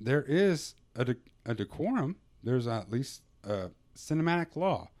 There is a decorum. There's at least a cinematic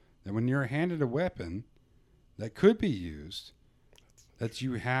law that when you're handed a weapon that could be used,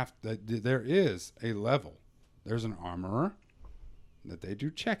 there is a level. There's an armorer that they do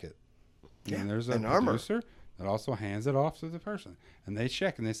check it. Yeah, And there's a an armorer. producer that also hands it off to the person. And they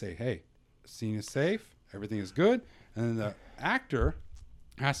check and they say, hey, scene is safe, everything is good. And then the actor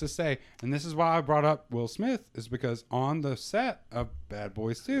has to say, and this is why I brought up Will Smith, is because on the set of Bad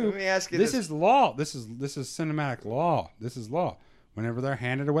Boys 2, Let me ask you this this. is law. This is cinematic law. This is law. Whenever they're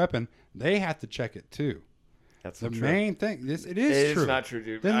handed a weapon, they have to check it too. That's The not true. main thing, it is It true. is not true,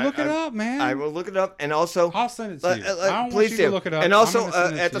 dude. Then look it up, man. I will look it up, and also I'll send it to you. I don't please want you do. to look it up. And I'm also, gonna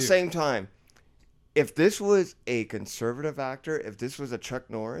send it at to the you. same time, if this was a conservative actor, if this was a Chuck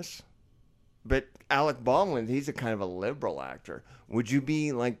Norris, but Alec Baldwin, he's a kind of a liberal actor. Would you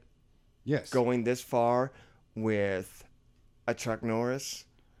be like Yes. going this far with a Chuck Norris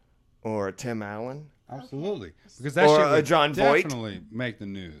or a Tim Allen? Absolutely. Because that Or shit a would John Voight. definitely make the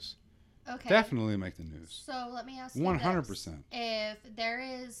news. Okay. Definitely make the news. So let me ask you 100%. this. If there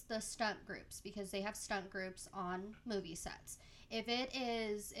is the stunt groups, because they have stunt groups on movie sets,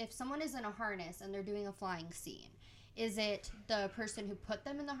 if someone is in a harness and they're doing a flying scene, is it the person who put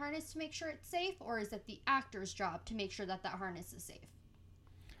them in the harness to make sure it's safe, or is it the actor's job to make sure that that harness is safe?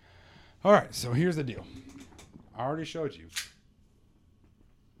 All right, so here's the deal. I already showed you.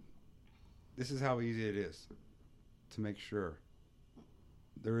 This is how easy it is to make sure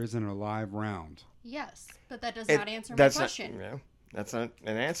there isn't a live round. Yes, but that does It- not answer my that's question. Not, yeah, that's not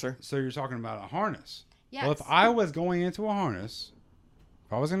an answer. So you're talking about a harness. Yes. Well, if I was going into a harness,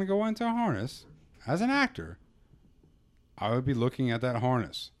 if I was going to go into a harness as an actor, I would be looking at that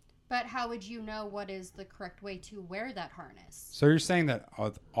harness. But how would you know what is the correct way to wear that harness? So you're saying that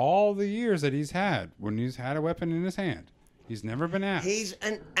of all the years that he's had, when he's had a weapon in his hand, he's never been asked. He's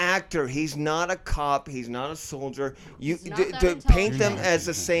an actor. He's not a cop. He's not a soldier. You He's not to, that to paint them intelligent. as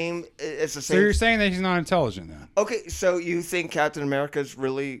the same So you're saying that he's not intelligent then? Okay, so you think Captain America's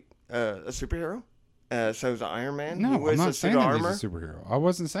really a superhero? So is Iron Man? No, who I'm wears not a suit saying of that armor? he's a superhero. I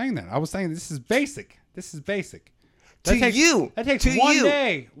wasn't saying that. I was saying this is basic. This is basic. To you. That takes To one you.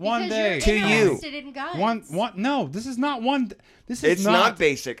 day. One Because day. you're To you. interested in guns. One. No, this is not one. This is It's not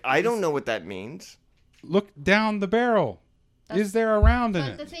basic. I don't know what that means. Look down the barrel. That's- Is there a round in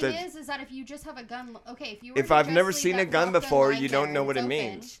But the it? thing That's- is that if you just have a gun, okay, if you were If to I've just never leave seen a that gun Glock before, line you don't there know and what it's it open,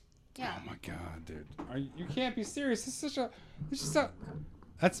 means. Yeah. Oh my god, dude! You can't be serious. This is such a. This is a.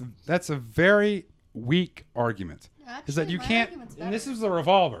 That's a very weak argument. Is that Actually, you my can't? argument's And this better. is a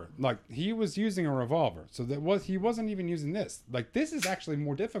revolver. Like he was using a revolver, so he wasn't even using this. Like this is actually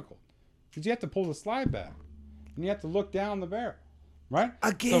more difficult because you have to pull the slide back. and you have to look down the barrel, right?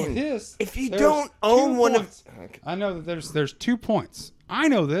 Again, if you there's don't own 2 one points. of... Okay. I know that there's 2 points. I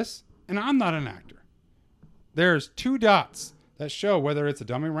know this, and I'm not an actor. There's 2 dots that show whether it's a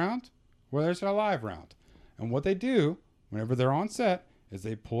dummy round, whether it's a live round. And what they do whenever they're on set is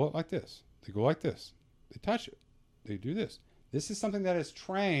they pull it like this. They go like this. They touch it. They do this. This is something that is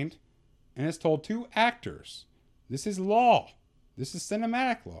trained and is told to actors. This is law. This is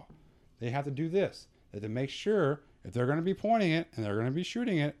cinematic law. They have to do this. They have to make sure if they're going to be pointing it and they're going to be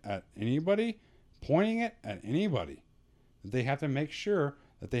shooting it at anybody, pointing it at anybody, they have to make sure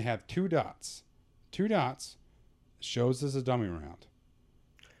that they have 2 dots. 2 dots shows as a dummy round.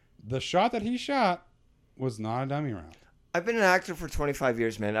 The shot that he shot was not a dummy round. I've been an actor for 25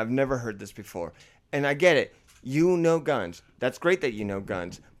 years, man. I've never heard this before. And I get it. You know guns. That's great that you know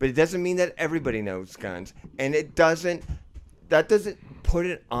guns. But it doesn't mean that everybody knows guns. And that doesn't put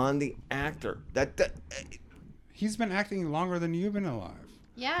it on the actor. He's been acting longer than you've been alive.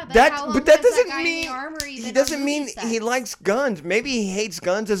 Yeah, but that how long but that has doesn't guy in mean the armory he been doesn't on mean movie he sets? likes guns. Maybe he hates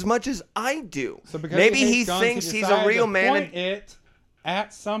guns as much as I do. So because Maybe he, he hates guns, thinks he's a decided real to man. Point it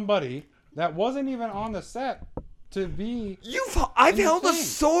at somebody that wasn't even on the set to be. I've held a insane.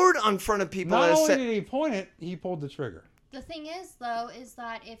 sword on front of people. Not that only said, did he point it, he pulled the trigger. The thing is, though, is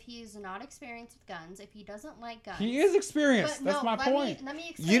that if he's not experienced with guns, if he doesn't like guns, He is experienced. But That's no, my point. Let me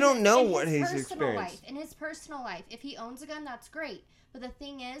explain You don't this. know In what his he's personal experienced. life, in his personal life, if he owns a gun, that's great. But the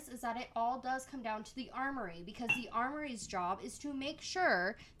thing is that it all does come down to the armory, because the armory's job is to make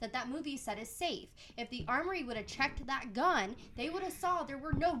sure that that movie set is safe. If the armory would have checked that gun, they would have saw there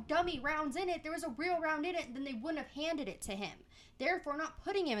were no dummy rounds in it. There was a real round in it, then they wouldn't have handed it to him. Therefore, not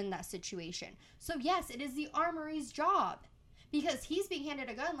putting him in that situation. So yes, it is the armory's job. Because he's being handed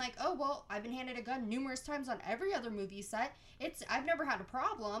a gun like, oh, well, I've been handed a gun numerous times on every other movie set. I've never had a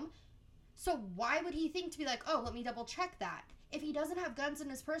problem. So why would he think to be like, oh, let me double check that? If he doesn't have guns in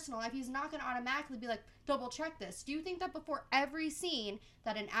his personal life, he's not going to automatically be like, double check this. Do you think that before every scene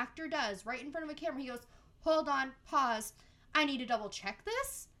that an actor does right in front of a camera, he goes, hold on, pause, I need to double check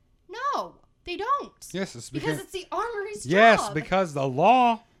this? No, they don't. Yes, it's because it's the armory's job. Yes, because the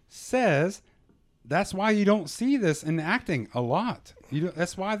law says that's why you don't see this in acting a lot.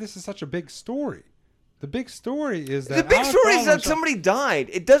 That's why this is such a big story. The big story is that somebody died.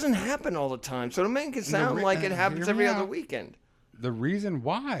 It doesn't happen all the time. So to make it sound like it happens every other weekend. The reason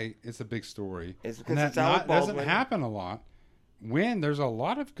why it's a big story is because and that it's Alec Baldwin. doesn't happen a lot when there's a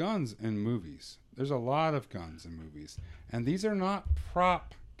lot of guns in movies. There's a lot of guns in movies. And these are not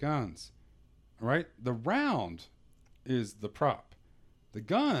prop guns. Right? The round is the prop. The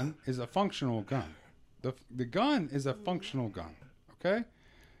gun is a functional gun. The gun is a functional gun. Okay?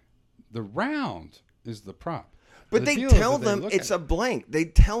 The round is the prop. But they tell them it's a blank. They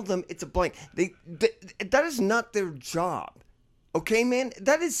tell them it's a blank. That is not their job. Okay, man?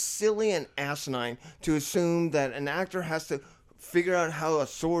 That is silly and asinine to assume that an actor has to figure out how a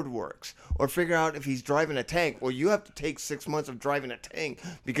sword works or figure out if he's driving a tank. Well, you have to take 6 months of driving a tank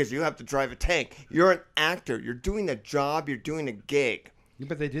because you have to drive a tank. You're an actor. You're doing a job. You're doing a gig. Yeah,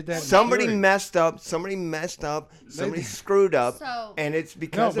 but they did that. Somebody messed up. Somebody screwed up. And it's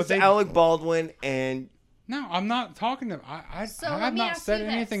because it's Alec Baldwin and... No, I'm not talking to... I have not said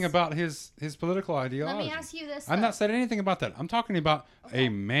anything about his political ideology. Let me ask you this, I've not said anything about that. I'm talking about a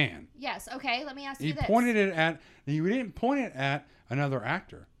man. Yes, okay, let me ask you this. He pointed it at... He didn't point it at another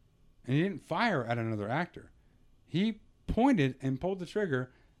actor. And he didn't fire at another actor. He pointed and pulled the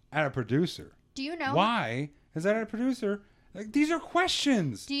trigger at a producer. Do you know... Why is that a producer? Like, these are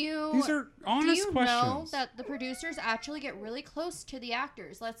questions. These are honest questions. Do you know that the producers actually get really close to the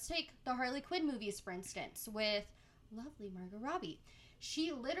actors? Let's take the Harley Quinn movies, for instance, with lovely Margot Robbie.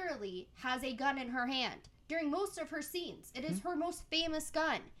 She literally has a gun in her hand during most of her scenes. It is her most famous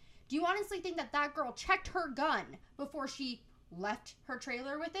gun. Do you honestly think that that girl checked her gun before she left her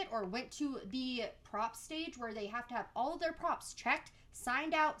trailer with it or went to the prop stage where they have to have all of their props checked,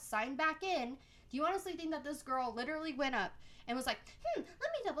 signed out, signed back in? Do you honestly think that this girl literally went up and was like, let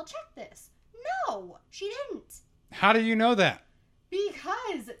me double check this? No, she didn't. How do you know that?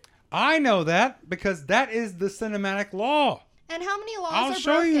 Because... I know that because that is the cinematic law. And how many laws are broken? I'll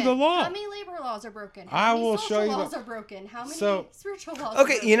show you the law. How many labor laws are broken? I will show you. How many social laws are broken? How many spiritual laws are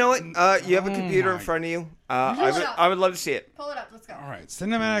broken? Okay, you know what? You have a computer in front of you. I would love to see it. Pull it up. Let's go. All right,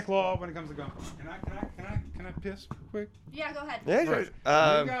 cinematic law when it comes to guns. Can I piss quick? Yeah, go ahead. Yeah, sure. You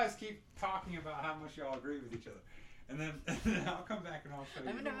guys keep talking about how much y'all agree with each other, and then I'll come back and I'll show you.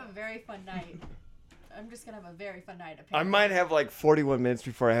 I'm gonna have a very fun night. I'm just gonna have a very fun night. I might have like 41 minutes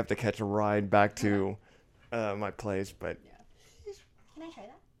before I have to catch a ride back to my place, but. Yeah. Can I try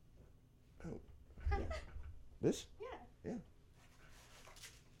that? This? Yeah.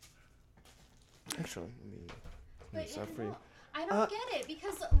 Actually, let me But stuff for you. I don't get it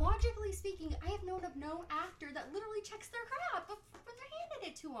because logically speaking, I have known of no actor that literally checks their crap when they're handed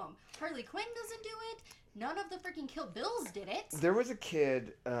it to them. Harley Quinn doesn't do it. None of the freaking Kill Bills did it. There was a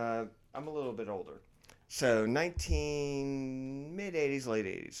kid. I'm a little bit older, so mid 80s, late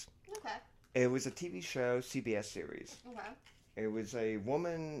 80s. Okay. It was a TV show, CBS series. Okay. It was a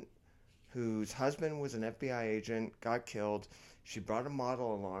woman whose husband was an FBI agent, got killed. She brought a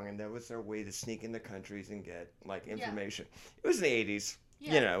model along, and that was their way to sneak into countries and get information. It was in the 80s.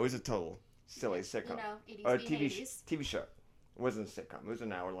 Yeah. You know, it was a total silly sitcom. You know, 80s Or being 80s. TV show. It wasn't a sitcom. It was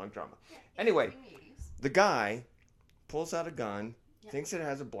an hour-long drama. Yeah, Anyway, 80s being 80s. the guy pulls out a gun, Yeah. thinks it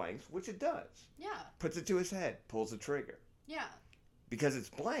has a blanks, which it does. Yeah. Puts it to his head, pulls the trigger. Yeah. Because it's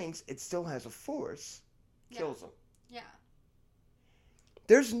blanks, it still has a force, kills him. Yeah.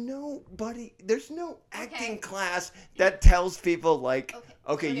 There's no acting Okay. class that tells people like,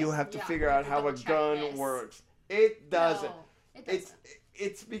 okay, Okay, you have to yeah, figure we out have to how a double check gun this. works. It doesn't. No, it doesn't.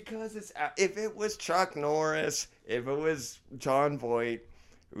 It's because it's if it was Chuck Norris, if it was John Voight,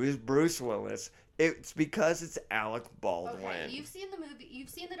 it was Bruce Willis. It's because it's Alec Baldwin. Okay, you've seen the movie, you've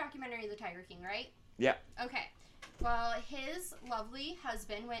seen the documentary The Tiger King, right? Yeah. Okay. Well, his lovely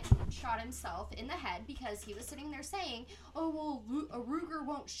husband went and shot himself in the head because he was sitting there saying, oh, well, a Ruger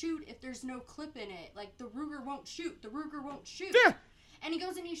won't shoot if there's no clip in it. Like, the Ruger won't shoot. The Ruger won't shoot. Yeah. And he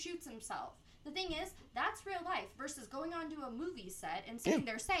goes and he shoots himself. The thing is, that's real life versus going onto a movie set and sitting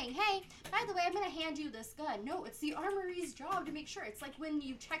there saying, hey, by the way, I'm going to hand you this gun. No, it's the armory's job to make sure. It's like when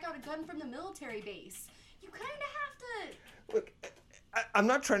you check out a gun from the military base. You kind of have to... Look, I'm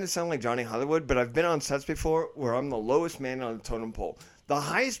not trying to sound like Johnny Hollywood, but I've been on sets before where I'm the lowest man on the totem pole. The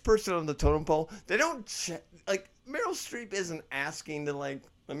highest person on the totem pole, they don't check. Like, Meryl Streep isn't asking to, like,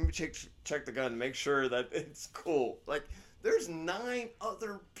 let me check the gun and make sure that it's cool. Like, there's 9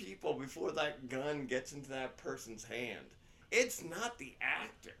 other people before that gun gets into that person's hand. It's not the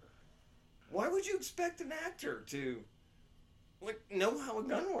actor. Why would you expect an actor to, like, know how a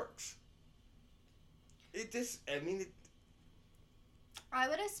gun works? I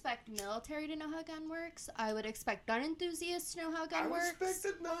would expect military to know how a gun works. I would expect gun enthusiasts to know how a gun I works.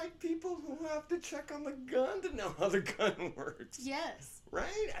 expected 9 people who have to check on the gun to know how the gun works. Yes.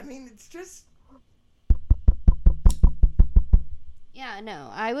 Right? I mean, it's just... Yeah, no.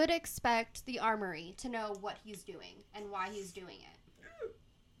 I would expect the armory to know what he's doing and why he's doing it.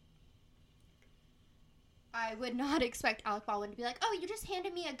 I would not expect Alec Baldwin to be like, oh, you just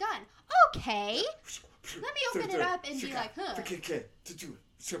handed me a gun. Okay. Let me open it up and be like, huh.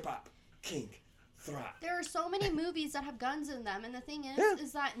 There are so many movies that have guns in them, and the thing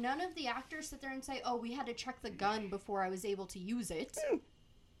is that none of the actors sit there and say, oh, we had to check the gun before I was able to use it.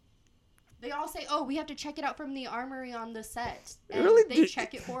 They all say, oh, we have to check it out from the armory on the set. And they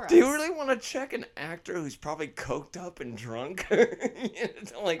check it for us. Do you really want to check an actor who's probably coked up and drunk?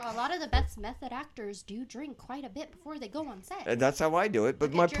 Like, a lot of the best method actors do drink quite a bit before they go on set. that's how I do it.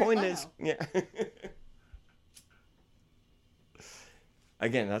 But my point is, yeah.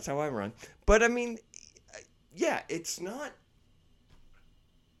 Again, that's how I run. But I mean, yeah, it's not.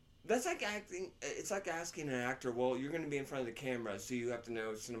 That's like acting. It's like asking an actor, well, you're going to be in front of the camera, so you have to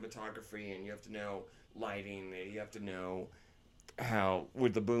know cinematography, and you have to know lighting, and you have to know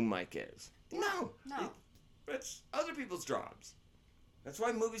what the boom mic is. No. It's other people's jobs. That's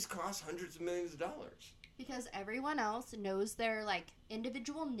why movies cost hundreds of millions of dollars. Because everyone else knows their, like,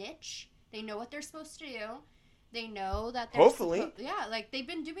 individual niche. They know what they're supposed to do. They know that they're Hopefully. like, they've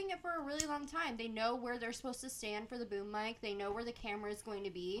been doing it for a really long time. They know where they're supposed to stand for the boom mic. They know where the camera is going to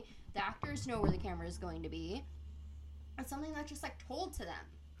be. The actors know where the camera is going to be. It's something that's just, like, told to them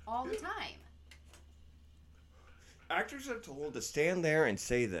all the time. Actors are told to stand there and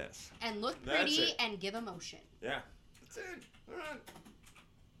say this. And look pretty and give emotion. Yeah. That's it.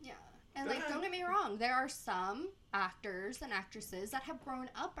 Yeah. And, like, don't get me wrong. There are some actors and actresses that have grown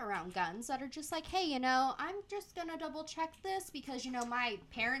up around guns that are just like, hey, you know, I'm just going to double check this because, you know, my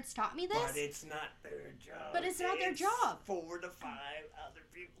parents taught me this. But it's not their job. But it's not their job. 4 to 5 other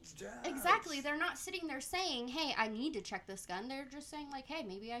people's jobs. Exactly. They're not sitting there saying, hey, I need to check this gun. They're just saying, like, hey,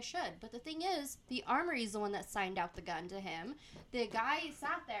 maybe I should. But the thing is, the armory is the one that signed out the gun to him. The guy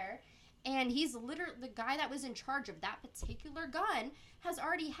sat there, and he's literally the guy that was in charge of that particular gun has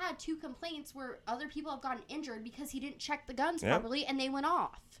already had 2 complaints where other people have gotten injured because he didn't check the guns properly and they went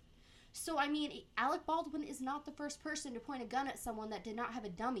off. So, I mean, Alec Baldwin is not the first person to point a gun at someone that did not have a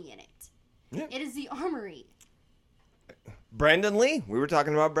dummy in it. Yeah. It is the armory. Brandon Lee. We were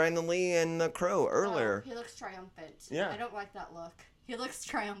talking about Brandon Lee and The Crow earlier. He looks triumphant. Yeah. I don't like that look. He looks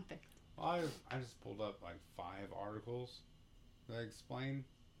triumphant. I just pulled up like 5 articles that explain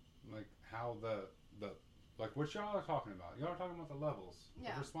like how the like what y'all are talking about. Y'all are talking about the levels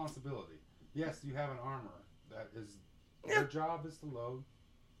of responsibility. Yes, you have an armorer that is their job is to load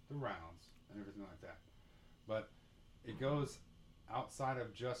the rounds and everything like that. But it goes outside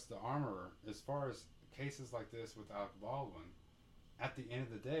of just the armorer as far as cases like this with Alec Baldwin. At the end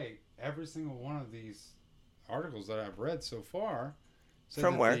of the day, every single one of these articles that I've read so far said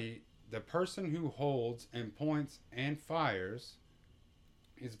From that where? The person who holds and points and fires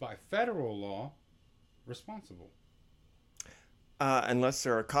is by federal law responsible. Unless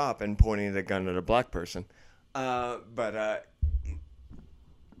they're a cop and pointing the gun at a black person. But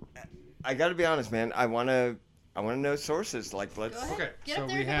I got to be honest, man. I want to know sources. Like, let's. Go ahead. Okay, Get so up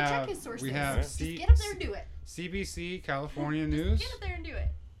there we and double check have his sources. we have Just get up there and do it. CBC California News. Get up there and do it.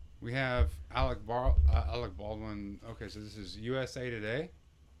 We have Alec Baldwin. Okay, so this is USA Today.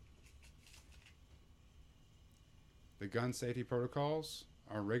 The gun safety protocols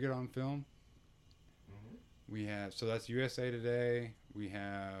are rigged on film. Mm-hmm. We have, so that's USA Today. We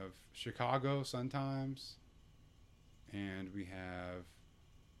have Chicago Sun-Times. And we have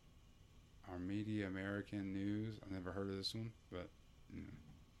our Media American News. I've never heard of this one, but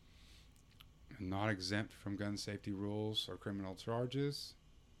not exempt from gun safety rules or criminal charges.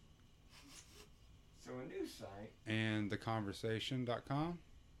 So a news site. And theconversation.com.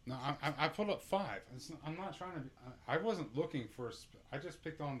 No, I pulled up 5. I'm not trying to. I wasn't looking for. I just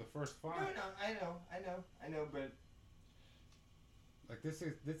picked on the first 5. No, I know, but like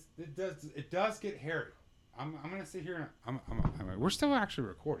it does get hairy. I'm gonna sit here and we're still actually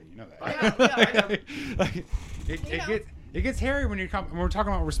recording. You know that. I know. Like it gets hairy when we're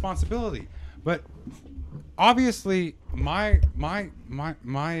talking about responsibility. But obviously, my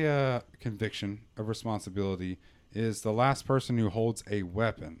conviction of responsibility is the last person who holds a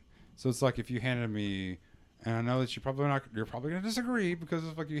weapon. So it's like if you handed me, and I know that you're probably going to disagree, because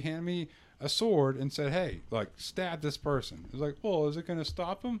it's like you hand me a sword and said, hey, like, stab this person. It's like, well, is it going to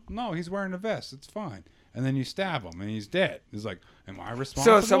stop him? No, he's wearing a vest. It's fine. And then you stab him and he's dead. It's like, am I responsible?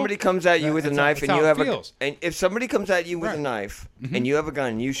 So if somebody comes at you with a knife and you have and if somebody comes at you with a knife and you have a gun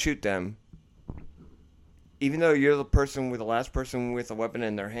and you shoot them, even though you're the last person with a weapon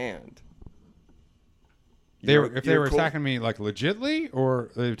in their hand. If they were cool. Attacking me like legitly, or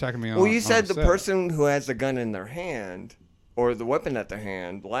they were attacking me on. Well, you said the person who has the gun in their hand or the weapon at their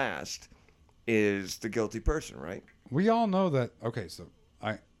hand last is the guilty person, right? We all know that. Okay, so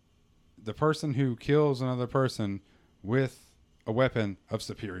the person who kills another person with a weapon of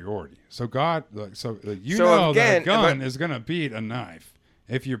superiority. So that a gun is going to beat a knife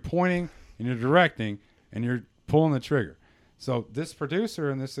if you're pointing and you're directing and you're pulling the trigger. So this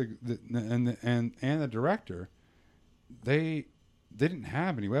producer and the director, they didn't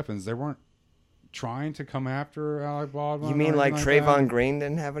have any weapons. They weren't trying to come after Alec Baldwin. You mean like Trayvon Green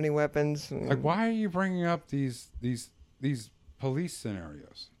didn't have any weapons? Like, why are you bringing up these police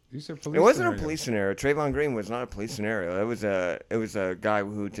scenarios? These are police. It wasn't a police scenario. Trayvon Green was not a police scenario. It was a guy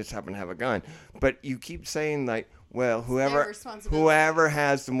who just happened to have a gun. But you keep saying like, well, whoever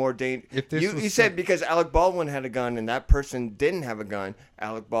has the more danger. You said because Alec Baldwin had a gun and that person didn't have a gun,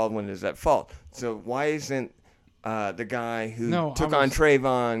 Alec Baldwin is at fault. So why isn't the guy who took on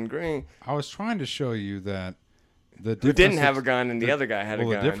Trayvon Green? I was trying to show you that who didn't have a gun and the other guy had a gun.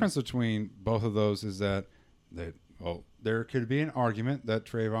 Well, the difference between both of those is that there could be an argument that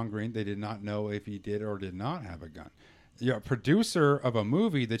Trayvon Green, they did not know if he did or did not have a gun. You're a producer of a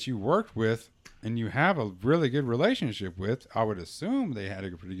movie that you worked with and you have a really good relationship with. I would assume they had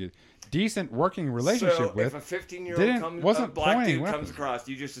a pretty good, decent working relationship with. So if a 15-year-old black dude comes across,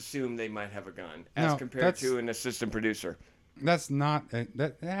 you just assume they might have a gun as compared to an assistant producer. That's not,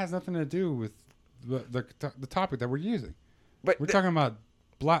 that has nothing to do with the topic that we're using. But we're talking about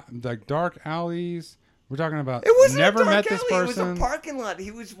dark alleys. We're talking about never met this person. It was a parking lot.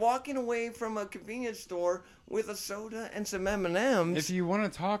 He was walking away from a convenience store with a soda and some M&Ms. If you want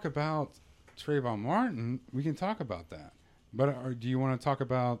to talk about Trayvon Martin, we can talk about that. But do you want to talk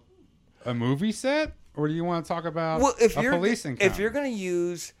about a movie set, or do you want to talk about a police encounter? If you're going to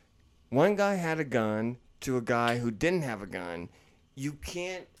use one guy had a gun to a guy who didn't have a gun, you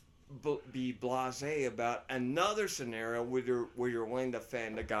can't be blasé about another scenario where you're willing to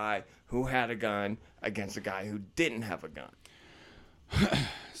defend a guy who had a gun against a guy who didn't have a gun.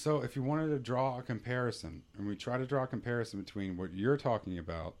 So if you wanted to draw a comparison, and we try to draw a comparison between what you're talking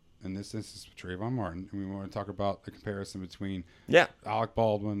about, in this instance with Trayvon Martin, and we want to talk about the comparison between Alec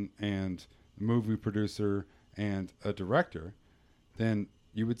Baldwin and a movie producer and a director, then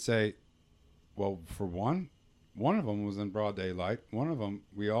you would say, well, for one, one of them was in broad daylight. One of them,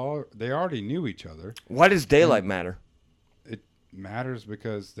 they already knew each other. Why does daylight matter? It matters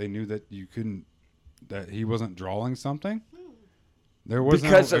because they knew that that he wasn't drawing something. There was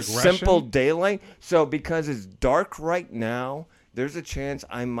Because no of aggression. simple daylight? So because it's dark right now, there's a chance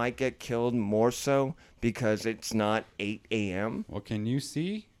I might get killed more so because it's not 8 a.m.? Well, can you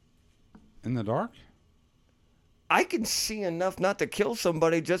see in the dark? I can see enough not to kill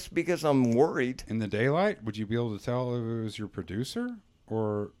somebody just because I'm worried. In the daylight, would you be able to tell if it was your producer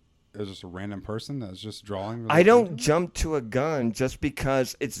or it was just a random person that's just drawing? I don't jump to a gun just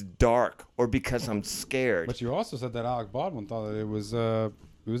because it's dark or because I'm scared. But you also said that Alec Baldwin thought that it was a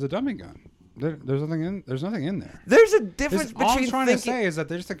dummy gun. There's nothing in there. There's a difference All I'm between trying thinking... to say is that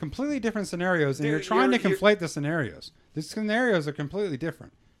there's completely different scenarios, and Dude, you're trying to you're- conflate the scenarios. The scenarios are completely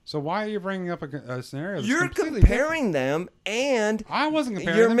different. So why are you bringing up a scenario? That's You're completely comparing them, and I wasn't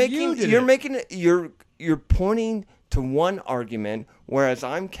comparing you're them. making You did you're it. making it you're pointing to one argument, whereas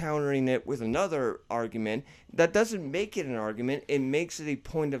I'm countering it with another argument. That doesn't make it an argument. It makes it a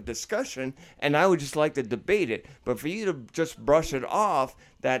point of discussion, and I would just like to debate it. But for you to just brush it off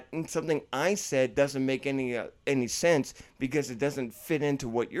that something I said doesn't make any sense because it doesn't fit into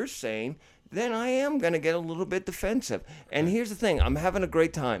what you're saying, then I am going to get a little bit defensive. And here's the thing. I'm having a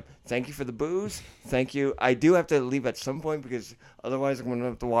great time. Thank you for the booze. Thank you. I do have to leave at some point because otherwise I'm going to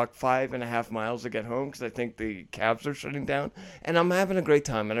have to walk 5.5 miles to get home because I think the cabs are shutting down. And I'm having a great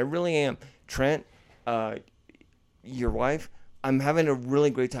time, and I really am. Trent, your wife, I'm having a really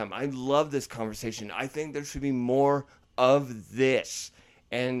great time. I love this conversation. I think there should be more of this.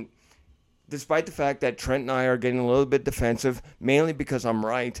 And despite the fact that Trent and I are getting a little bit defensive, mainly because I'm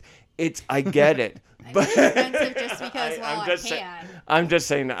right, I get it. But defensive just because, well, I can. I'm just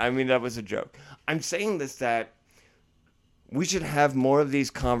saying that. I mean, that was a joke. I'm saying this that we should have more of these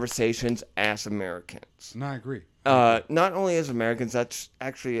conversations as Americans. No, I agree. Not only as Americans, that's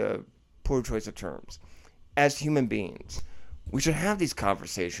actually a poor choice of terms. As human beings, we should have these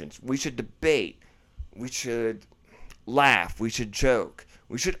conversations. We should debate. We should laugh. We should joke.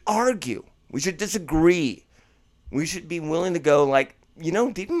 We should argue. We should disagree. We should be willing to go like,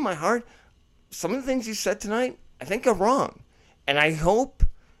 deep in my heart, some of the things you said tonight, I think are wrong. And I hope,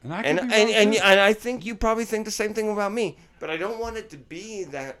 And I and could be wrong, too. I think you probably think the same thing about me. But I don't want it to be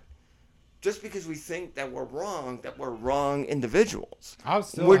that just because we think that we're wrong individuals. I'll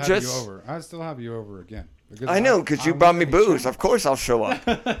still we're have just- you over. I'll still have you over again. I know, because you brought me booze. Of course I'll show up.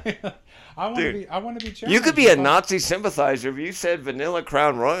 I want Dude, to be challenged. You could be a Nazi sympathizer. If you said Vanilla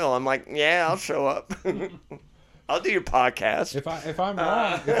Crown Royal, I'm like, yeah, I'll show up. I'll do your podcast. If I'm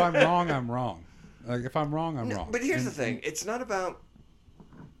wrong, I'm wrong. Like if I'm wrong, I'm wrong. But here's the thing. It's not about...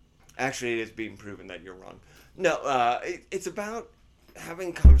 Actually, it is being proven that you're wrong. No, it's about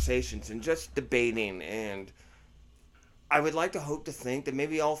having conversations and just debating. And I would like to hope to think that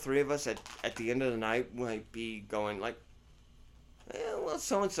maybe all three of us at the end of the night might be going like, well,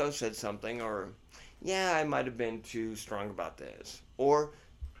 so-and-so said something. Or, yeah, I might have been too strong about this. Or...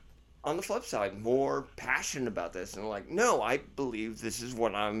 on the flip side, more passionate about this, and like, no, I believe this is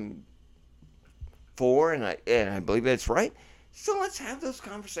what I'm for, and I believe it's right. So let's have those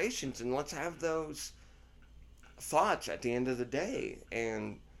conversations, and let's have those thoughts at the end of the day,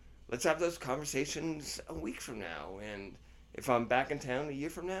 and let's have those conversations a week from now. And if I'm back in town a year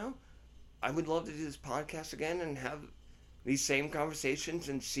from now, I would love to do this podcast again and have these same conversations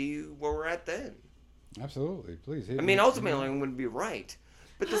and see where we're at then. Absolutely, please. I mean, ultimately, I wouldn't be right.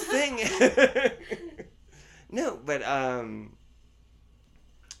 But the thing, no, but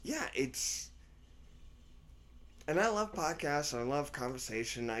yeah, and I love podcasts, and I love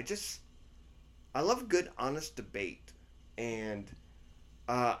conversation. I love good, honest debate. And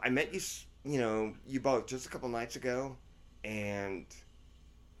I met you both just a couple nights ago, and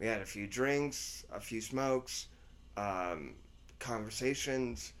we had a few drinks, a few smokes,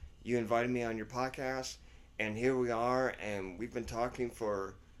 conversations. You invited me on your podcast. And here we are, and we've been talking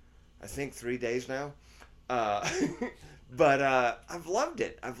for, I think, 3 days now. But I've loved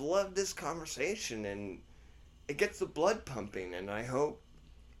it. I've loved this conversation, and it gets the blood pumping. And I hope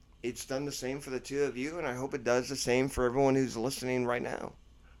it's done the same for the two of you, and I hope it does the same for everyone who's listening right now.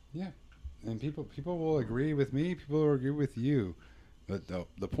 Yeah, and people will agree with me. People will agree with you. But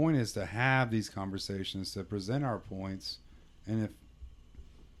the point is to have these conversations, to present our points, and if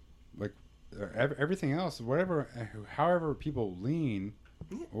everything else, however people lean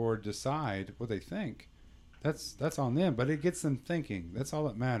or decide what they think, that's on them. But it gets them thinking. That's all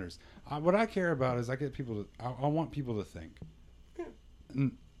that matters. What I care about is I want people to think.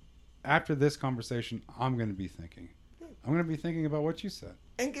 And after this conversation, I'm going to be thinking. I'm going to be thinking about what you said.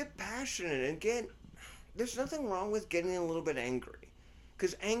 And get passionate and get there's nothing wrong with getting a little bit angry,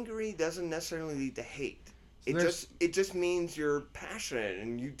 because angry doesn't necessarily lead to hate. So It just means you're passionate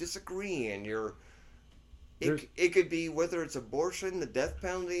and you disagree, and There's- it could be whether it's abortion, the death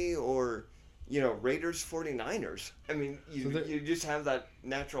penalty, or Raiders 49ers. I mean, you just have that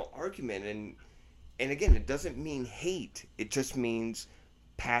natural argument, and again, it doesn't mean hate. It just means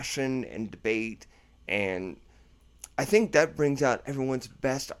passion and debate, and I think that brings out everyone's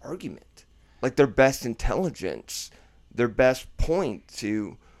best argument, like their best intelligence, their best point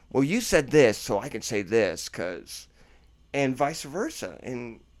to, well, you said this, so I can say this, and vice versa.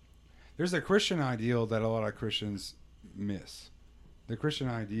 And There's a Christian ideal that a lot of Christians miss. The Christian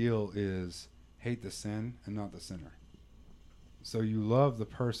ideal is hate the sin and not the sinner. So you love the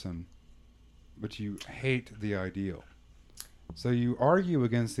person, but you hate the ideal. So you argue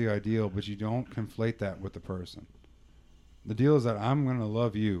against the ideal, but you don't conflate that with the person. The deal is that I'm going to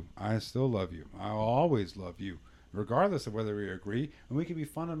love you. I still love you. I'll always love you, regardless of whether we agree. And we can be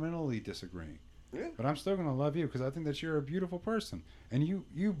fundamentally disagreeing. Yeah. But I'm still going to love you because I think that you're a beautiful person. And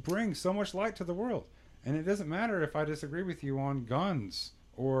you bring so much light to the world. And it doesn't matter if I disagree with you on guns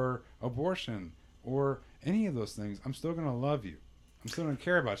or abortion or any of those things. I'm still going to love you. I'm still going to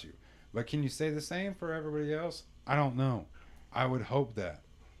care about you. But can you say the same for everybody else? I don't know. I would hope that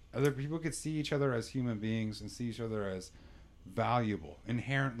other people could see each other as human beings and see each other as valuable,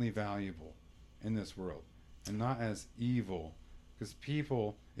 inherently valuable in this world, and not as evil. Because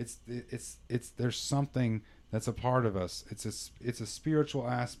people, it's there's something that's a part of us. It's a spiritual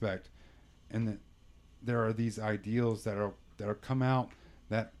aspect, and that there are these ideals that are come out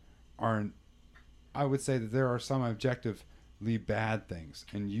that are. I would say that there are some objectively bad things,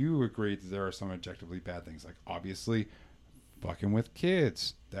 and you agree that there are some objectively bad things. Like obviously, fucking with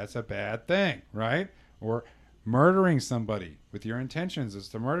kids, that's a bad thing, right? Or murdering somebody with your intentions is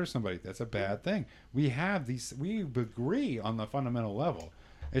to murder somebody, that's a bad thing. We agree on the fundamental level.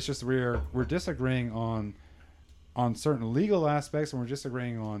 It's just we're disagreeing on certain legal aspects, and we're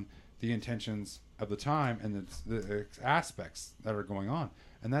disagreeing on the intentions of the time and the aspects that are going on,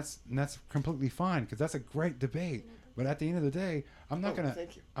 and that's completely fine, because that's a great debate. But at the end of the day, I'm not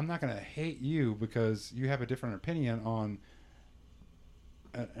gonna hate you because you have a different opinion on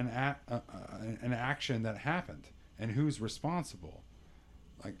an action that happened and who's responsible.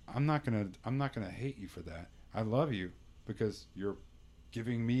 Like I'm not gonna hate you for that. I love you because you're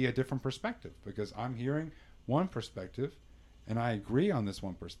giving me a different perspective, because I'm hearing one perspective and I agree on this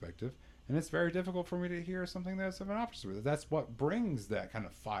one perspective, and it's very difficult for me to hear something that's of an opposite with it. That's what brings that kind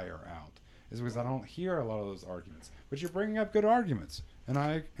of fire out, is because I don't hear a lot of those arguments. But you're bringing up good arguments, and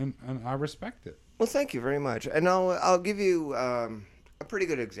I respect it. Well, thank you very much, and I'll give you a pretty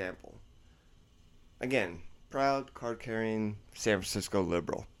good example. Again, proud card-carrying San Francisco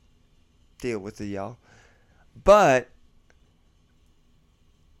liberal. Deal with it, y'all.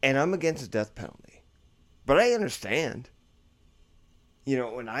 And I'm against the death penalty, but I understand.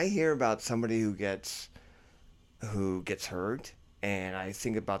 When I hear about somebody who gets hurt, and I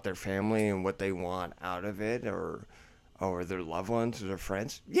think about their family and what they want out of it, or their loved ones or their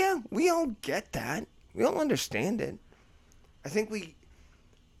friends, yeah, we all get that. We all understand it. I think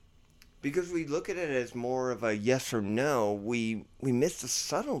because we look at it as more of a yes or no, we miss the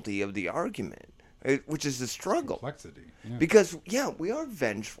subtlety of the argument, which is the struggle. Complexity. Yeah. Because, we are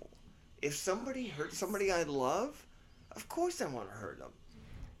vengeful. If somebody hurts somebody I love, of course I want to hurt them.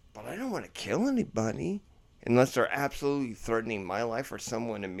 But I don't want to kill anybody unless they're absolutely threatening my life or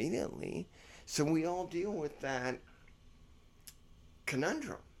someone immediately. So we all deal with that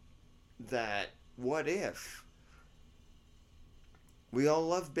conundrum. That what if? We all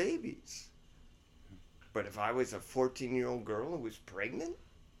love babies. But if I was a 14-year-old girl who was pregnant,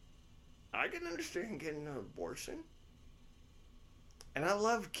 I can understand getting an abortion. And I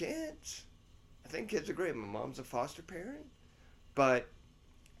love kids. I think kids are great. My mom's a foster parent. But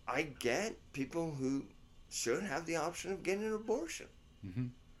I get people who should have the option of getting an abortion. Mm-hmm.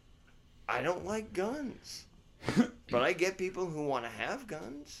 I don't like guns. But I get people who want to have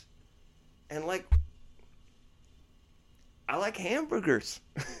guns. And I like hamburgers.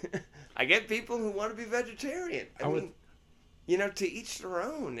 I get people who want to be vegetarian. I mean, to each their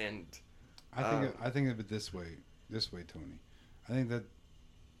own. And I think of it this way, Tony. I think that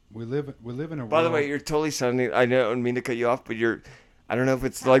we live in a world. By the way, you're totally sounding. I don't mean to cut you off, but I don't know if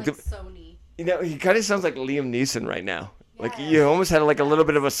it's like the. Sony. He kind of sounds like Liam Neeson right now. Yeah. Like you almost had a little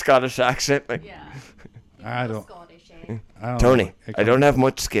bit of a Scottish accent. Like, Yeah. I don't. Scottish, eh? Tony, I don't have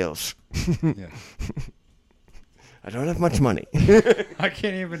much skills. Yeah. I don't have much money. I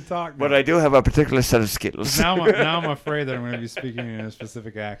can't even talk. But I do have a particular set of skills. now I'm afraid that I'm going to be speaking in a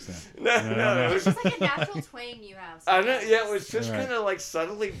specific accent. No, it was It's like a natural twang you have. I know, yeah, it was just Right. kind of like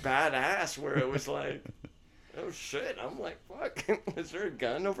subtly badass, where it was like, oh shit, I'm like, fuck, is there a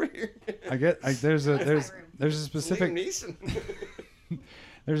gun over here? There's a That's my room. there's a specific Liam Neeson.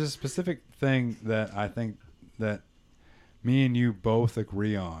 there's a specific thing that I think that me and you both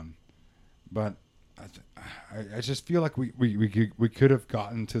agree on, but I just feel like we could have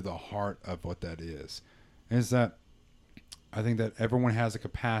gotten to the heart of what that is that I think that everyone has a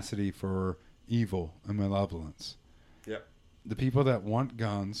capacity for evil and malevolence. Yep. The people that want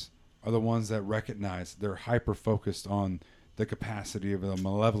guns are the ones that recognize they're hyper focused on the capacity of the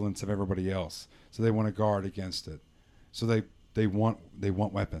malevolence of everybody else, so they want to guard against it. So they want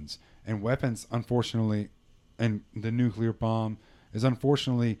weapons, and weapons, unfortunately, and the nuclear bomb is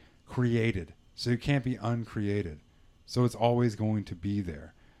unfortunately created, so it can't be uncreated. So it's always going to be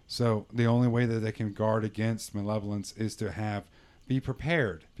there. So the only way that they can guard against malevolence is to be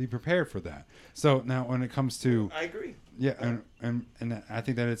prepared for that. So now when it comes to, I agree. yeah, and I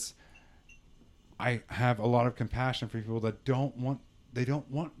think that I have a lot of compassion for people that don't want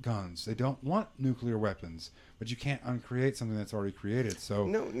guns, they don't want nuclear weapons, but you can't uncreate something that's already created. So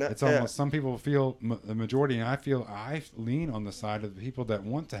it's almost, some people feel the majority, and I lean on the side of the people that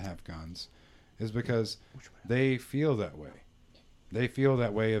want to have guns, is because they feel that way. They feel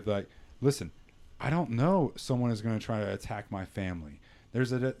that way of like, listen, I don't know someone is going to try to attack my family. There's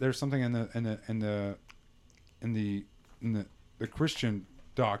something in the Christian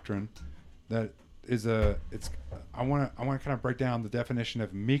doctrine that is I want to kind of break down the definition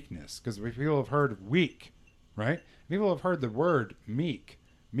of meekness, because people have heard weak, right? People have heard the word meek.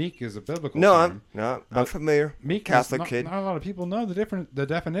 Meek is a biblical term. I'm familiar. Meekness, Catholic kid. Not a lot of people know the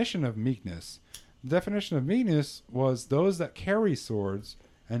definition of meekness. The definition of meekness was those that carry swords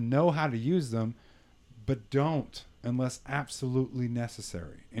and know how to use them, but don't unless absolutely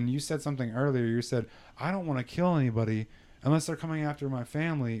necessary. And you said something earlier. You said, I don't want to kill anybody unless they're coming after my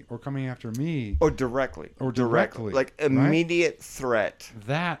family or coming after me. Or directly. Like immediate threat.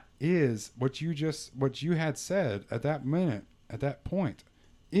 That is what you had said at that point,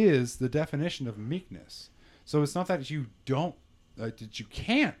 is the definition of meekness. So it's not that you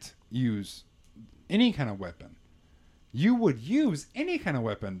can't use any kind of weapon. You would use any kind of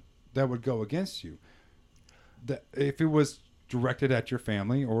weapon that would go against you. That if it was directed at your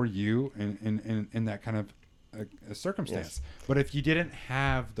family or you in that kind of a circumstance. Yes. But if you didn't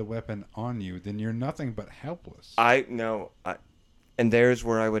have the weapon on you, then you're nothing but helpless. And there's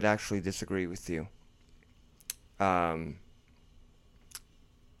where I would actually disagree with you.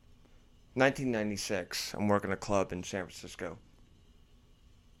 1996, I'm working a club in San Francisco.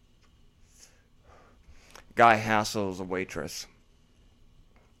 Guy hassles a waitress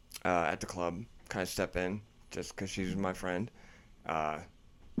at the club. Kind of step in just because she's my friend.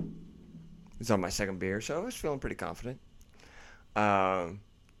 It's on my second beer, so I was feeling pretty confident. Couple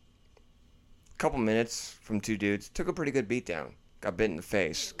minutes from two dudes. Took a pretty good beat down. Got bit in the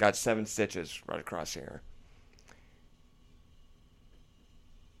face. Got 7 stitches right across here.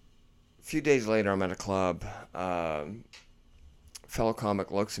 A few days later, I'm at a club. Fellow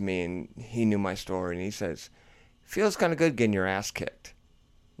comic looks at me, and he knew my story, and he says, feels kind of good getting your ass kicked.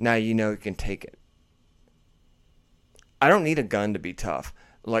 Now you know you can take it. I don't need a gun to be tough.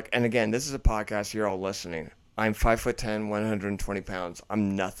 And again, this is a podcast, you're all listening. I'm 5'10", 120 pounds.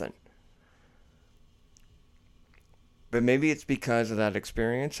 I'm nothing. But maybe it's because of that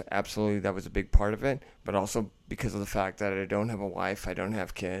experience. Absolutely, that was a big part of it. But also because of the fact that I don't have a wife, I don't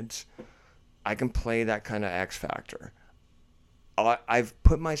have kids. I can play that kind of X factor. I've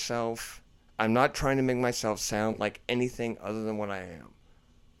put myself... I'm not trying to make myself sound like anything other than what I am.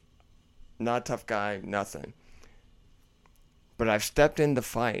 Not a tough guy, nothing. But I've stepped into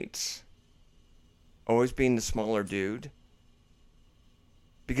fights, always being the smaller dude,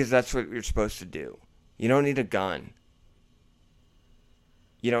 because that's what you're supposed to do. You don't need a gun.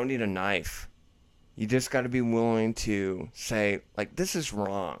 You don't need a knife. You just got to be willing to say, like, this is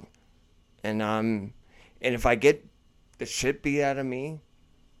wrong. And if I get the shit beat out of me,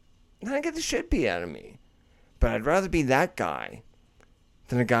 then I get the shit beat out of me. But I'd rather be that guy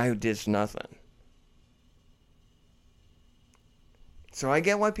than a guy who did nothing. So I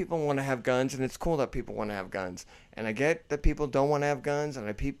get why people want to have guns, and it's cool that people want to have guns. And I get that people don't want to have guns, and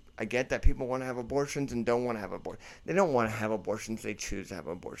I get that people want to have abortions and don't want to have abortions. They don't want to have abortions, they choose to have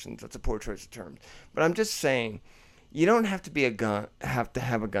abortions. That's a poor choice of terms. But I'm just saying, you don't have to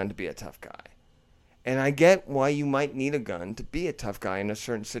have a gun to be a tough guy. And I get why you might need a gun to be a tough guy in a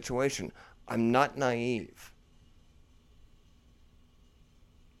certain situation. I'm not naive.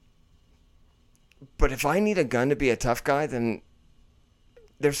 But if I need a gun to be a tough guy, then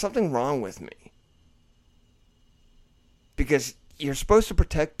there's something wrong with me. Because you're supposed to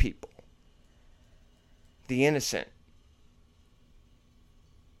protect people, the innocent.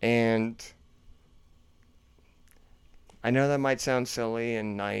 And I know that might sound silly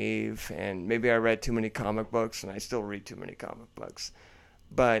and naive, and maybe I read too many comic books, and I still read too many comic books.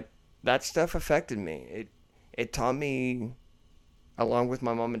 But that stuff affected me. It taught me, along with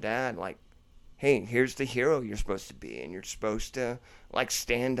my mom and dad, like, hey, here's the hero you're supposed to be, and you're supposed to, like,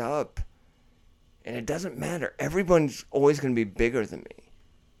 stand up. And it doesn't matter. Everyone's always going to be bigger than me.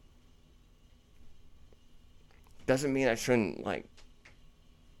 Doesn't mean I shouldn't, like,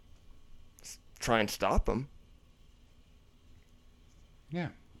 try and stop them. Yeah.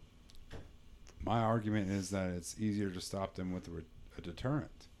 My argument is that it's easier to stop them with a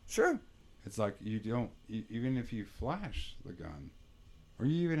deterrent. Sure. It's like you don't, even if you flash the gun, or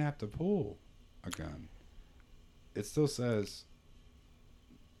you even have to pull a gun, it still says,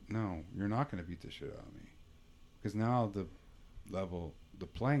 no, you're not going to beat the shit out of me. Because now the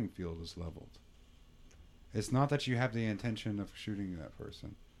playing field is leveled. It's not that you have the intention of shooting that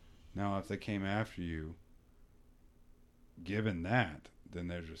person. Now, if they came after you, given that, then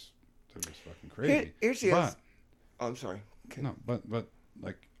they're just fucking crazy. Here's the other. Oh, I'm sorry. Okay. No, but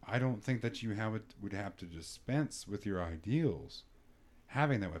like, I don't think that you would have to dispense with your ideals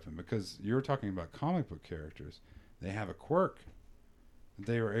having that weapon, because you're talking about comic book characters. They have a quirk.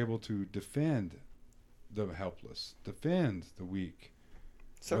 They are able to defend the helpless, defend the weak.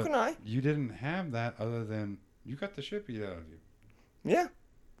 So but can I. You didn't have that, other than you got the shit beat out of you. Yeah.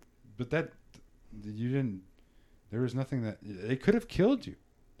 But that, you didn't, there was nothing that, it could have killed you.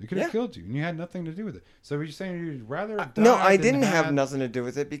 It could have killed you, and you had nothing to do with it. So are you saying you'd rather die No, I than didn't have nothing to do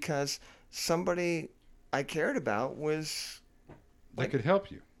with it, because somebody I cared about was... that could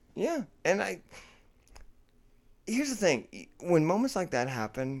help you. Yeah, and here's the thing: when moments like that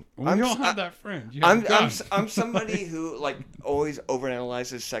happen, Well, you don't have that friend. You have a gun. I'm somebody who, like, always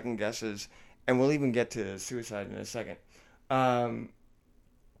overanalyzes, second guesses, and we'll even get to suicide in a second.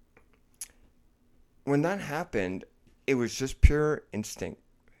 When that happened, it was just pure instinct.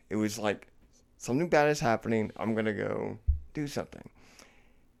 It was like, something bad is happening. I'm gonna go do something,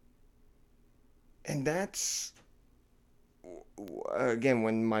 and that's. Again,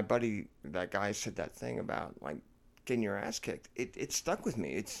 when my buddy, that guy, said that thing about, like, getting your ass kicked, it stuck with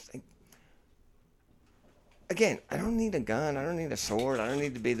me. It's like, again, I don't need a gun. I don't need a sword. I don't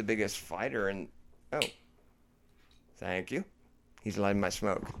need to be the biggest fighter. And thank you. He's lighting my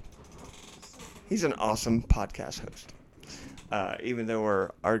smoke. He's an awesome podcast host. Even though we're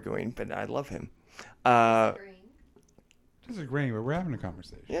arguing, but I love him. Disagreeing, but we're having a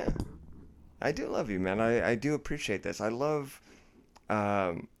conversation. Yeah. I do love you, man. I do appreciate this. I love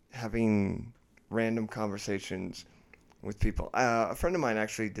having random conversations with people. A friend of mine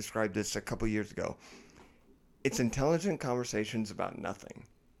actually described this a couple years ago. It's intelligent conversations about nothing,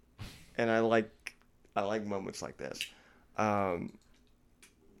 and I like moments like this.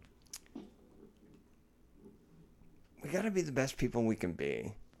 We got to be the best people we can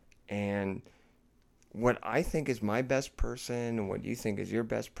be, and what I think is my best person, and what you think is your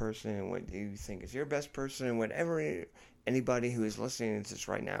best person, and what you think is your best person, and whatever anybody who is listening to this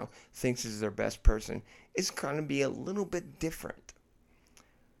right now thinks is their best person, is going to be a little bit different.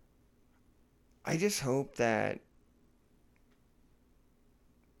 I just hope that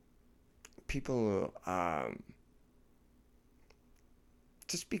people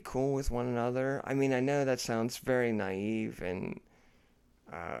just be cool with one another. I mean, I know that sounds very naive and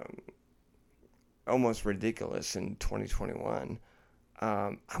almost ridiculous in 2021.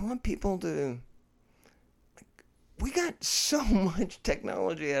 I want people to... We got so much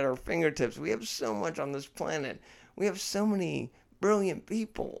technology at our fingertips. We have so much on this planet. We have so many brilliant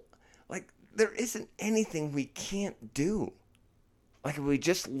people. Like, there isn't anything we can't do. Like, if we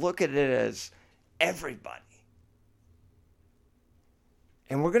just look at it as everybody.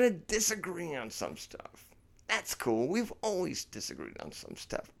 And we're going to disagree on some stuff. That's cool. We've always disagreed on some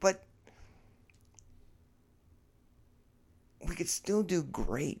stuff. But we could still do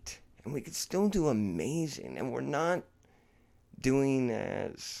great. And we could still do amazing. And we're not doing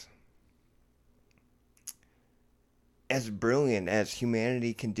as brilliant as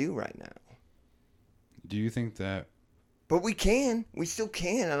humanity can do right now. Do you think that... But we can. We still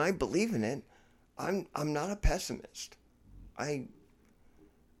can, and I believe in it. I'm not a pessimist. I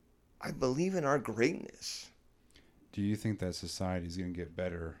believe in our greatness. Do you think that society is going to get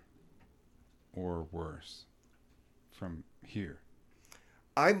better or worse from here?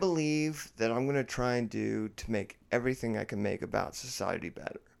 I believe that I'm going to try and do to make everything I can make about society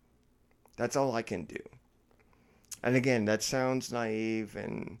better. That's all I can do. And again, that sounds naive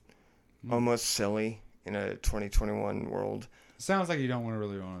and almost silly in a 2021 world. Sounds like you don't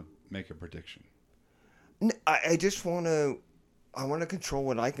really want to make a prediction. I just want to. I want to control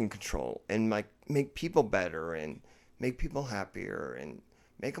what I can control and like make people better and make people happier and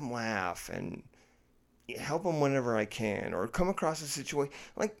make them laugh and help them whenever I can, or come across a situation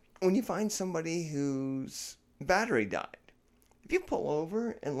like when you find somebody whose battery died. If you pull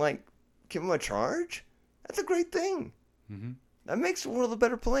over and like give them a charge, that's a great thing. Mm-hmm. That makes the world a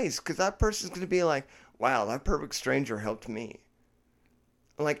better place because that person's going to be like, wow, that perfect stranger helped me.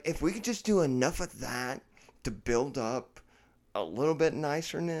 Like if we could just do enough of that to build up a little bit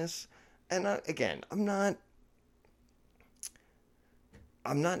nicerness. And again, I'm not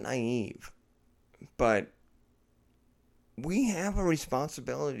naive, but we have a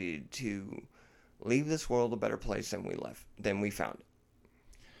responsibility to leave this world a better place than we found it.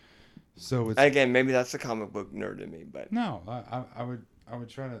 So it's, again, maybe that's the comic book nerd in me, but no, I would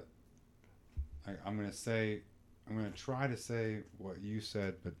try to. I'm going to try to say what you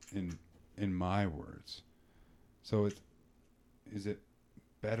said, but in my words. So is it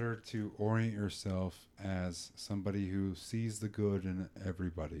better to orient yourself as somebody who sees the good in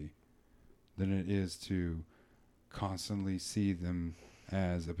everybody than it is to constantly see them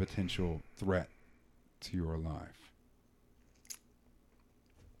as a potential threat to your life?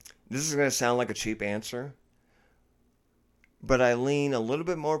 This is going to sound like a cheap answer, but I lean a little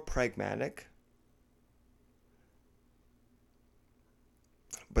bit more pragmatic.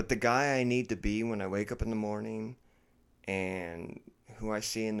 But the guy I need to be when I wake up in the morning and who I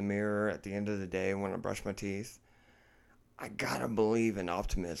see in the mirror at the end of the day when I brush my teeth, I gotta believe in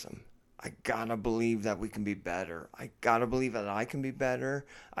optimism. I gotta believe that we can be better. I gotta believe that I can be better.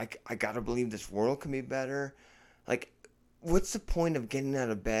 I gotta believe this world can be better. Like, what's the point of getting out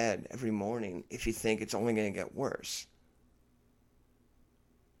of bed every morning if you think it's only going to get worse?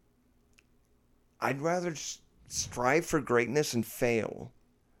 I'd rather strive for greatness and fail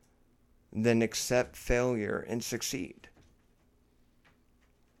than accept failure and succeed.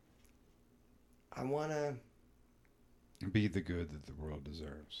 I want to be the good that the world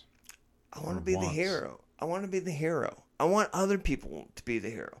deserves. I want to be the hero. I want to be the hero. I want other people to be the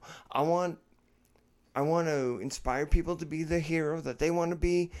hero. I want to inspire people to be the hero that they want to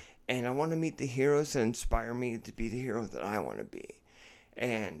be, and I want to meet the heroes that inspire me to be the hero that I want to be.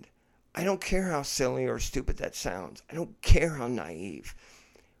 And I don't care how silly or stupid that sounds. I don't care how naive.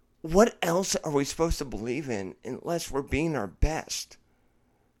 What else are we supposed to believe in unless we're being our best?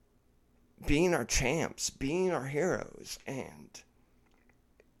 Being our champs, being our heroes. And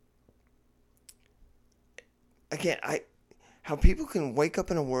again, how people can wake up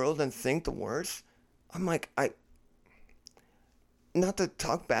in a world and think the worst, I'm like, not to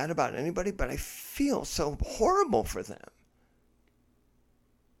talk bad about anybody, but I feel so horrible for them.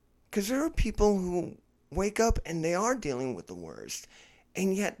 Because there are people who wake up and they are dealing with the worst,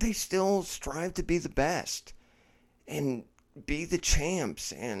 and yet they still strive to be the best and be the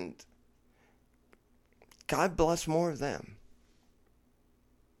champs, and God bless more of them.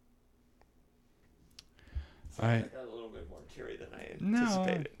 I got a little bit more teary than I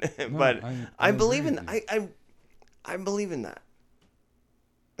anticipated. But I believe in I believe in that.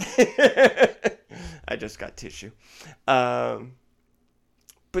 I just got tissue. But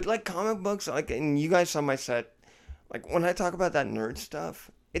like comic books, like, and you guys saw my set, like when I talk about that nerd stuff,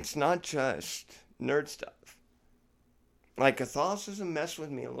 it's not just nerd stuff. Like Catholicism messed with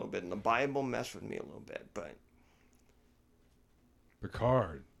me a little bit, and the Bible messed with me a little bit, but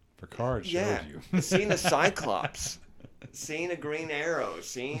Picard showed you. Seeing a Cyclops, seeing a Green Arrow,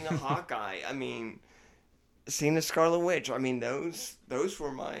 seeing a Hawkeye. I mean, seeing a Scarlet Witch. I mean, those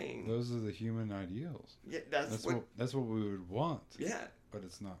were my. Those are the human ideals. Yeah, that's what we would want. Yeah, but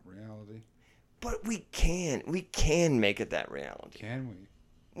it's not reality. But we can make it that reality. Can we?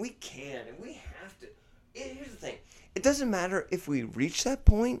 We can, and we have to. Here's the thing: it doesn't matter if we reach that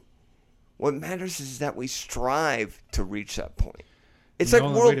point. What matters is that we strive to reach that point. It's like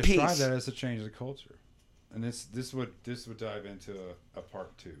world peace. The only way to strive that is to change the culture, and this would dive into a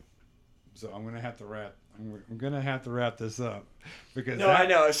part 2. So I'm gonna have to wrap this up because I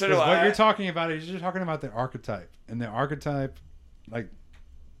know. So do what you're talking about is you're talking about the archetype, and the archetype, like,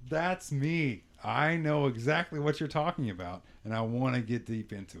 that's me. I know exactly what you're talking about, and I want to get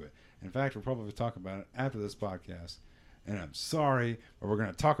deep into it. In fact, we'll probably talk about it after this podcast. And I'm sorry, but we're going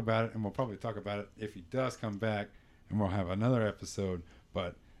to talk about it, and we'll probably talk about it if he does come back, and we'll have another episode.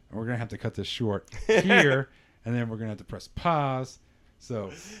 But we're going to have to cut this short here, and then we're going to have to press pause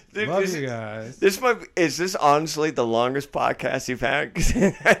So, Dude, love this you is- guys. Is this honestly the longest podcast you've had? 'Cause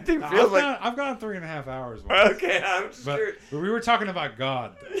I think it feels like. I've gone 3.5 hours. Once. Okay, I'm just But curious. we were talking about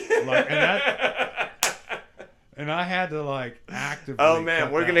God, and I had to like actively. Oh man,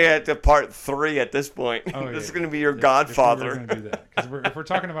 cut we're that. gonna get to part 3 at this point. Oh, This is yeah. gonna be your If Godfather. we're gonna do that, because if we're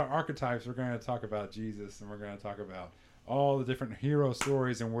talking about archetypes, we're going to talk about Jesus, and we're going to talk about all the different hero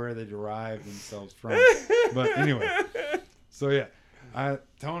stories and where they derive themselves from. But anyway, so yeah,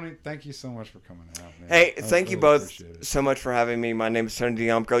 Tony, thank you so much for coming out, man. Hey, I thank you really both appreciate it. so much for having me. My name is Tony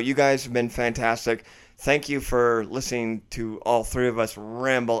Diomco. You guys have been fantastic. Thank you for listening to all 3 of us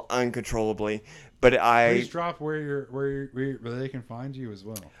ramble uncontrollably. But Please drop where they can find you as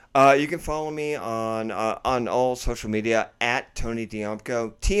well. you can follow me on all social media at Tony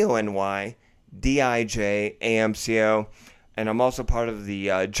Diomco, TonyDijamco, and I'm also part of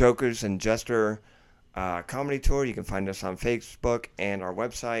the Jokers and Jester comedy tour. You can find us on Facebook and our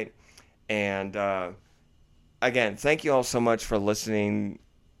website. And again, thank you all so much for listening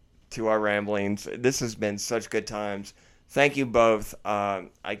to our ramblings. This has been such good times. Thank you both.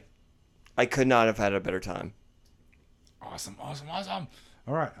 I could not have had a better time. Awesome.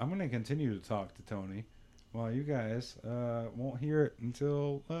 All right, I'm going to continue to talk to Tony while you guys won't hear it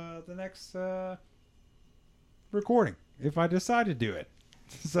until the next recording, if I decide to do it.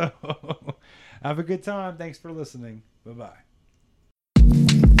 So, have a good time. Thanks for listening. Bye-bye.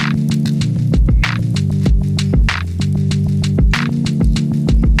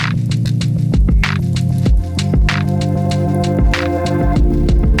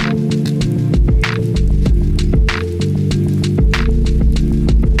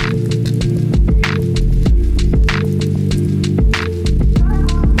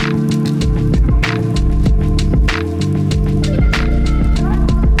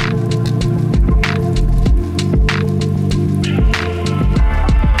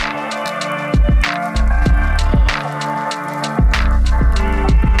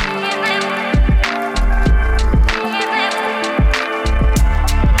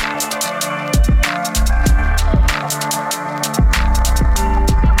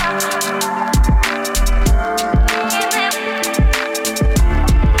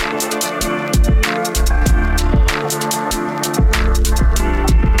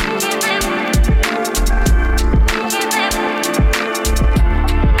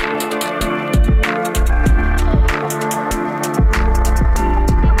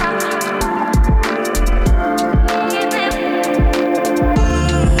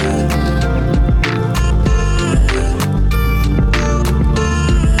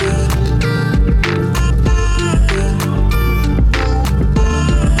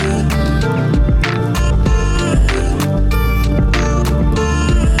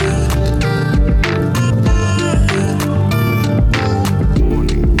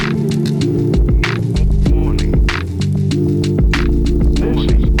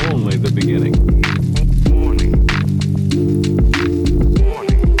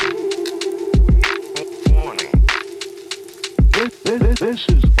 This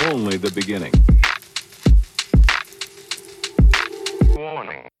is only the beginning.